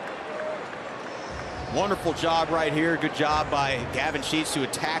 Wonderful job right here. Good job by Gavin Sheets to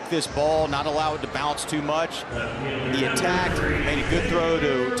attack this ball, not allow it to bounce too much. He attacked, made a good throw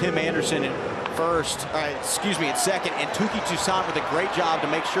to Tim Anderson at first, at second, and Touki Toussaint with a great job to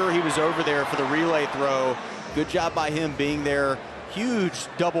make sure he was over there for the relay throw. Good job by him being there. Huge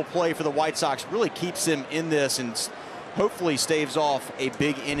double play for the White Sox. Really keeps them in this and hopefully staves off a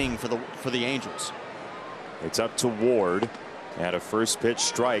big inning for the Angels. It's up to Ward at a first pitch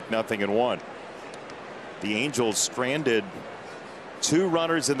strike, 0-1. The Angels stranded 2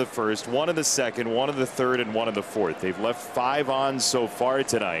 runners in the first, 1 in the second, 1 in the third, and 1 in the fourth. They've left 5 on so far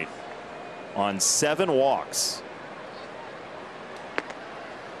tonight on 7 walks.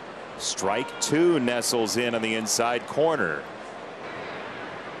 Strike 2 nestles in on the inside corner.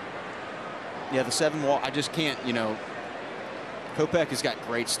 Yeah, the 7 walk. I just can't. Kopech has got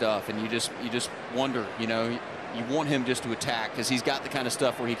great stuff, and you just wonder. You want him just to attack because he's got the kind of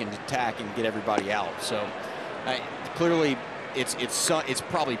stuff where he can attack and get everybody out. So clearly, it's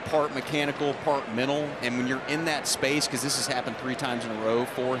probably part mechanical, part mental. And when you're in that space, because this has happened 3 times in a row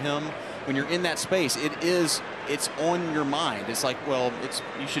for him, when you're in that space, it's on your mind. It's like, well,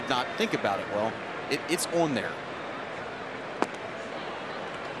 you should not think about it. Well, it's on there.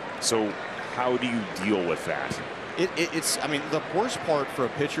 So how do you deal with that? I mean, the worst part for a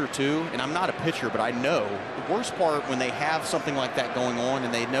pitcher too, and I'm not a pitcher, but I know the worst part when they have something like that going on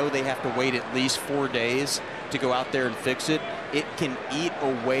and they know they have to wait at least 4 days to go out there and fix it, it can eat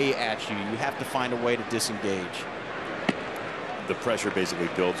away at you. You have to find a way to disengage. The pressure basically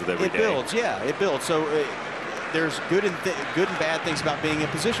builds with every day. It builds, yeah, it builds. So there's good and bad things about being a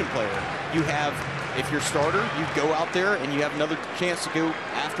position player. You have, if you're a starter, you go out there and you have another chance to go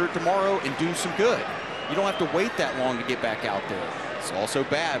after it tomorrow and do some good. You don't have to wait that long to get back out there. It's also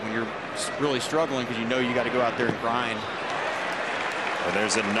bad when you're really struggling because you know you got to go out there and grind. And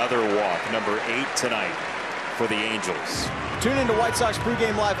there's another walk, number 8 tonight for the Angels. Tune into White Sox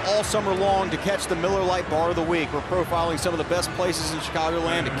pregame live all summer long to catch the Miller Lite Bar of the Week. We're profiling some of the best places in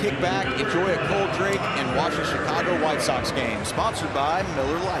Chicagoland to kick back, enjoy a cold drink, and watch a Chicago White Sox game. Sponsored by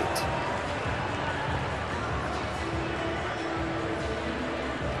Miller Lite.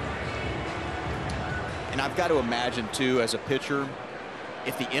 And I've got to imagine, too, as a pitcher,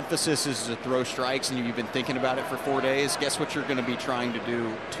 if the emphasis is to throw strikes and you've been thinking about it for 4 days, guess what you're going to be trying to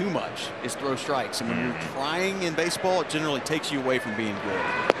do too much is throw strikes. And when you're trying in baseball, it generally takes you away from being good.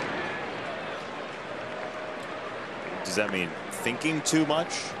 Does that mean thinking too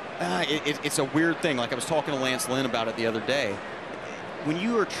much? It's a weird thing. Like I was talking to Lance Lynn about it the other day. When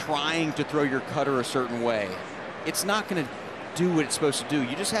you are trying to throw your cutter a certain way, it's not going to do what it's supposed to do.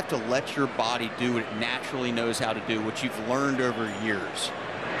 You just have to let your body do what it naturally knows how to do, what you've learned over years.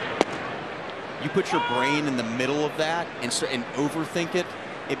 You put your brain in the middle of that and overthink it,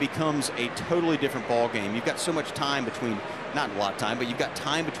 it becomes a totally different ball game. You've got so much time between, not a lot of time, but you've got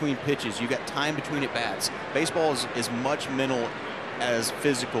time between pitches. You've got time between at bats. Baseball is as much mental as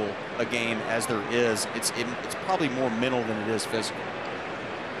physical a game as there is. It's probably more mental than it is physical.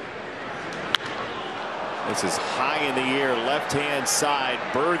 This is high in the air, left-hand side.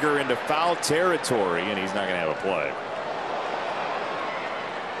 Berger into foul territory, and he's not going to have a play.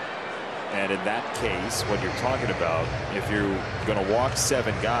 And in that case, what you're talking about, if you're going to walk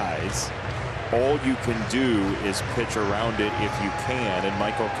 7 guys, all you can do is pitch around it if you can, and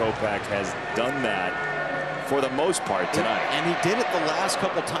Michael Kopech has done that for the most part tonight. And he did it the last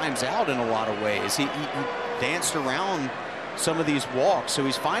couple times out in a lot of ways. He danced around some of these walks, so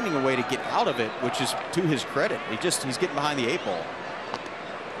he's finding a way to get out of it, which is to his credit. He's getting behind the 8 ball.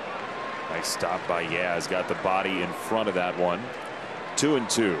 Nice stop by Yaz. Got the body in front of that one.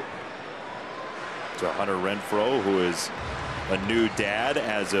 2-2 to Hunter Renfroe, who is a new dad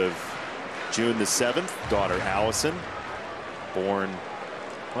as of June the 7th. Daughter Allison, born,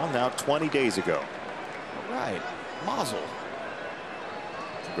 well, now 20 days ago. All right, mazel.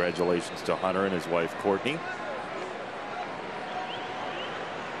 Congratulations to Hunter and his wife Courtney.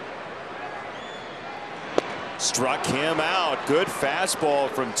 Struck him out. Good fastball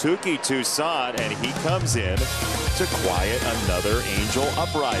from Touki Toussaint, and he comes in to quiet another Angel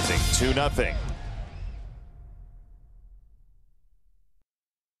uprising. 2-0.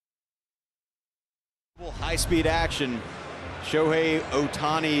 High-speed action. Shohei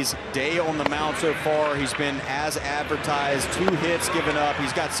Ohtani's day on the mound so far. He's been as advertised. 2 hits given up.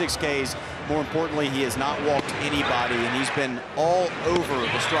 He's got 6 Ks. More importantly, he has not walked anybody, and he's been all over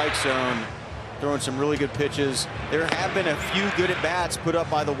the strike zone throwing some really good pitches. There have been a few good at-bats put up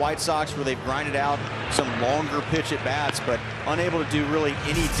by the White Sox where they've grinded out some longer pitch at-bats, but unable to do really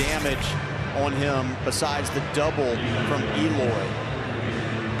any damage on him besides the double from Eloy.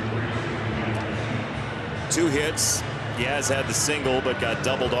 2 hits. He has had the single, but got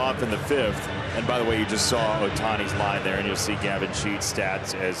doubled off in the 5th. And by the way, you just saw Ohtani's line there, and you'll see Gavin Sheets'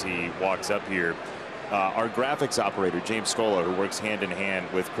 stats as he walks up here. Our graphics operator, James Scola, who works hand in hand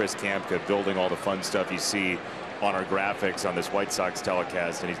with Chris Kamka, building all the fun stuff you see on our graphics on this White Sox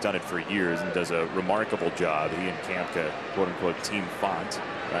telecast, and he's done it for years and does a remarkable job. He and Kamka, quote unquote, team font,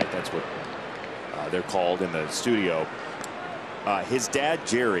 right? That's what they're called in the studio. His dad,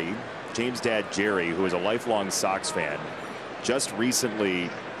 Jerry, James' dad, Jerry, who is a lifelong Sox fan, just recently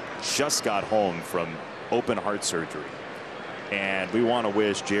got home from open heart surgery. And we want to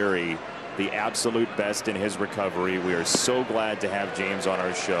wish Jerry the absolute best in his recovery. We are so glad to have James on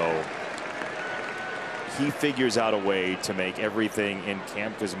our show. He figures out a way to make everything in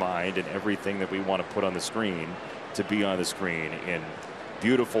Kamka's mind and everything that we want to put on the screen to be on the screen in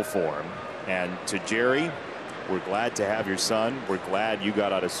beautiful form. And to Jerry, we're glad to have your son. We're glad you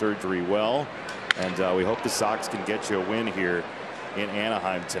got out of surgery well. And we hope the Sox can get you a win here in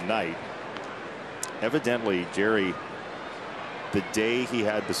Anaheim tonight. Evidently, Jerry, the day he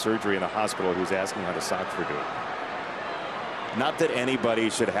had the surgery in the hospital, he was asking how the Sox were doing. Not that anybody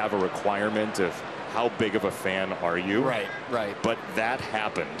should have a requirement of how big of a fan are you. Right, right. But that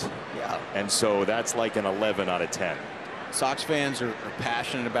happened. Yeah. And so that's like an 11 out of 10. Sox fans are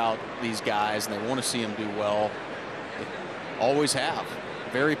passionate about these guys, and they want to see them do well. They always have.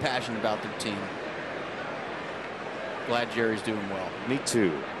 Very passionate about their team. Glad Jerry's doing well. Me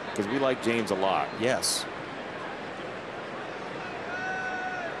too, because we like James a lot. Yes.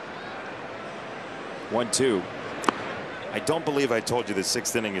 1-2. I don't believe I told you the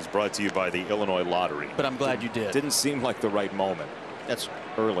 6th inning is brought to you by the Illinois Lottery. But I'm glad you did. Didn't seem like the right moment. That's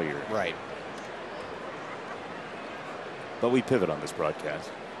earlier. Right. But we pivot on this broadcast.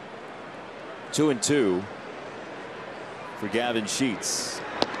 2-2 for Gavin Sheets.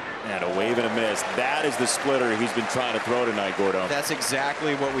 And a wave and a miss. That is the splitter he's been trying to throw tonight, Gordo. That's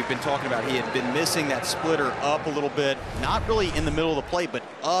exactly what we've been talking about. He had been missing that splitter up a little bit, not really in the middle of the plate, but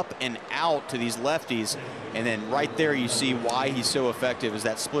up and out to these lefties. And then right there you see why he's so effective as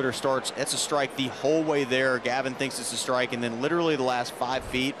that splitter starts. That's a strike the whole way there. Gavin thinks it's a strike, and then literally the last 5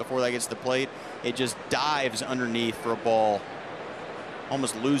 feet before that gets to the plate, it just dives underneath for a ball.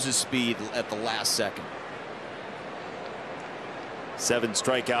 Almost loses speed at the last second. 7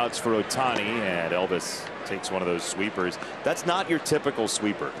 strikeouts for Ohtani, and Elvis takes one of those sweepers. That's not your typical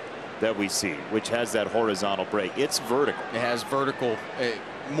sweeper that we see, which has that horizontal break. It's vertical. It has vertical,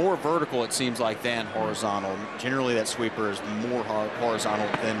 more vertical it seems like than horizontal. Generally that sweeper is more horizontal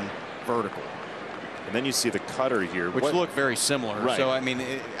than vertical. And then you see the cutter here, which look very similar. Right. So I mean,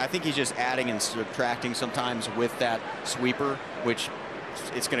 I think he's just adding and subtracting sometimes with that sweeper, which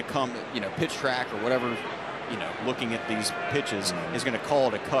it's going to come, you know, pitch track or whatever, you know, looking at these pitches is going to call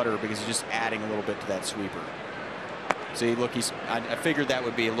it a cutter because he's just adding a little bit to that sweeper. See, look, I figured that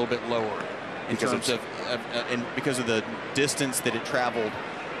would be a little bit lower in terms of because of the distance that it traveled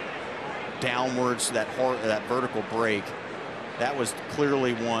downwards, that vertical break. That was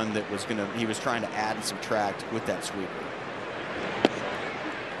clearly one that was he was trying to add and subtract with that sweeper.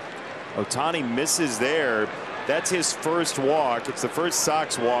 Ohtani misses there. That's his first walk. It's the first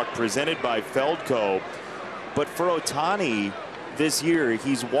Sox walk presented by Feldco. But for Ohtani this year,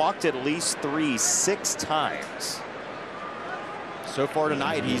 he's walked at least 6 times. So far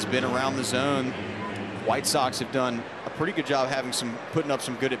tonight, he's been around the zone. White Sox have done a pretty good job putting up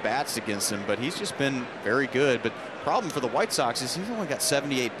some good at-bats against him, but he's just been very good. But problem for the White Sox is he's only got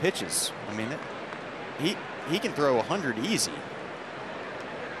 78 pitches. I mean, he can throw 100 easy.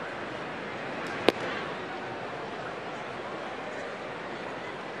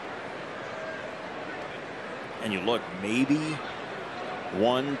 And you look, maybe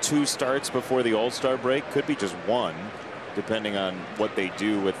 1-2 starts before the All-Star break. Could be just 1, depending on what they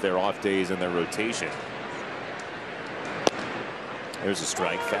do with their off days and their rotation. There's a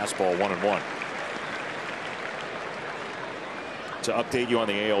strike. Fastball 1-1. To update you on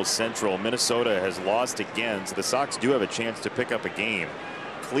the AL Central, Minnesota has lost again, so the Sox do have a chance to pick up a game.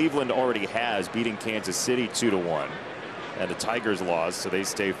 Cleveland already has, beating Kansas City 2-1. And the Tigers lost, so they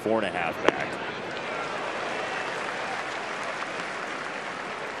stay 4.5 back.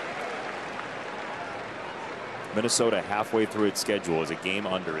 Minnesota halfway through its schedule is a game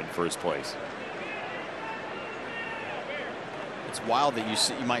under in first place. It's it's wild that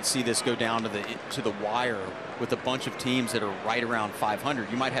you might see this go down to the wire with a bunch of teams that are right around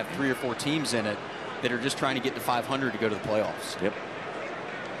 500. You might have 3 or 4 teams in it that are just trying to get to 500 to go to the playoffs. Yep.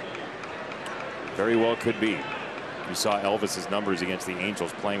 Very well could be. You saw Elvis's numbers against the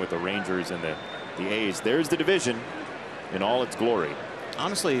Angels playing with the Rangers and the A's. There's the division in all its glory.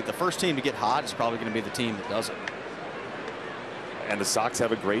 Honestly, the first team to get hot is probably going to be the team that does it. And the Sox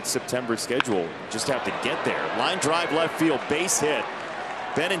have a great September schedule. Just have to get there. Line drive left field, base hit.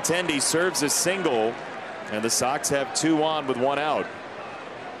 Benintendi serves a single, and the Sox have 2 on with 1 out.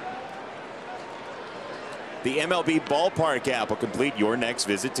 The MLB Ballpark app will complete your next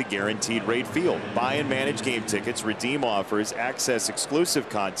visit to Guaranteed Rate Field. Buy and manage game tickets, redeem offers, access exclusive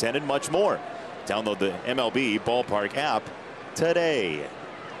content, and much more. Download the MLB Ballpark app today.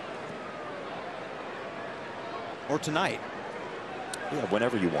 Or tonight. Yeah,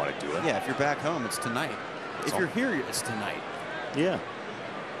 whenever you want to do it. Yeah, if you're back home, it's tonight. If you're here, it's tonight. Yeah.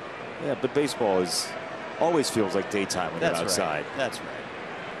 Yeah, but baseball always feels like daytime when you're outside. Right. That's right.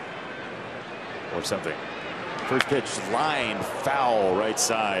 Or something. First pitch, line foul right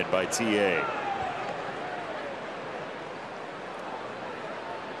side by TA.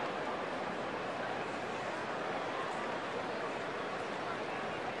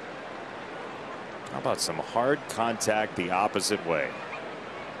 How about some hard contact the opposite way?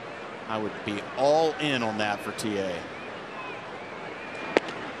 I would be all in on that for TA.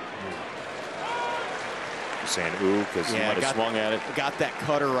 You're saying ooh because he might have swung at it. Got that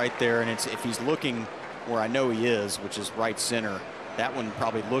cutter right there, and if he's looking where I know he is, which is right center, that one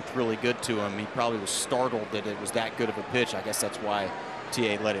probably looked really good to him. He probably was startled that it was that good of a pitch. I guess that's why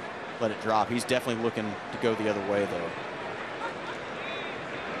TA let it drop. He's definitely looking to go the other way though.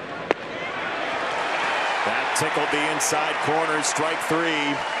 That tickled the inside corner. Strike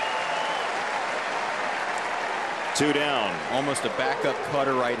 3. 2 down. Almost a backup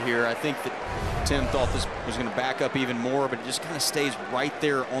cutter right here. I think that Tim thought this was going to back up even more, but it just kind of stays right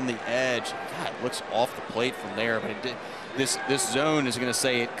there on the edge. God, it looks off the plate from there, but it did. This zone is going to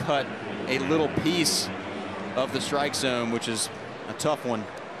say it cut a little piece of the strike zone, which is a tough one.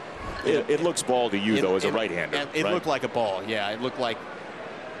 It looks ball to you, though, as a right-hander. It looked like a ball, yeah. It looked like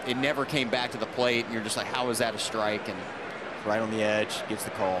it never came back to the plate, and you're just like, how is that a strike? And right on the edge, gets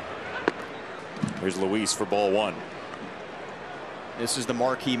the call. Here's Luis for ball 1. This is the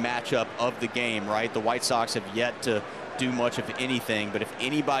marquee matchup of the game, right? The White Sox have yet to do much of anything, but if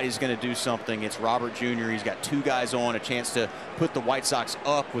anybody's going to do something, it's Robert Jr. He's got 2 guys on, a chance to put the White Sox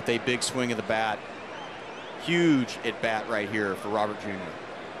up with a big swing of the bat. Huge at bat right here for Robert Jr.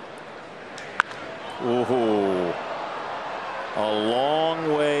 Ooh, a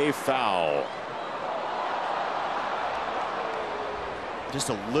long way foul. Just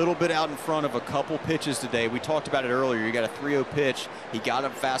a little bit out in front of a couple pitches today. We talked about it earlier. You got a 3-0 pitch. He got a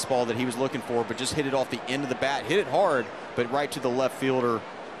fastball that he was looking for, but just hit it off the end of the bat. Hit it hard, but right to the left fielder,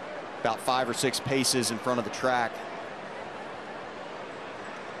 about 5 or 6 paces in front of the track.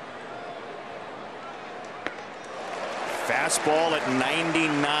 Fastball at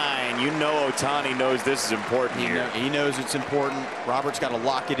 99. You know Ohtani knows this is important here. He knows it's important. Robert's got to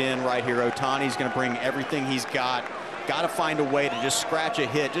lock it in right here. Ohtani's going to bring everything he's got. Got to find a way to just scratch a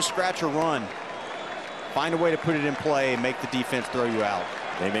hit, just scratch a run. Find a way to put it in play and make the defense throw you out.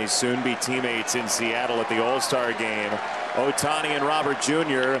 They may soon be teammates in Seattle at the All-Star game. Ohtani and Robert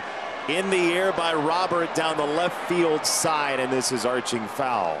Jr. in the air by Robert down the left field side, and this is arching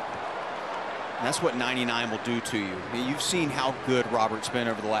foul. And that's what 99 will do to you. I mean, you've seen how good Robert's been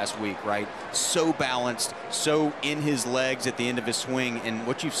over the last week, right? So balanced, so in his legs at the end of his swing. And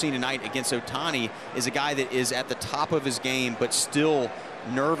what you've seen tonight against Ohtani is a guy that is at the top of his game, but still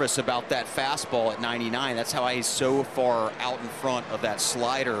nervous about that fastball at 99. That's how he's so far out in front of that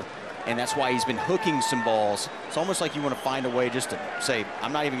slider. And that's why he's been hooking some balls. It's almost like you want to find a way just to say,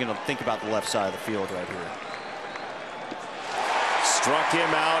 I'm not even going to think about the left side of the field right here. Struck him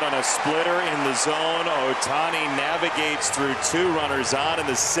out on a splitter in the zone. Ohtani navigates through 2 runners on in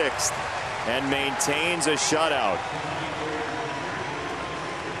the 6th and maintains a shutout.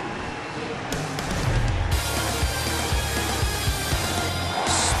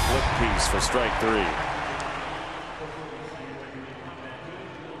 Split piece for strike 3.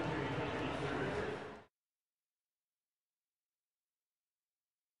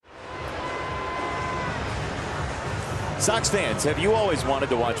 Sox fans, have you always wanted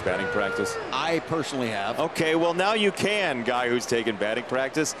to watch batting practice? I personally have. Okay, well now you can, guy who's taken batting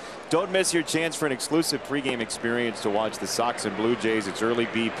practice. Don't miss your chance for an exclusive pregame experience to watch the Sox and Blue Jays. It's early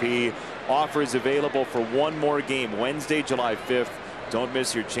BP. Offers available for 1 more game, Wednesday, July 5th. Don't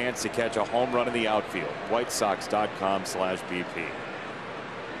miss your chance to catch a home run in the outfield. WhiteSox.com/BP.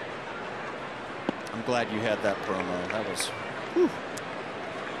 I'm glad you had that promo. That was,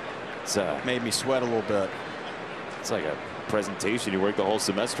 It's made me sweat a little bit. It's like a presentation you worked the whole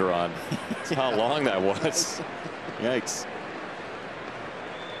semester on. That's how long that was. Yikes.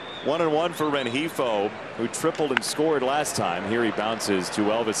 1-1 for Rengifo, who tripled and scored last time. Here he bounces to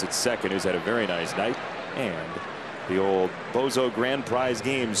Elvis at second, who's had a very nice night. And the old Bozo Grand Prize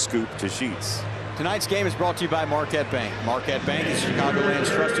game scoop to Sheets. Tonight's game is brought to you by Marquette Bank. Marquette Bank is Chicagoland's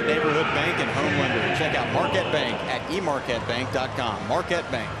trusted neighborhood bank and home lender. Check out Marquette Bank at emarquettebank.com.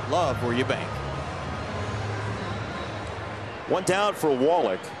 Marquette Bank, love where you bank. One down for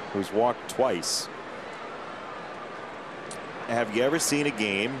Wallach, who's walked twice. Have you ever seen a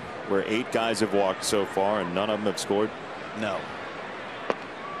game where 8 guys have walked so far and none of them have scored? No.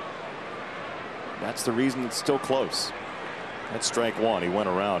 That's the reason it's still close. That's strike one. He went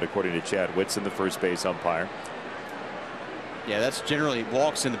around, according to Chad Whitson, the first base umpire. Yeah, that's generally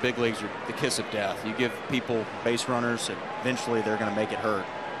walks in the big leagues are the kiss of death. You give people base runners, and eventually they're going to make it hurt.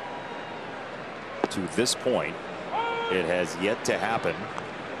 To this point, it has yet to happen.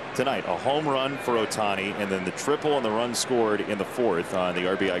 Tonight, a home run for Ohtani, and then the triple and the run scored in the 4th on the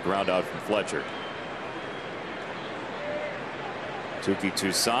RBI ground out from Fletcher. Touki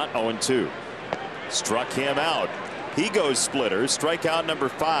Toussaint 0-2. Struck him out. He goes splitter. Strikeout number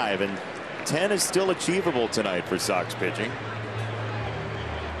 5, and 10 is still achievable tonight for Sox pitching.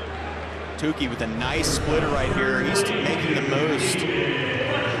 Touki with a nice splitter right here. He's making the most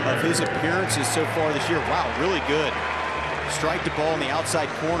of his appearances so far this year. Wow, really good. Strike the ball in the outside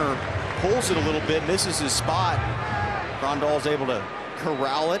corner, pulls it a little bit, misses his spot. Grandal's able to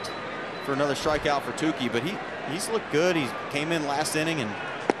corral it for another strikeout for Touki, but he's looked good. He came in last inning and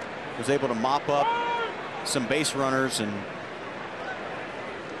was able to mop up some base runners, and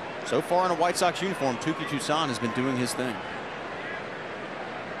so far in a White Sox uniform, Touki Toussaint has been doing his thing.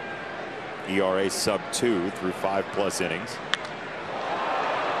 ERA sub-2 through 5+ innings.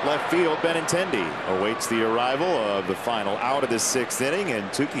 Left field, Benintendi awaits the arrival of the final out of the 6th inning, and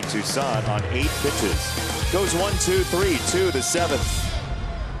Touki Toussaint on 8 pitches goes 1-2-3 to the 7th.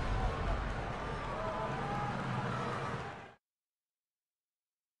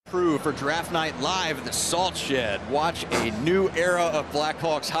 Crew for Draft Night Live at the Salt Shed. Watch a new era of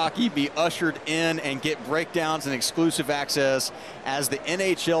Blackhawks hockey be ushered in and get breakdowns and exclusive access as the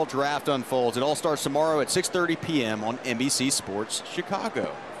NHL draft unfolds. It all starts tomorrow at 6:30 p.m. on NBC Sports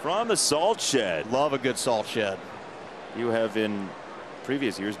Chicago. From the Salt Shed. Love a good Salt Shed. You have in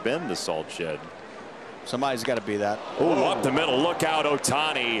previous years been the Salt Shed. Somebody's got to be that. Oh, up the middle. Look out,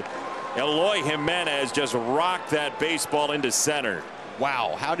 Ohtani. Eloy Jimenez just rocked that baseball into center.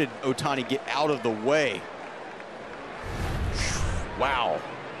 Wow, how did Ohtani get out of the way? Wow.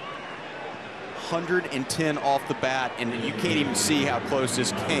 110 off the bat, and you can't even see how close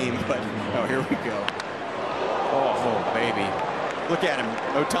this came, but oh, here we go. Oh, baby. Look at him.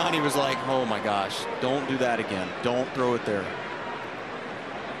 Ohtani was like, oh my gosh, don't do that again. Don't throw it there.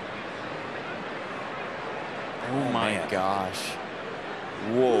 Oh my gosh.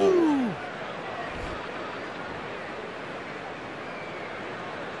 Whoa.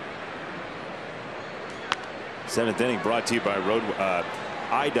 Seventh inning brought to you by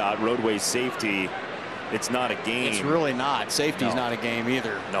IDOT Roadway Safety. It's not a game. It's really not. Safety's not a game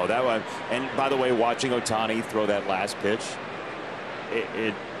either. No, that one. And by the way, watching Ohtani throw that last pitch,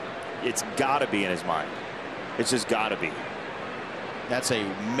 it's got to be in his mind. It's just got to be. That's a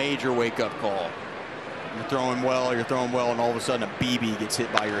major wake-up call. You're throwing well, and all of a sudden a BB gets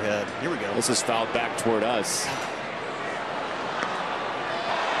hit by your head. Here we go. This is fouled back toward us.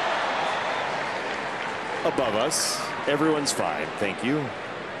 Above us. Everyone's fine. Thank you.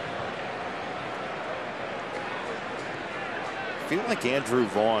 I feel like Andrew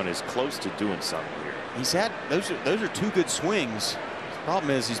Vaughn is close to doing something here. He's had those are 2 good swings. The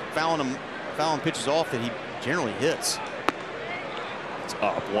problem is he's fouling pitches off that he generally hits. It's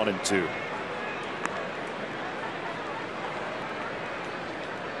up 1-2.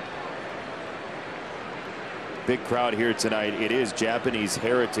 Big crowd here tonight. It is Japanese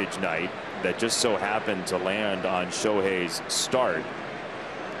Heritage Night that just so happened to land on Shohei's start.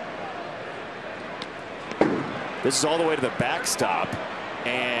 This is all the way to the backstop,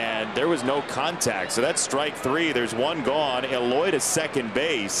 and there was no contact, so that's strike 3. There's 1 gone. Eloy to second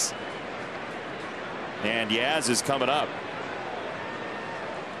base, and Yaz is coming up.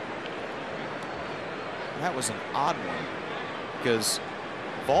 That was an odd one because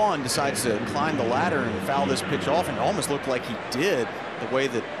Vaughn decides to climb the ladder and foul this pitch off, and it almost looked like he did the way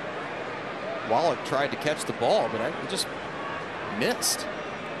that Wallach tried to catch the ball, but it just missed.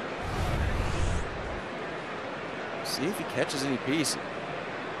 See if he catches any piece.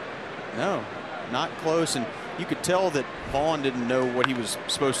 No, not close. And you could tell that Vaughn didn't know what he was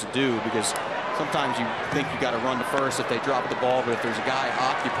supposed to do, because sometimes you think you got to run to first if they drop the ball, but if there's a guy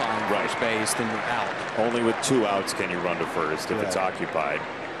occupying first base, then you're out. Only with 2 outs can you run to first if it's occupied.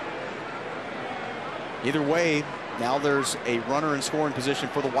 Either way, now there's a runner in scoring position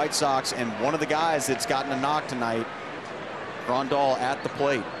for the White Sox, and one of the guys that's gotten a knock tonight, Grandal, at the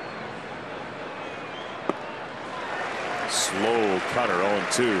plate. Slow cutter,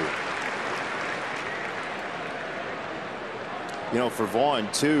 0-2. You know, for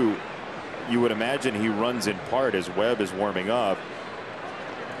Vaughn too, you would imagine he runs in part as Webb is warming up.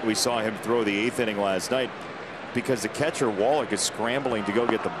 We saw him throw the 8th inning last night because the catcher Wallach is scrambling to go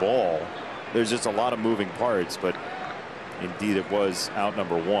get the ball. There's just a lot of moving parts, but indeed it was out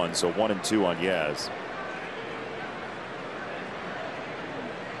number 1, so 1-2 on Yaz.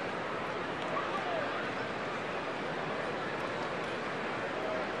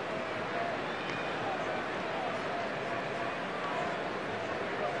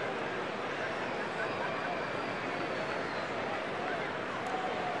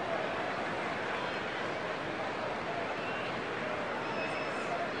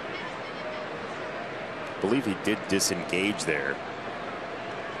 I believe he did disengage there.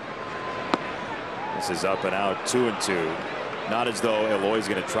 This is up and out, 2-2. Not as though Eloy's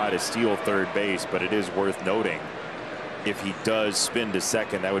going to try to steal third base, but it is worth noting, if he does spin to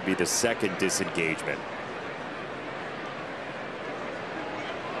second, that would be the second disengagement.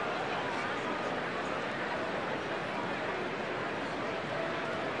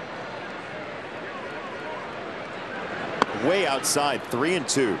 Way outside,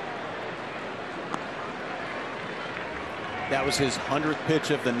 3-2. That was his 100th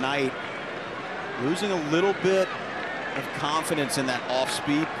pitch of the night. Losing a little bit of confidence in that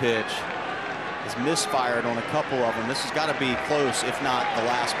off-speed pitch. Has misfired on a couple of them. This has got to be close, if not the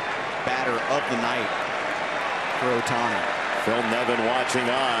last batter of the night for Ohtani. Phil Nevin watching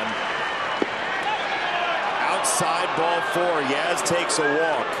on. Outside, ball 4. Yaz takes a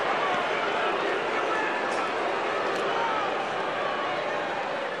walk.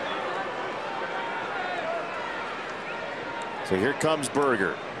 So here comes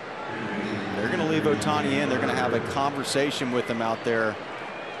Berger. They're going to leave Ohtani in. They're going to have a conversation with him out there.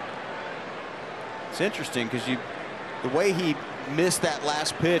 It's interesting because the way he missed that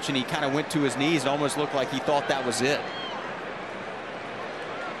last pitch and he kind of went to his knees, it almost looked like he thought that was it.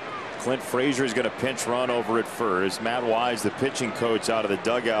 Clint Frazier is going to pinch run over at first. Matt Wise, the pitching coach, out of the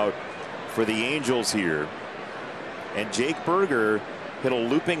dugout for the Angels here. And Jake Berger hit a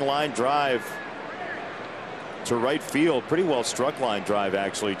looping line drive to right field. Pretty well struck line drive,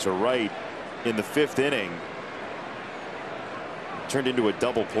 actually, to right in the 5th inning. Turned into a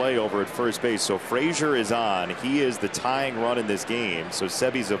double play over at first base. So Frazier is on. He is the tying run in this game. So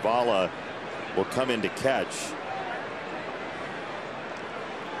Sebi Zavala will come in to catch.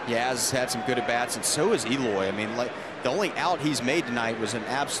 Yaz had some good at bats, and so is Eloy. I mean, like, the only out he's made tonight was an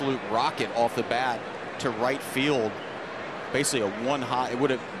absolute rocket off the bat to right field. Basically a one-hop. It would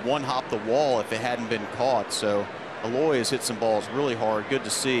have one-hopped the wall if it hadn't been caught. So Eloy has hit some balls really hard. Good to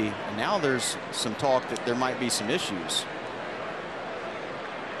see. And now there's some talk that there might be some issues,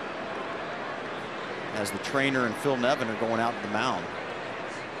 as the trainer and Phil Nevin are going out to the mound.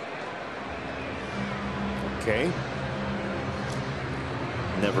 Okay.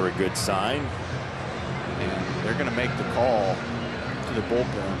 Never a good sign. And they're going to make the call to the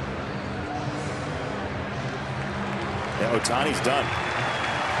bullpen. Yeah, Ohtani's done.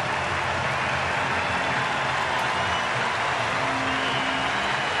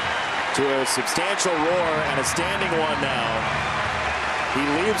 To a substantial roar and a standing one now. He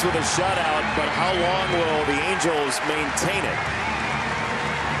leaves with a shutout, but how long will the Angels maintain it?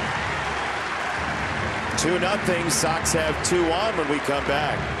 2-0. Sox have 2 on when we come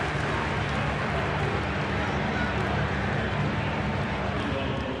back.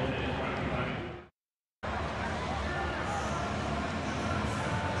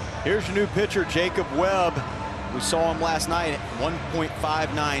 Here's your new pitcher, Jacob Webb. We saw him last night,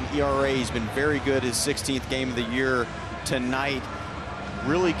 1.59 ERA. He's been very good his 16th game of the year tonight.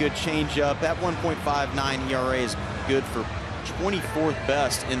 Really good changeup. That 1.59 ERA is good for 24th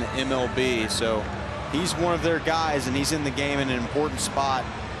best in the MLB. So he's one of their guys, and he's in the game in an important spot.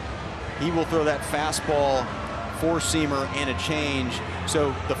 He will throw that fastball, four-seamer, and a change.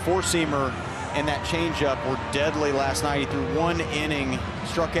 So the four-seamer and that changeup were deadly last night. He threw 1 inning,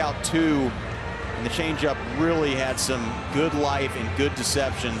 struck out 2, and the changeup really had some good life and good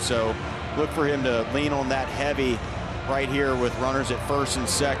deception. So look for him to lean on that heavy right here with runners at first and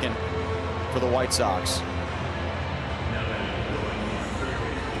second for the White Sox.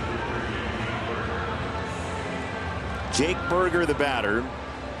 Jake Berger, the batter.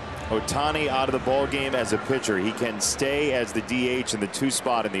 Ohtani out of the ball game as a pitcher. He can stay as the DH in the 2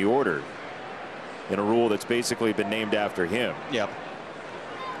 spot in the order in a rule that's basically been named after him. Yep.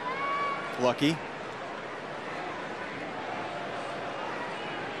 Lucky.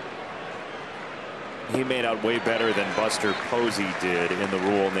 He made out way better than Buster Posey did in the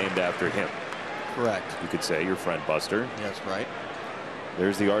rule named after him. Correct. You could say, your friend Buster. Yes, right.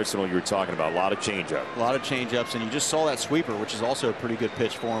 There's the arsenal you were talking about. A lot of changeup. A lot of changeups, and you just saw that sweeper, which is also a pretty good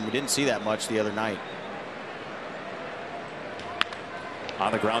pitch for him. We didn't see that much the other night.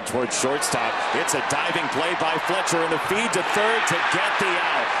 On the ground towards shortstop. It's a diving play by Fletcher in the feed to third to get the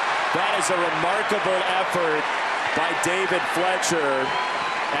out. That is a remarkable effort by David Fletcher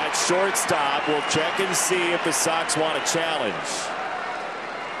at shortstop. We'll check and see if the Sox want a challenge.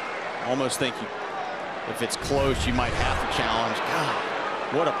 Almost think if it's close, you might have to challenge. God.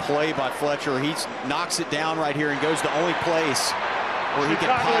 What a play by Fletcher. He knocks it down right here and goes the only place where he can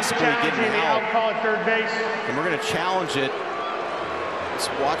possibly get an out. Call at third base. And we're going to challenge it. Let's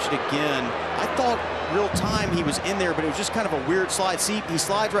watch it again. I thought real time he was in there, but it was just kind of a weird slide. See, he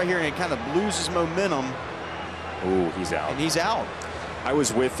slides right here and it kind of loses momentum. Ooh, he's out. And he's out. I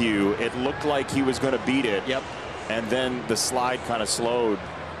was with you. It looked like he was going to beat it. Yep. And then the slide kind of slowed.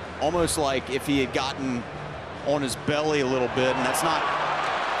 Almost like if he had gotten on his belly a little bit, and that's not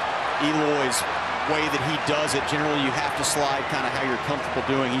Eloy's way that he does it. Generally, you have to slide kind of how you're comfortable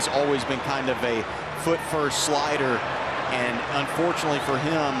doing. He's always been kind of a foot-first slider, and unfortunately for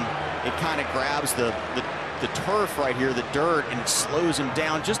him, it kind of grabs the turf right here, the dirt, and slows him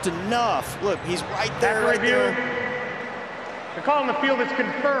down just enough. Look, he's right there. Right there. The call on the field is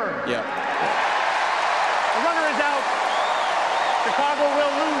confirmed. Yeah. The runner is out. Chicago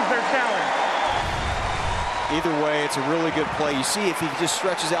will lose their challenge. Either way, it's a really good play. You see, if he just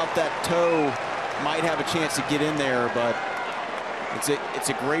stretches out that toe, might have a chance to get in there, but it's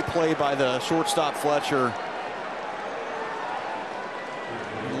a great play by the shortstop Fletcher.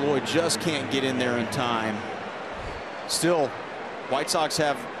 Lloyd just can't get in there in time. Still, White Sox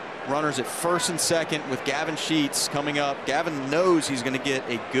have runners at first and second with Gavin Sheets coming up. Gavin knows he's going to get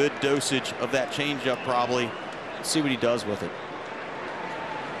a good dosage of that changeup probably. Let's see what he does with it.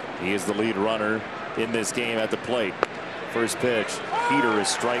 He is the lead runner in this game at the plate. First pitch, heater is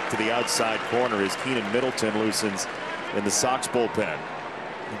strike to the outside corner as Keenan Middleton loosens in the Sox bullpen.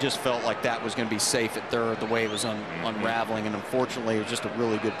 It just felt like that was going to be safe at third the way it was unraveling, and unfortunately it was just a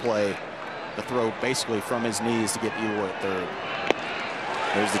really good play. The throw basically from his knees to get Eloy at third.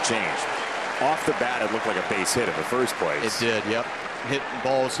 There's the change. Off the bat, it looked like a base hit in the first place. It did, yep.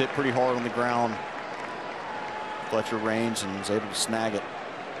 Balls hit pretty hard on the ground. Fletcher ranged and was able to snag it.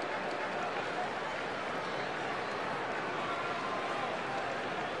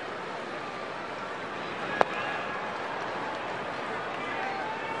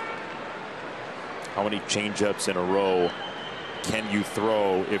 How many changeups in a row can you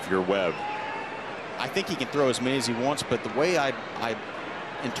throw if you're Webb? I think he can throw as many as he wants, but the way I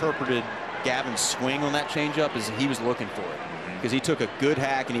interpreted Gavin's swing on that changeup is he was looking for it, because he took a good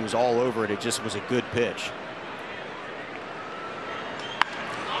hack and he was all over it. It just was a good pitch.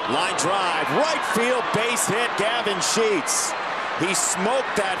 Line drive, right field, base hit, Gavin Sheets. He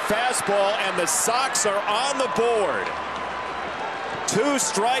smoked that fastball, and the Sox are on the board. 2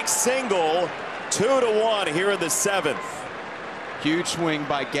 strikes single, 2-1 here in the 7th. Huge swing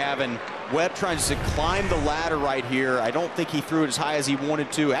by Gavin. Webb trying to climb the ladder right here. I don't think he threw it as high as he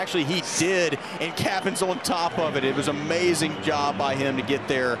wanted to. Actually, he did, and Gavin's on top of it. It was an amazing job by him to get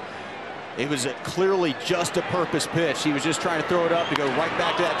there. It was clearly just a purpose pitch. He was just trying to throw it up to go right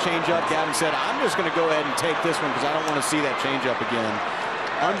back to that changeup. Gavin said, I'm just going to go ahead and take this one because I don't want to see that changeup again.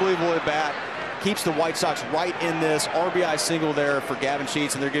 Unbelievable at bat. Keeps the White Sox right in this. RBI single there for Gavin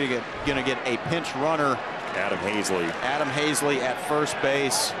Sheets, and they're going to get a pinch runner. Adam Hazley. Adam Hazley at first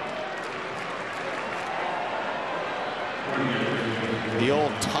base. The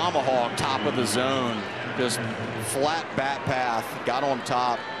old tomahawk, top of the zone, just flat bat path, got on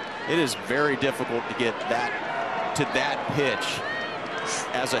top. It is very difficult to get that to that pitch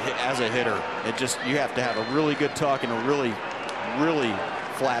as a hitter. It just, you have to have a really good tuck and a really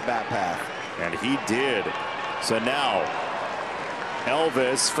flat bat path. And he did. So now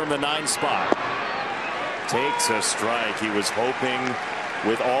Elvis from the 9 spot takes a strike. He was hoping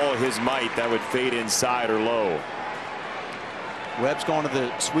with all his might that would fade inside or low. Webb's going to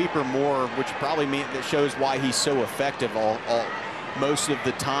the sweeper more, which probably that shows why he's so effective most of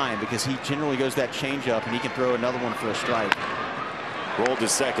the time because he generally goes that changeup and he can throw another one for a strike. Rolled to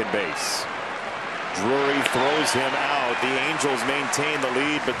second base. Drury throws him out. The Angels maintain the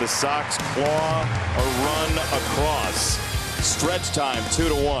lead, but the Sox claw a run across. Stretch time,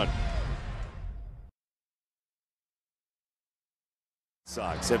 2-1.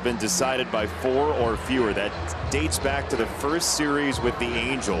 Sox have been decided by 4 or fewer. That dates back to the first series with the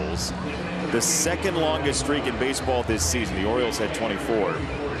Angels. The second longest streak in baseball this season. The Orioles had 24.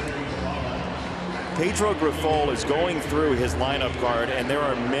 Pedro Grifol is going through his lineup card, and there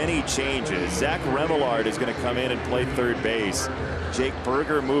are many changes. Zach Remillard is going to come in and play third base. Jake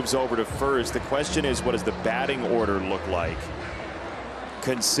Berger moves over to first. The question is, what does the batting order look like?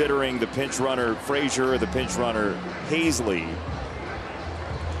 Considering the pinch runner Frazier, the pinch runner Hazley.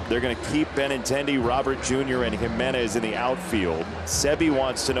 They're going to keep Benintendi, Robert Jr., and Jimenez in the outfield. Sebi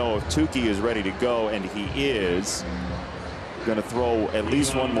wants to know if Tukey is ready to go, and he is. Going to throw at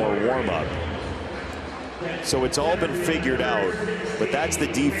least one more warm-up. So it's all been figured out, but that's the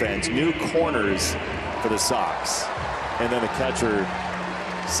defense. New corners for the Sox. And then the catcher,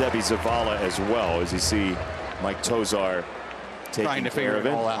 Sebi Zavala, as well, as you see Mike Tozar taking care of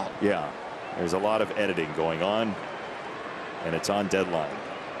it. All out. Yeah, there's a lot of editing going on, and it's on deadline.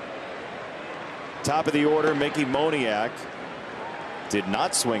 Top of the order, Mickey Moniak did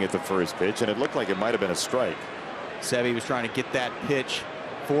not swing at the first pitch, and it looked like it might have been a strike. Sebi was trying to get that pitch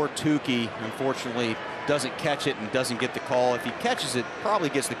for Tukey. Unfortunately, doesn't catch it and doesn't get the call. If he catches it, probably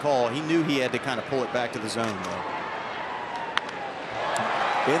gets the call. He knew he had to kind of pull it back to the zone, though.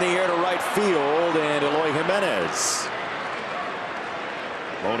 In the air to right field, and Eloy Jimenez.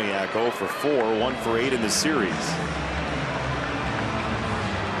 Moniak 0 for 4, 1 for 8 in the series.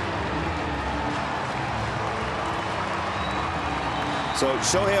 So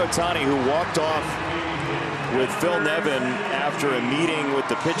Shohei Ohtani, who walked off with Phil Nevin after a meeting with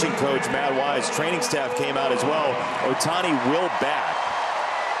the pitching coach Matt Wise, training staff came out as well. Ohtani will bat.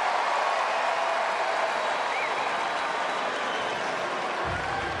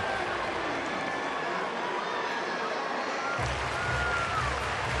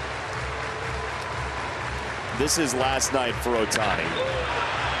 This is last night for Ohtani.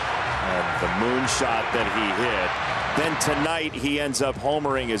 And the moonshot that he hit. Then tonight he ends up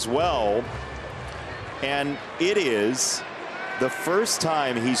homering as well. And it is the first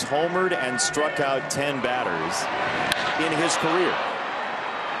time he's homered and struck out 10 batters in his career.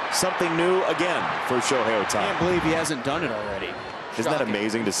 Something new again for Shohei Ohtani. I can't believe he hasn't done it already. Isn't that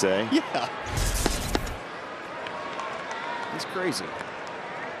amazing to say? Yeah. It's crazy.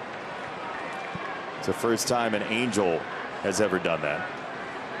 It's the first time an Angel has ever done that.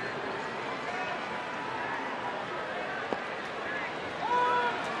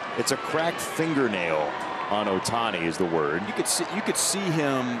 It's a cracked fingernail on Ohtani is the word. You could see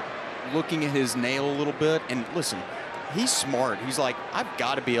him looking at his nail a little bit. And listen, he's smart. He's like, I've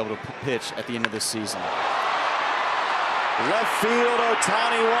got to be able to pitch at the end of this season. Left field,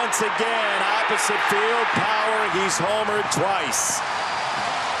 Ohtani once again. Opposite field, power. He's homered twice.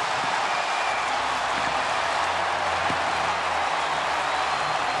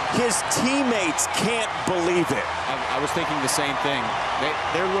 His teammates can't believe it. I was thinking the same thing.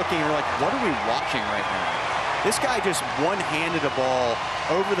 They're looking and they're like, what are we watching right now? This guy just one-handed a ball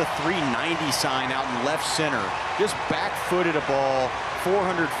over the 390 sign out in left center. Just back-footed a ball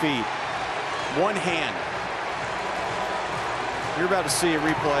 400 feet. One hand. You're about to see a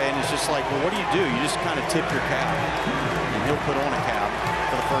replay and it's just like, well, what do? You just kind of tip your cap. And he'll put on a cap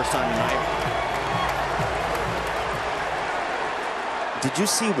for the first time tonight. Did you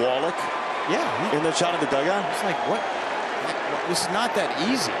see Wallach? Yeah. In the shot of the dugout? It's like, what? This is not that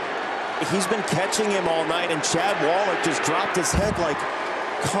easy. He's been catching him all night, and Chad Wallach just dropped his head like,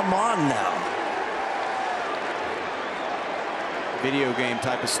 come on now. Video game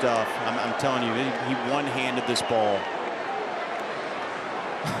type of stuff. I'm telling you, he one-handed this ball.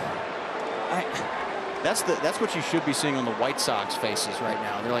 That's what you should be seeing on the White Sox faces right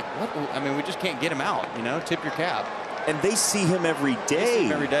now. They're like, what? I mean, we just can't get him out, you know, tip your cap. And they see him every day. They see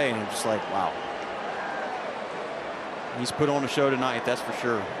him every day, and you're just like, wow. He's put on a show tonight, that's for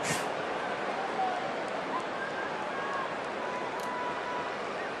sure.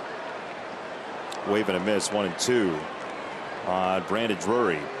 Wave and a miss, 1-2 on Brandon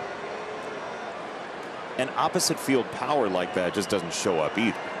Drury. And opposite field power like that just doesn't show up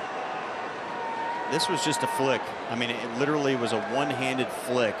either. This was just a flick. I mean, it literally was a one-handed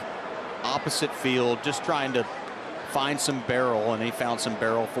flick. Opposite field, just trying to find some barrel, and he found some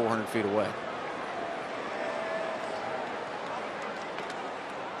barrel 400 feet away.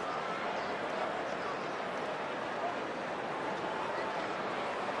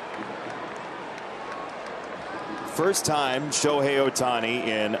 First time Shohei Ohtani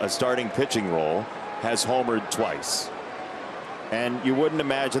in a starting pitching role has homered twice. And you wouldn't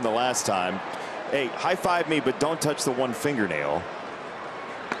imagine the last time. Hey, high five me, but don't touch the one fingernail.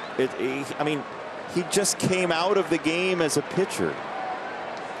 I mean, he just came out of the game as a pitcher.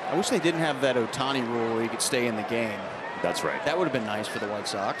 I wish they didn't have that Ohtani rule where he could stay in the game. That's right. That would have been nice for the White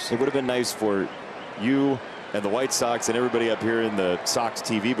Sox. It would have been nice for you and the White Sox and everybody up here in the Sox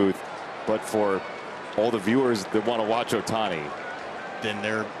TV booth, but for all the viewers that want to watch Ohtani, then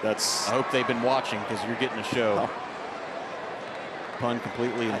I hope they've been watching, because you're getting a show. Oh. Pun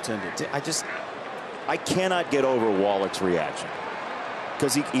completely intended. I cannot get over Wallach's reaction,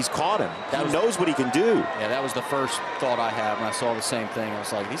 because he's caught him. He knows what he can do. Yeah, that was the first thought I had when I saw the same thing. I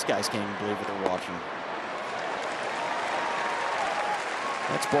was like, these guys can't even believe what they're watching.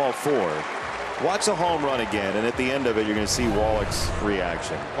 That's ball 4. Watch a home run again, and at the end of it, you're going to see Wallach's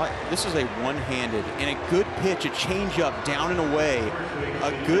reaction. What? This is a one-handed and a good pitch, a changeup down and away. A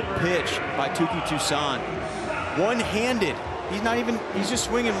good pitch by Tuki Toussaint. One-handed. He's just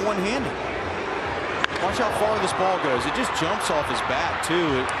swinging one-handed. Watch how far this ball goes. It just jumps off his bat,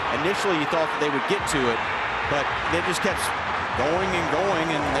 too. Initially, you thought that they would get to it, but they just kept going and going,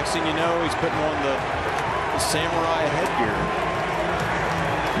 and next thing you know, he's putting on the samurai headgear.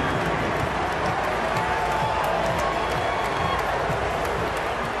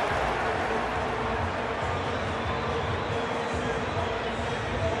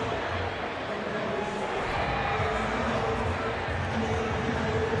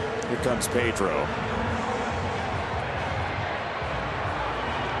 Here comes Pedro.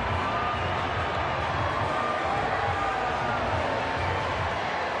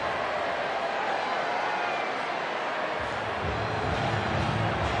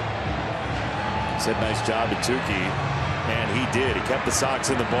 Said nice job to Tuki, and he did. He kept the Sox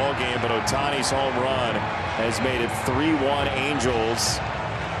in the ball game, but Ohtani's home run has made it 3-1 Angels.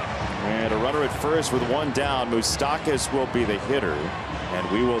 And a runner at first with one down. Moustakas will be the hitter, and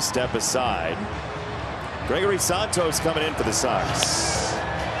we will step aside. Gregory Santos coming in for the Sox.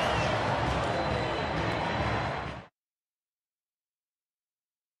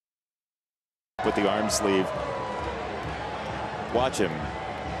 With the arm sleeve. Watch him.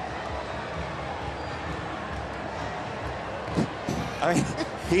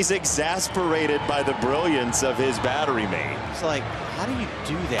 He's exasperated by the brilliance of his battery mate. It's like, how do you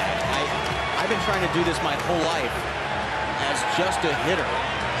do that? I've been trying to do this my whole life as just a hitter.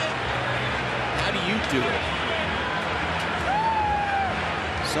 How do you do it?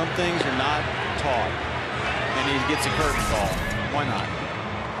 Some things are not taught, and he gets a curtain call. Why not?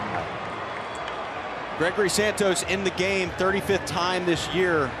 Gregory Santos in the game, 35th time this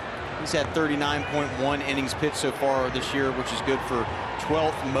year. He's had 39.1 innings pitched so far this year, which is good for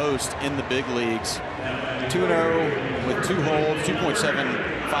 12th most in the big leagues. 2-0 with 2 holds,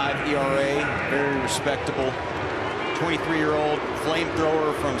 2.75 ERA, very respectable. 23-year-old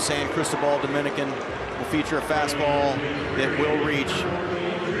flamethrower from San Cristobal Dominican will feature a fastball that will reach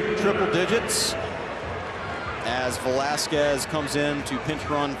triple digits as Velasquez comes in to pinch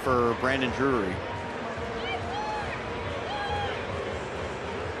run for Brandon Drury.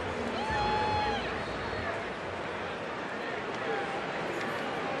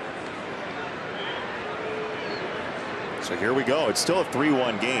 So here we go. It's still a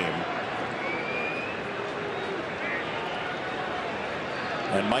 3-1 game.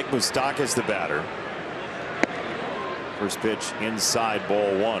 And Mike Moustakas the batter. First pitch inside,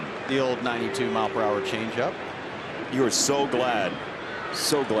 ball 1. The old 92-mile-per-hour changeup. You are so glad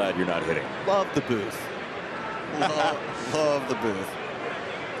you're not hitting. Love the booth. Love the booth.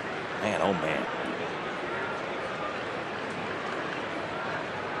 Man, oh man.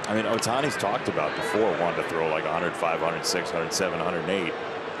 I mean, Ohtani's talked about before wanting to throw like 105, 106, 107, 108,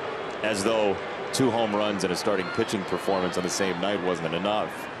 as though 2 home runs and a starting pitching performance on the same night wasn't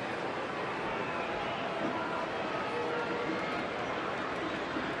enough.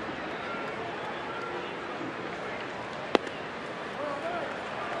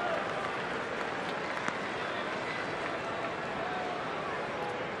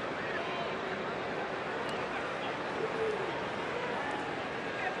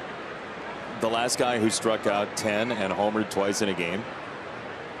 The last guy who struck out 10 and homered twice in a game?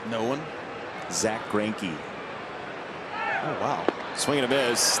 No one. Zach Greinke. Oh, wow. Swing and a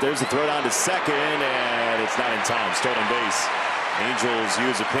miss. There's a throw down to second, and it's not in time. Stolen base. Angels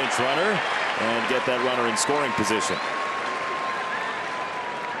use a pinch runner and get that runner in scoring position.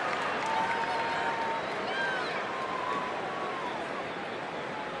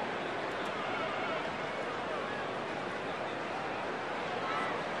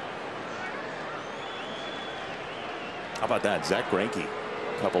 How about that? Zach Greinke,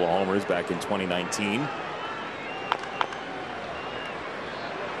 a couple of homers back in 2019.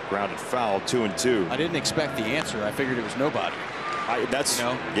 Grounded foul, 2-2. I didn't expect the answer. I figured it was nobody. That's, you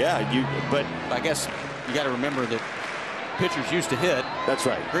know? Yeah, but I guess you got to remember that pitchers used to hit. That's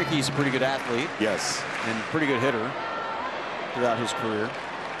right. Greinke's a pretty good athlete. Yes. And pretty good hitter throughout his career.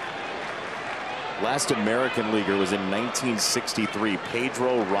 Last American leaguer was in 1963,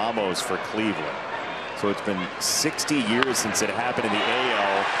 Pedro Ramos for Cleveland. So it's been 60 years since it happened in the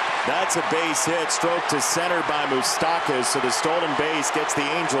AL. That's a base hit, stroke to center by Moustakas. So the stolen base gets the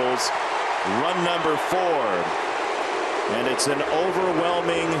Angels run number 4. And it's an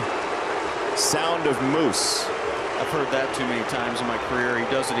overwhelming sound of moose. I've heard that too many times in my career. He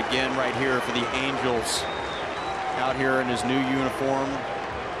does it again right here for the Angels. Out here in his new uniform,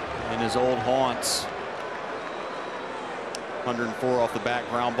 in his old haunts. 104 off the back,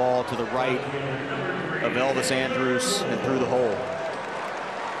 ground ball to the right of Elvis Andrus and through the hole.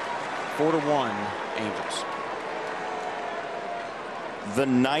 4-1 Angels. The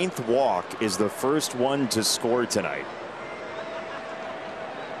 9th walk is the first one to score tonight.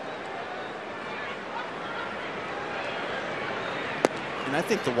 And I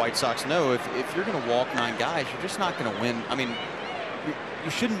think the White Sox know if you're going to walk 9 guys, you're just not going to win. I mean, you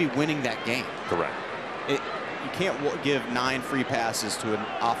shouldn't be winning that game. Correct. You can't give 9 free passes to an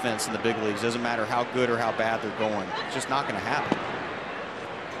offense in the big leagues. Doesn't matter how good or how bad they're going. It's just not going to happen.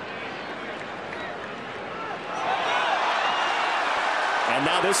 And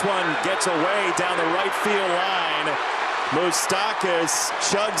now this one gets away down the right field line. Moustakas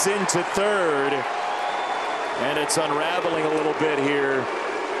chugs into third. And it's unraveling a little bit here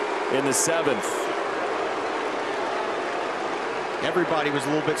in the 7th. Everybody was a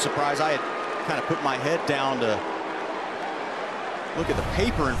little bit surprised. I had kind of put my head down to look at the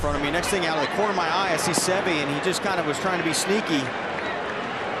paper in front of me. Next thing, out of the corner of my eye, I see Sevy, and he just kind of was trying to be sneaky.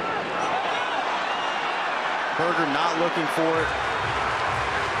 Berger not looking for it.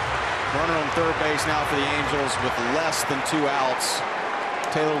 Runner on third base now for the Angels with less than 2 outs.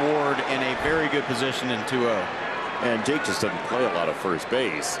 Taylor Ward in a very good position in 2-0. And Jake just doesn't play a lot of first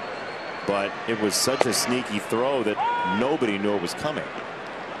base, but it was such a sneaky throw that nobody knew it was coming.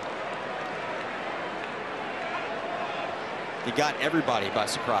 He got everybody by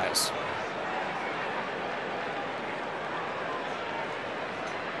surprise.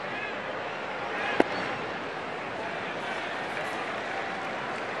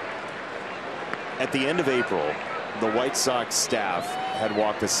 At the end of April, the White Sox staff had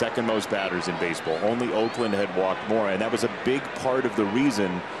walked the 2nd most batters in baseball. Only Oakland had walked more, and that was a big part of the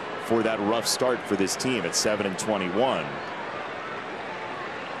reason for that rough start for this team at 7-21.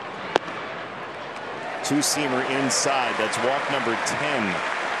 Two-seamer inside. That's walk number 10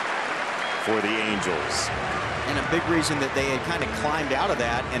 for the Angels. And a big reason that they had kind of climbed out of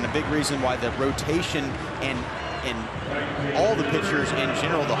that, and a big reason why the rotation and all the pitchers in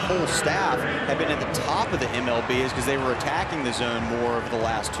general, the whole staff, have been at the top of the MLB is because they were attacking the zone more over the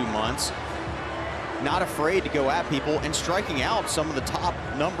last 2 months. Not afraid to go at people and striking out some of the top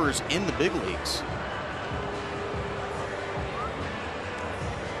numbers in the big leagues.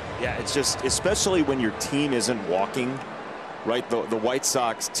 Yeah, it's just, especially when your team isn't walking, right? The White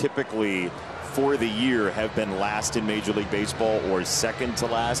Sox typically for the year have been last in Major League Baseball or second to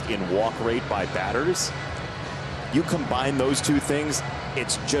last in walk rate by batters. You combine those two things,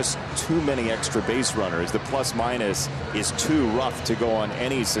 it's just too many extra base runners. The plus minus is too rough to go on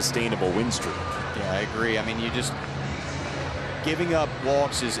any sustainable win streak. Yeah, I agree. I mean, you just giving up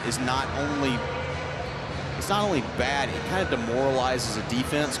walks is not only bad, it kind of demoralizes a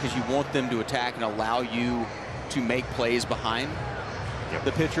defense because you want them to attack and allow you to make plays behind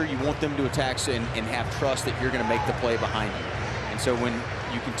the pitcher. You want them to attack and have trust that you're going to make the play behind you. And so when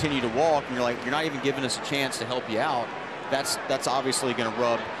you continue to walk and you're like, you're not even giving us a chance to help you out, that's obviously going to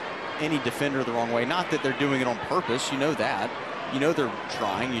rub any defender the wrong way. Not that they're doing it on purpose, you know that. You know they're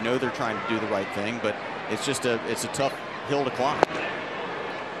trying, you know they're trying to do the right thing, but it's just it's a tough hill to climb.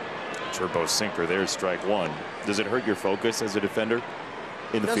 Turbo sinker there, strike 1. Does it hurt your focus as a defender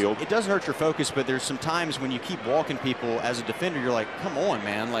in the field? It does hurt your focus, but there's some times when you keep walking people as a defender, you're like, come on,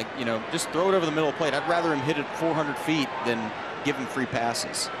 man, like, you know, just throw it over the middle of the plate. I'd rather him hit it 400 feet than give him free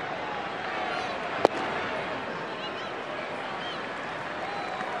passes.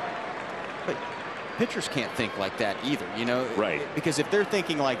 But pitchers can't think like that either, you know, right? Because if they're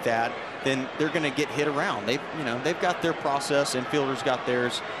thinking like that, then they're going to get hit around. They've got their process. Infielders got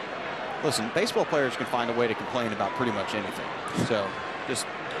theirs. Listen, baseball players can find a way to complain about pretty much anything. So just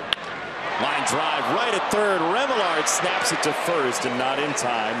line drive right at third. Remillard snaps it to first and not in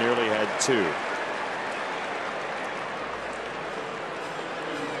time. Nearly had 2.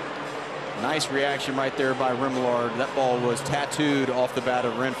 Nice reaction right there by Remillard. That ball was tattooed off the bat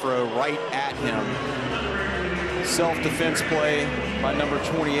of Renfroe right at him. Self-defense play by number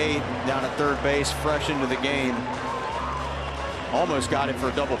 28 down at third base, fresh into the game. Almost got it for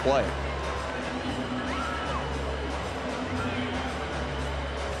a double play.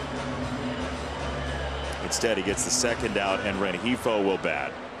 Instead, he gets the second out, and Rengifo will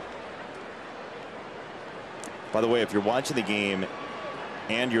bat. By the way, if you're watching the game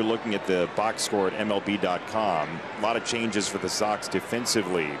and you're looking at the box score at MLB.com, a lot of changes for the Sox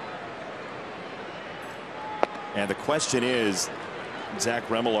defensively. And the question is, Zach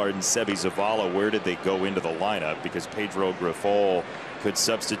Remillard and Sebi Zavala, where did they go into the lineup? Because Pedro Grifol could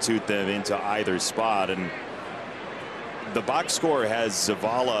substitute them into either spot. And the box score has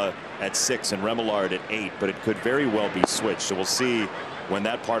Zavala at 6 and Remillard at 8, but it could very well be switched. So we'll see when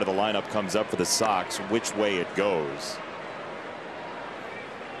that part of the lineup comes up for the Sox which way it goes.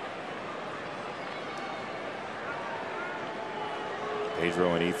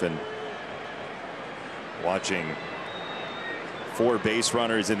 Pedro and Ethan watching 4 base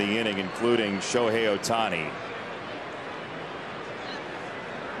runners in the inning, including Shohei Ohtani.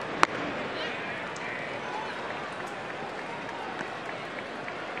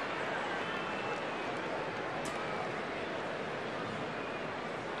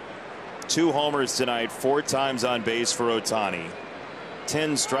 Two homers tonight, 4 times on base for Ohtani,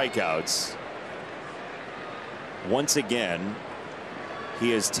 10 strikeouts. Once again,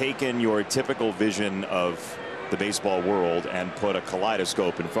 he has taken your typical vision of the baseball world and put a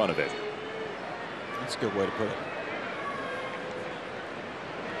kaleidoscope in front of it. That's a good way to put it.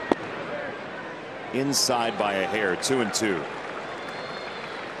 Inside by a hair, 2-2. If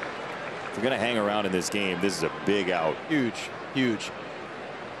you're going to hang around in this game, this is a big out. Huge, huge.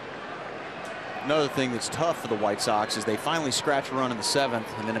 Another thing that's tough for the White Sox is they finally scratch a run in the 7th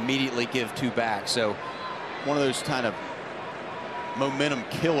and then immediately give 2 back. So one of those kind of momentum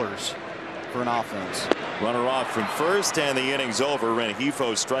killers for an offense. Runner off from first, and the inning's over.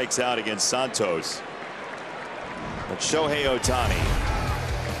 Rengifo strikes out against Santos. But Shohei Ohtani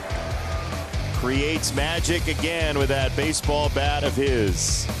creates magic again with that baseball bat of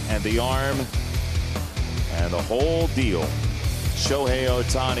his, and the arm and the whole deal. Shohei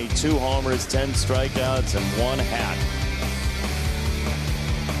Ohtani, 2 homers, 10 strikeouts, and 1 hat.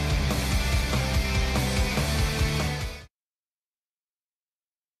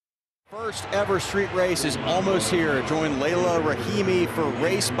 First ever street race is almost here. Join Layla Rahimi for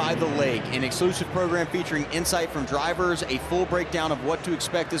Race by the Lake, an exclusive program featuring insight from drivers, a full breakdown of what to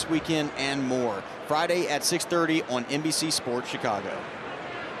expect this weekend, and more. Friday at 6:30 on NBC Sports Chicago.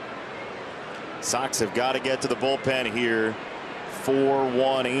 Sox have got to get to the bullpen here.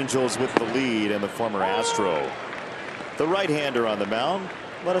 4-1 Angels with the lead, and the former Astro, the right-hander on the mound.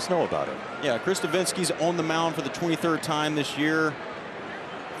 Let us know about it. Yeah, Chris Davinsky's on the mound for the 23rd time this year.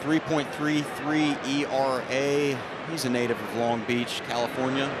 3.33 ERA. He's a native of Long Beach,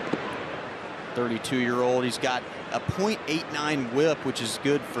 California. 32-year-old. He's got a .89 whip, which is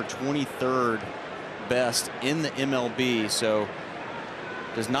good for 23rd best in the MLB. So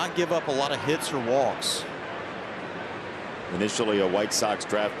does not give up a lot of hits or walks. Initially a White Sox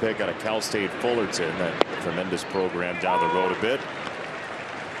draft pick out of Cal State Fullerton, that tremendous program down the road a bit.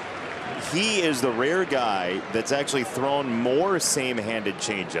 He is the rare guy that's actually thrown more same-handed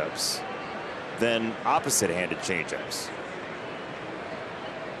changeups than opposite-handed changeups.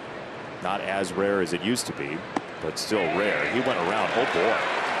 Not as rare as it used to be, but still rare. He went around. Oh boy,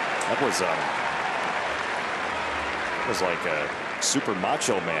 that was like a super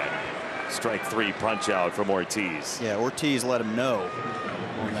macho man strike 3 punch out from Ortiz. Yeah, Ortiz let him know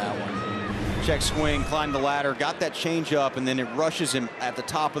on that one. Check swing, climbed the ladder, got that change up, and then it rushes him at the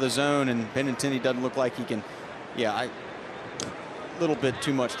top of the zone, and Benintendi doesn't look like he can. Yeah, a little bit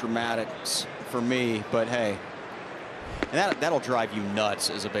too much dramatics for me, but hey, and that'll drive you nuts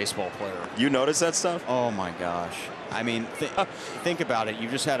as a baseball player. You notice that stuff? Oh my gosh. I mean, think about it. You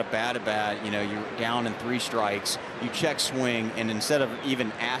just had a bad at bat. You know, you're down in 3 strikes. You check swing, and instead of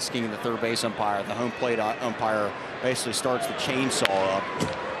even asking the third base umpire, the home plate umpire basically starts the chainsaw up.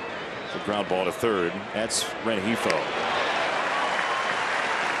 The ground ball to third. That's Rengifo.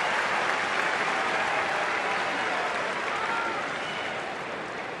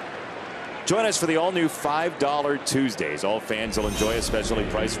 Join us for the all-new $5 Tuesdays. All fans will enjoy a specially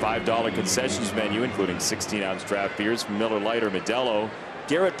priced $5 concessions menu, including 16-ounce draft beers from Miller Lite or Modelo,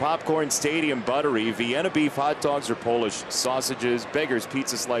 Garrett Popcorn, Stadium Buttery, Vienna Beef hot dogs or Polish sausages, Beggar's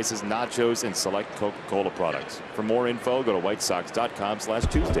Pizza Slices, nachos, and select Coca-Cola products. For more info, go to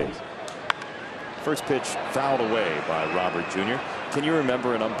whitesox.com/Tuesdays. First pitch fouled away by Robert Jr. Can you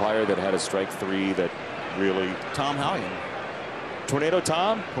remember an umpire that had a strike 3 that really? Tom Hallion. Tornado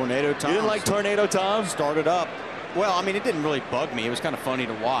Tom? Tornado Tom. You didn't like Tornado Tom? Started up. Well, I mean, it didn't really bug me. It was kind of funny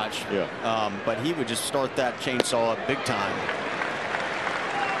to watch. Yeah. But he would just start that chainsaw up big time.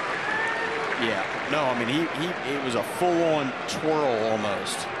 Yeah. No, I mean, it was a full-on twirl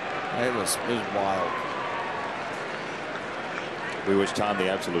almost. It was wild. We wish Tom the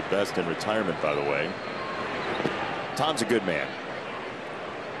absolute best in retirement, by the way. Tom's a good man.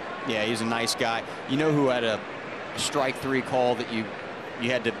 Yeah, he's a nice guy. You know who had a strike 3 call that you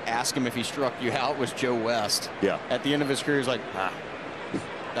had to ask him if he struck you out was Joe West. Yeah. At the end of his career, he was like,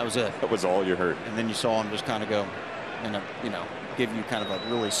 that was it. That was all you heard. And then you saw him just kind of go and give you kind of a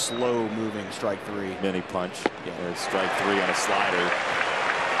really slow moving strike 3. Mini punch. Yeah. Strike 3 on a slider.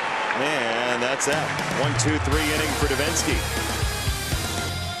 And that's that. 1-2-3 inning for Davinsky.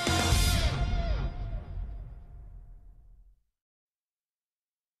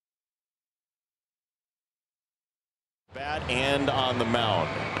 Bat and on the mound.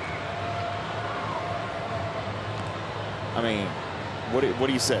 I mean, what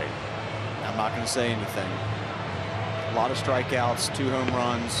do you say? I'm not going to say anything. A lot of strikeouts, 2 home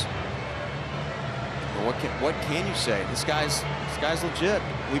runs. But what can you say? This guy's legit.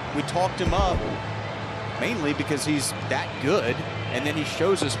 We talked him up mainly because he's that good, and then he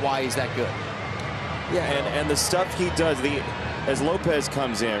shows us why he's that good. Yeah, and the stuff he does. As Lopez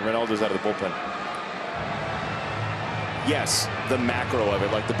comes in, Ronaldo's out of the bullpen. Yes, the macro of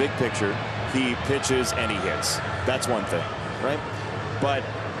it, like the big picture, he pitches and he hits. That's one thing, right? But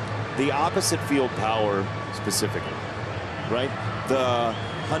the opposite field power specifically, right? The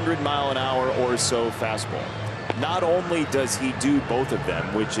 100-mile-an-hour or so fastball. Not only does he do both of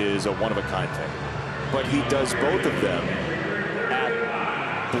them, which is a one-of-a-kind thing, but he does both of them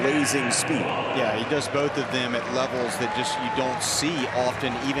at blazing speed. Yeah, he does both of them at levels that just you don't see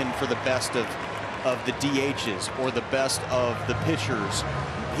often, even for the best of the DHs or the best of the pitchers.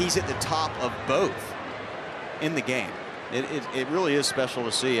 He's at the top of both in the game. It really is special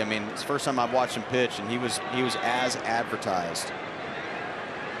to see. I mean, it's the first time I've watched him pitch, and he was as advertised.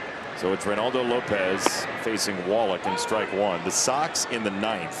 So it's Reynaldo Lopez facing Wallach in strike 1. The Sox in the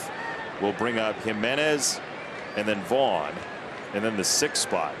 9th will bring up Jimenez and then Vaughn, and then the 6th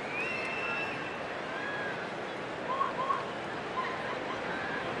spot.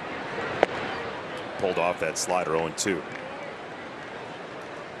 Pulled off that slider. 0-2.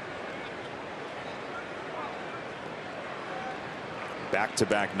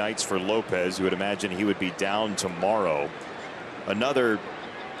 Back-to-back nights for Lopez. You would imagine he would be down tomorrow. Another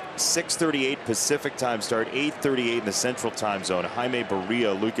 6:38 Pacific time start, 8:38 in the Central time zone. Jaime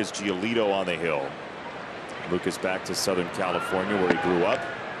Barria, Lucas Giolito on the hill. Lucas back to Southern California where he grew up.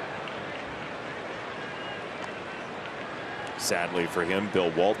 Sadly for him, Bill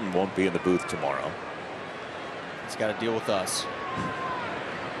Walton won't be in the booth tomorrow. He's got to deal with us.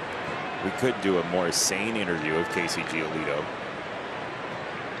 We could do a more sane interview of Casey Giolito.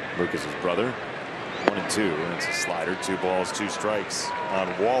 Lucas's brother. 1-2, and it's a slider. 2 balls, 2 strikes on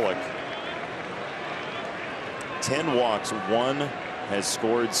Wallach. 10 walks, 1 has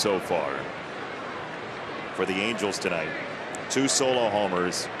scored so far for the Angels tonight. 2 solo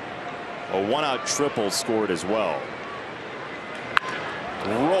homers, a 1-out triple scored as well.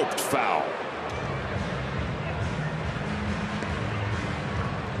 Roped foul.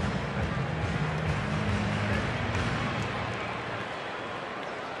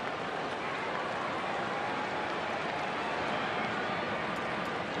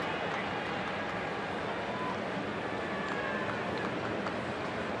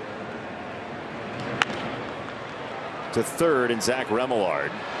 To third, and Zach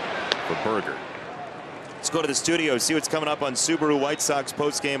Remillard for Berger. Let's go to the studio, see what's coming up on Subaru White Sox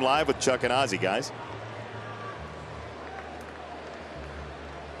Postgame Live with Chuck and Ozzie, guys.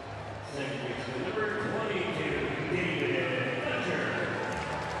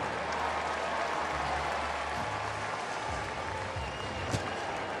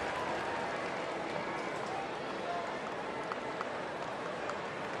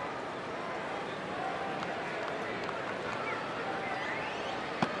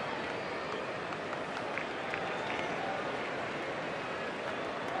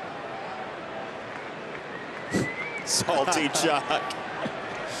 Salty Chuck.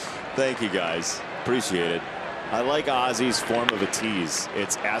 Thank you, guys. Appreciate it. I like Ozzie's form of a tease.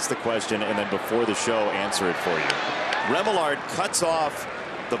 It's ask the question and then before the show answer it for you. Remillard cuts off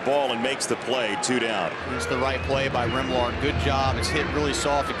the ball and makes the play. 2 down. It's the right play by Remillard. Good job. It's hit really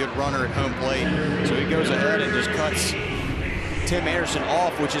soft. A good runner at home plate. So he goes ahead and just cuts Tim Anderson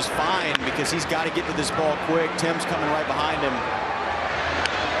off, which is fine because he's got to get to this ball quick. Tim's coming right behind him.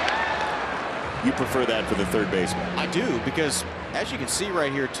 You prefer that for the third baseman? I do, because as you can see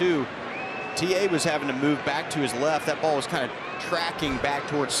right here too, TA was having to move back to his left. That ball was kind of tracking back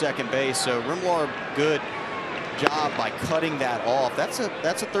towards second base. So Remillard, good job by cutting that off. That's a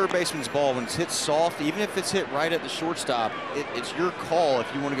third baseman's ball. When it's hit soft, even if it's hit right at the shortstop, it's your call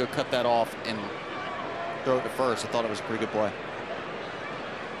if you want to go cut that off and throw it to first. I thought it was a pretty good play.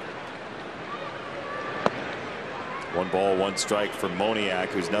 1 ball, 1 strike for Moniak,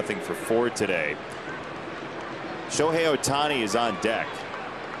 who's nothing for 4 today. Shohei Ohtani is on deck.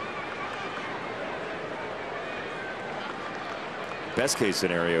 Best case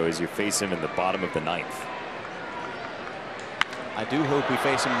scenario is you face him in the bottom of the 9th. I do hope we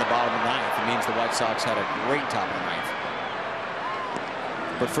face him in the bottom of the 9th. It means the White Sox had a great top of the 9th.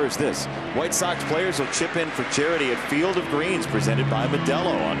 But first this, White Sox players will chip in for charity at Field of Greens, presented by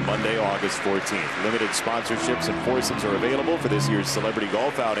Modelo on Monday, August 14th. Limited sponsorships and foursomes are available for this year's celebrity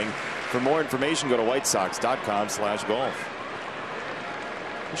golf outing. For more information, go to whitesox.com/golf.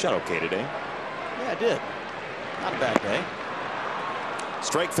 You shot okay today. Yeah, I did. Not a bad day.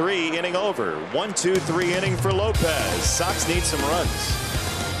 Strike 3, inning over. 1-2-3 inning for Lopez. Sox need some runs.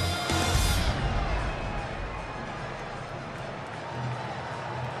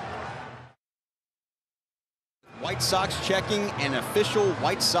 White Sox checking an official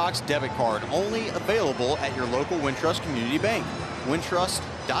White Sox debit card, only available at your local Wintrust Community Bank.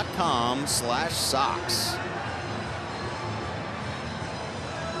 Wintrust.com/Sox.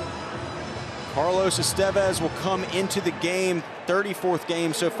 Carlos Estevez will come into the game, 34th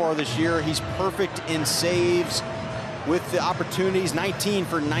game so far this year. He's perfect in saves with the opportunities, 19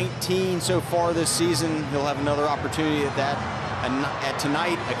 for 19 so far this season. He'll have another opportunity at that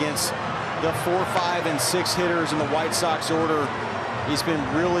tonight against the 4, 5, and 6 hitters in the White Sox order. He's been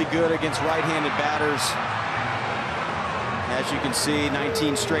really good against right-handed batters. As you can see,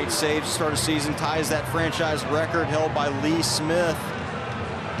 19 straight saves to start a season, ties that franchise record held by Lee Smith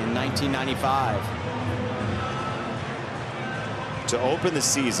in 1995. To open the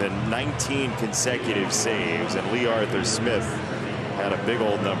season, 19 consecutive saves, and Lee Arthur Smith had a big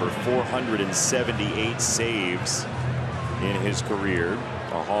old number, 478 saves in his career.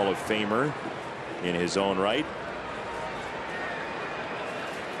 A Hall of Famer in his own right.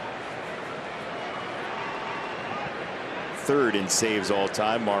 Third in saves all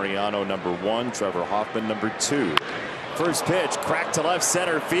time, Mariano #1, Trevor Hoffman #2. First pitch cracked to left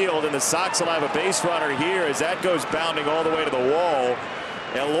center field, and the Sox will have a base runner here as that goes bounding all the way to the wall.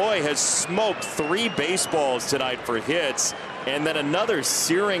 Eloy has smoked 3 baseballs tonight for hits, and then another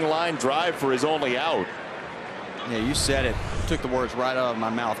searing line drive for his only out. Yeah, you said it. You took the words right out of my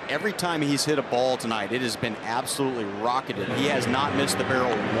mouth. Every time he's hit a ball tonight, it has been absolutely rocketed. He has not missed the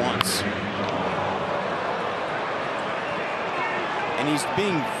barrel once. And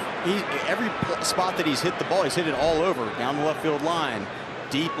every spot that he's hit the ball, he's hit it all over. Down the left field line,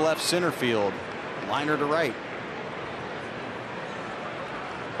 deep left center field, liner to right.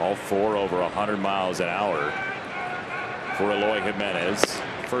 All 4 over 100 miles an hour for Eloy Jimenez.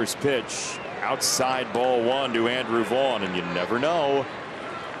 First pitch, outside ball 1 to Andrew Vaughn, and you never know.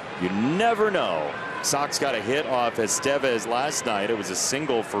 You never know. Sox got a hit off Estevez last night. It was a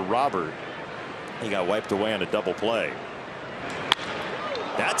single for Robert. He got wiped away on a double play.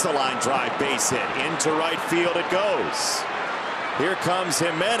 That's a line drive base hit. Into right field it goes. Here comes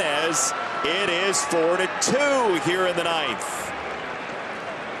Jimenez. It is 4-2 here in the 9th.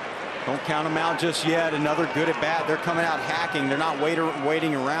 Don't count them out just yet. Another good at bat. They're coming out hacking. They're not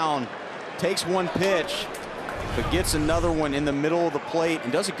waiting around. Takes one pitch, but gets another one in the middle of the plate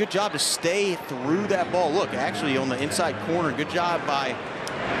and does a good job to stay through that ball. Look, actually on the inside corner, good job by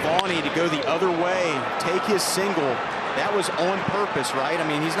Vaughn to go the other way, take his single. That was on purpose, right? I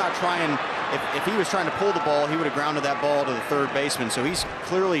mean, he's not trying. If he was trying to pull the ball, he would have grounded that ball to the third baseman. So he's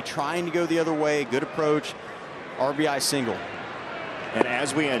clearly trying to go the other way. Good approach. RBI single. And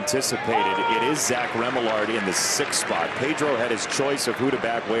as we anticipated, it is Zach Remillard in the 6th spot. Pedro had his choice of who to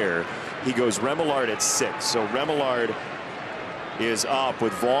back where. He goes Remillard at 6. So Remillard is up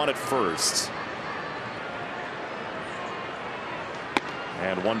with Vaughn at first.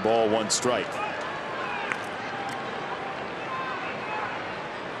 And 1 ball, 1 strike.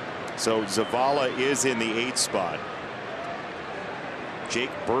 So Zavala is in the 8th spot.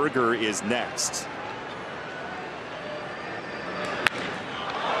 Jake Berger is next.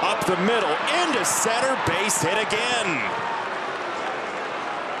 Up the middle, into center, base hit again.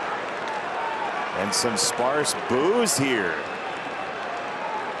 And some sparse boos here.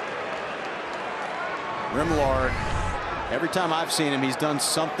 Remillard, every time I've seen him, he's done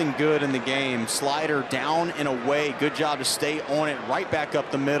something good in the game. Slider down and away. Good job to stay on it. Right back up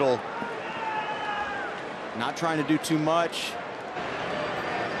the middle. Not trying to do too much.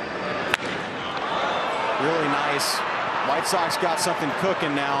 Really nice. White Sox got something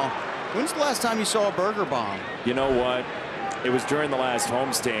cooking now. When's the last time you saw a burger bomb? You know what? It was during the last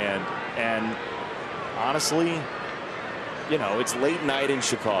homestand, and honestly, you know, it's late night in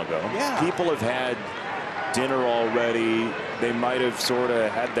Chicago. Yeah. People have had dinner already. They might have sort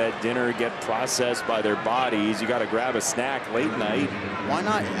of had that dinner get processed by their bodies. You got to grab a snack late night. Why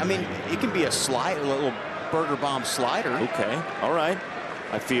not? I mean, it can be a little burger bomb slider. Okay. All right.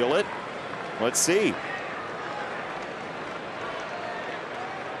 I feel it. Let's see.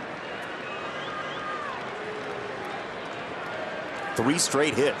 Three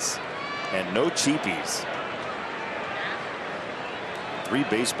straight hits and no cheapies. 3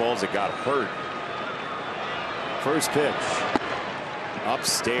 baseballs that got hurt. First pitch.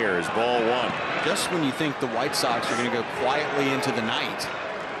 Upstairs, ball 1. Just when you think the White Sox are going to go quietly into the night,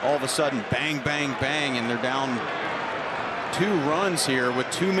 all of a sudden, bang, bang, bang, and they're down 2 runs here with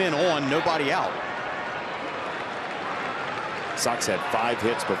 2 men on, nobody out. Sox had 5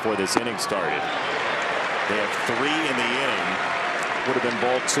 hits before this inning started. They have 3 in the inning. Would have been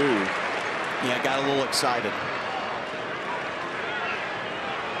ball 2. Yeah, got a little excited.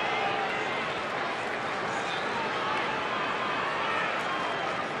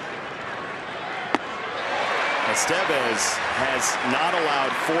 Estevez has not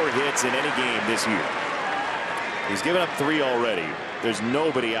allowed 4 hits in any game this year. He's given up 3 already. There's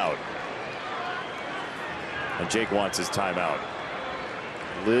nobody out. And Jake wants his timeout.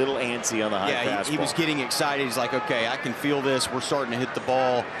 Little antsy on the high fastball. He was getting excited. He's like, okay, I can feel this. We're starting to hit the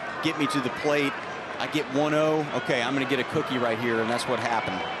ball. Get me to the plate. I get 1-0. Okay, I'm going to get a cookie right here, and that's what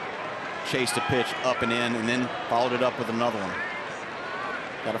happened. Chased a pitch up and in, and then followed it up with another one.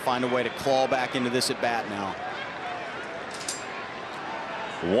 Got to find a way to claw back into this at bat now.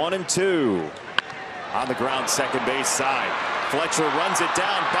 1-2 on the ground, second base side. Fletcher runs it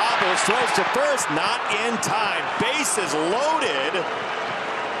down, bobbles, throws to first, not in time. Bases loaded.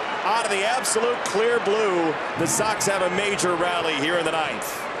 Out of the absolute clear blue, the Sox have a major rally here in the 9th.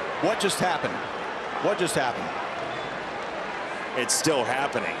 What just happened? What just happened? It's still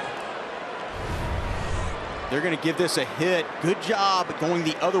happening. They're going to give this a hit. Good job going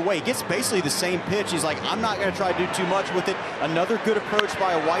the other way. He gets basically the same pitch. He's like, I'm not going to try to do too much with it. Another good approach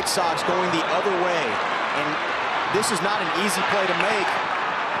by a White Sox going the other way. And this is not an easy play to make.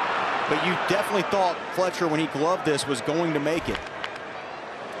 But you definitely thought Fletcher, when he gloved this, was going to make it.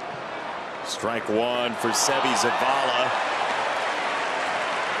 Strike 1 for Seby Zavala.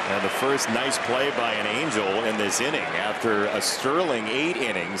 And the first nice play by an Angel in this inning after a sterling 8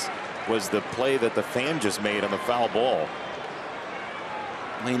 innings was the play that the fan just made on the foul ball.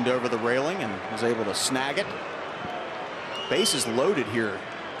 Leaned over the railing and was able to snag it. Bases loaded here,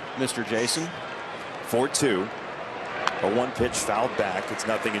 Mr. Jason. 4-2. A 1-pitch fouled back. It's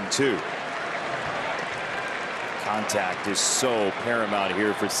 0-2. Contact is so paramount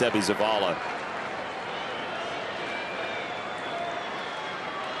here for Seby Zavala.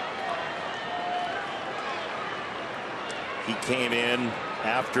 He came in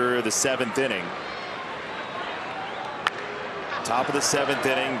after the 7th inning. Top of the 7th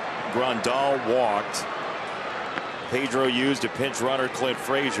inning, Grandal walked. Pedro used a pinch runner, Clint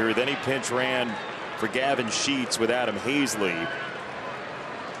Frazier. Then he pinch ran for Gavin Sheets with Adam Hazley.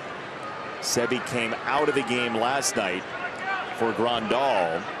 Seby came out of the game last night for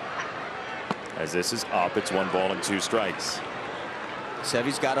Grandal. As this is up, it's 1 ball and 2 strikes.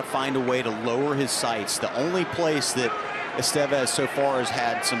 Sevy's got to find a way to lower his sights. The only place that Estevez so far has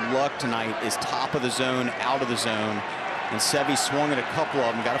had some luck tonight is top of the zone, out of the zone. And Seby swung at a couple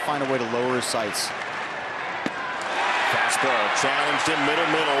of them. Got to find a way to lower his sights. Fastball challenged in middle,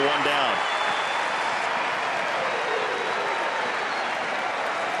 1 down.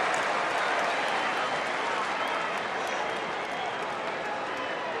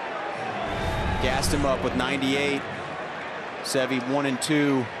 Gassed him up with 98. Seby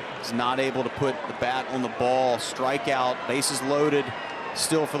 1-2. Is not able to put the bat on the ball. Strikeout, bases loaded.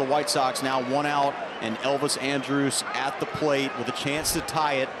 Still for the White Sox now, 1 out, and Elvis Andrus at the plate with a chance to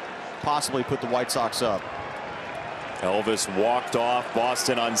tie it, possibly put the White Sox up. Elvis walked off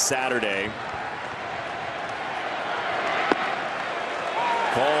Boston on Saturday.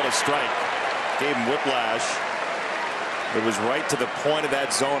 Called a strike. Gave him whiplash. It was right to the point of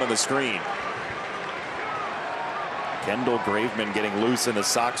that zone on the screen. Kendall Graveman getting loose in the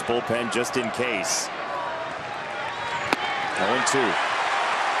Sox bullpen just in case. 0-2.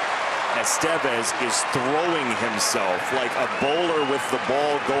 Estevez is throwing himself like a bowler with the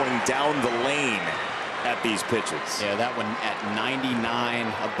ball going down the lane. at these pitches. Yeah, that one at 99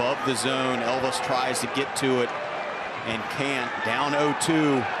 above the zone. Elvis tries to get to it and can't. Down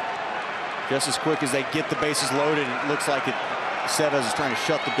 0-2. Just as quick as they get the bases loaded, it looks like Chavez is trying to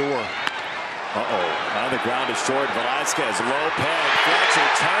shut the door. Now the ground is short. Velasquez, low peg. Fletcher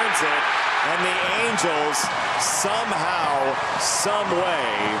turns it, and the Angels somehow, some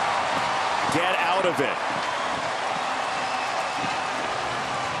way, get out of it.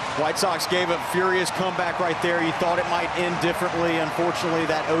 White Sox gave a furious comeback right there. You thought it might end differently. Unfortunately,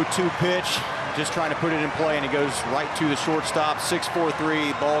 that 0-2 pitch, just trying to put it in play, and it goes right to the shortstop.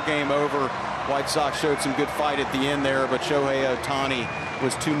 6-4-3, ball game over. White Sox showed some good fight at the end there, but Shohei Ohtani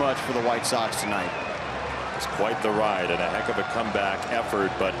was too much for the White Sox tonight. It's quite the ride and a heck of a comeback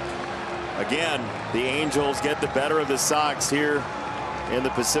effort, but again, the Angels get the better of the Sox here in the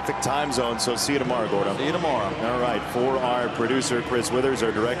Pacific time zone. So see you tomorrow, Gordon. See you tomorrow. All right, for our producer Chris Withers,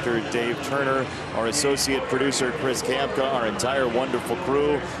 our director Dave Turner, our associate producer Chris Kamka, our entire wonderful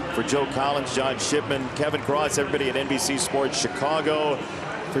crew, for Joe Collins, John Shipman, Kevin Cross, everybody at NBC Sports Chicago,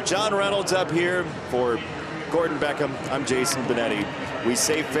 for John Reynolds up here, for Gordon Beckham, I'm Jason Benetti. We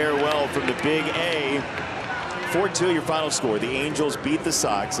say farewell from the Big A. 4-2 your final score. The Angels beat the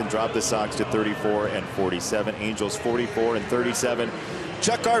Sox and dropped the Sox to 34-47. Angels 44-37.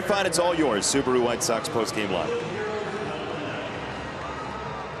 Chuck Garfien, it's all yours. Subaru White Sox postgame live.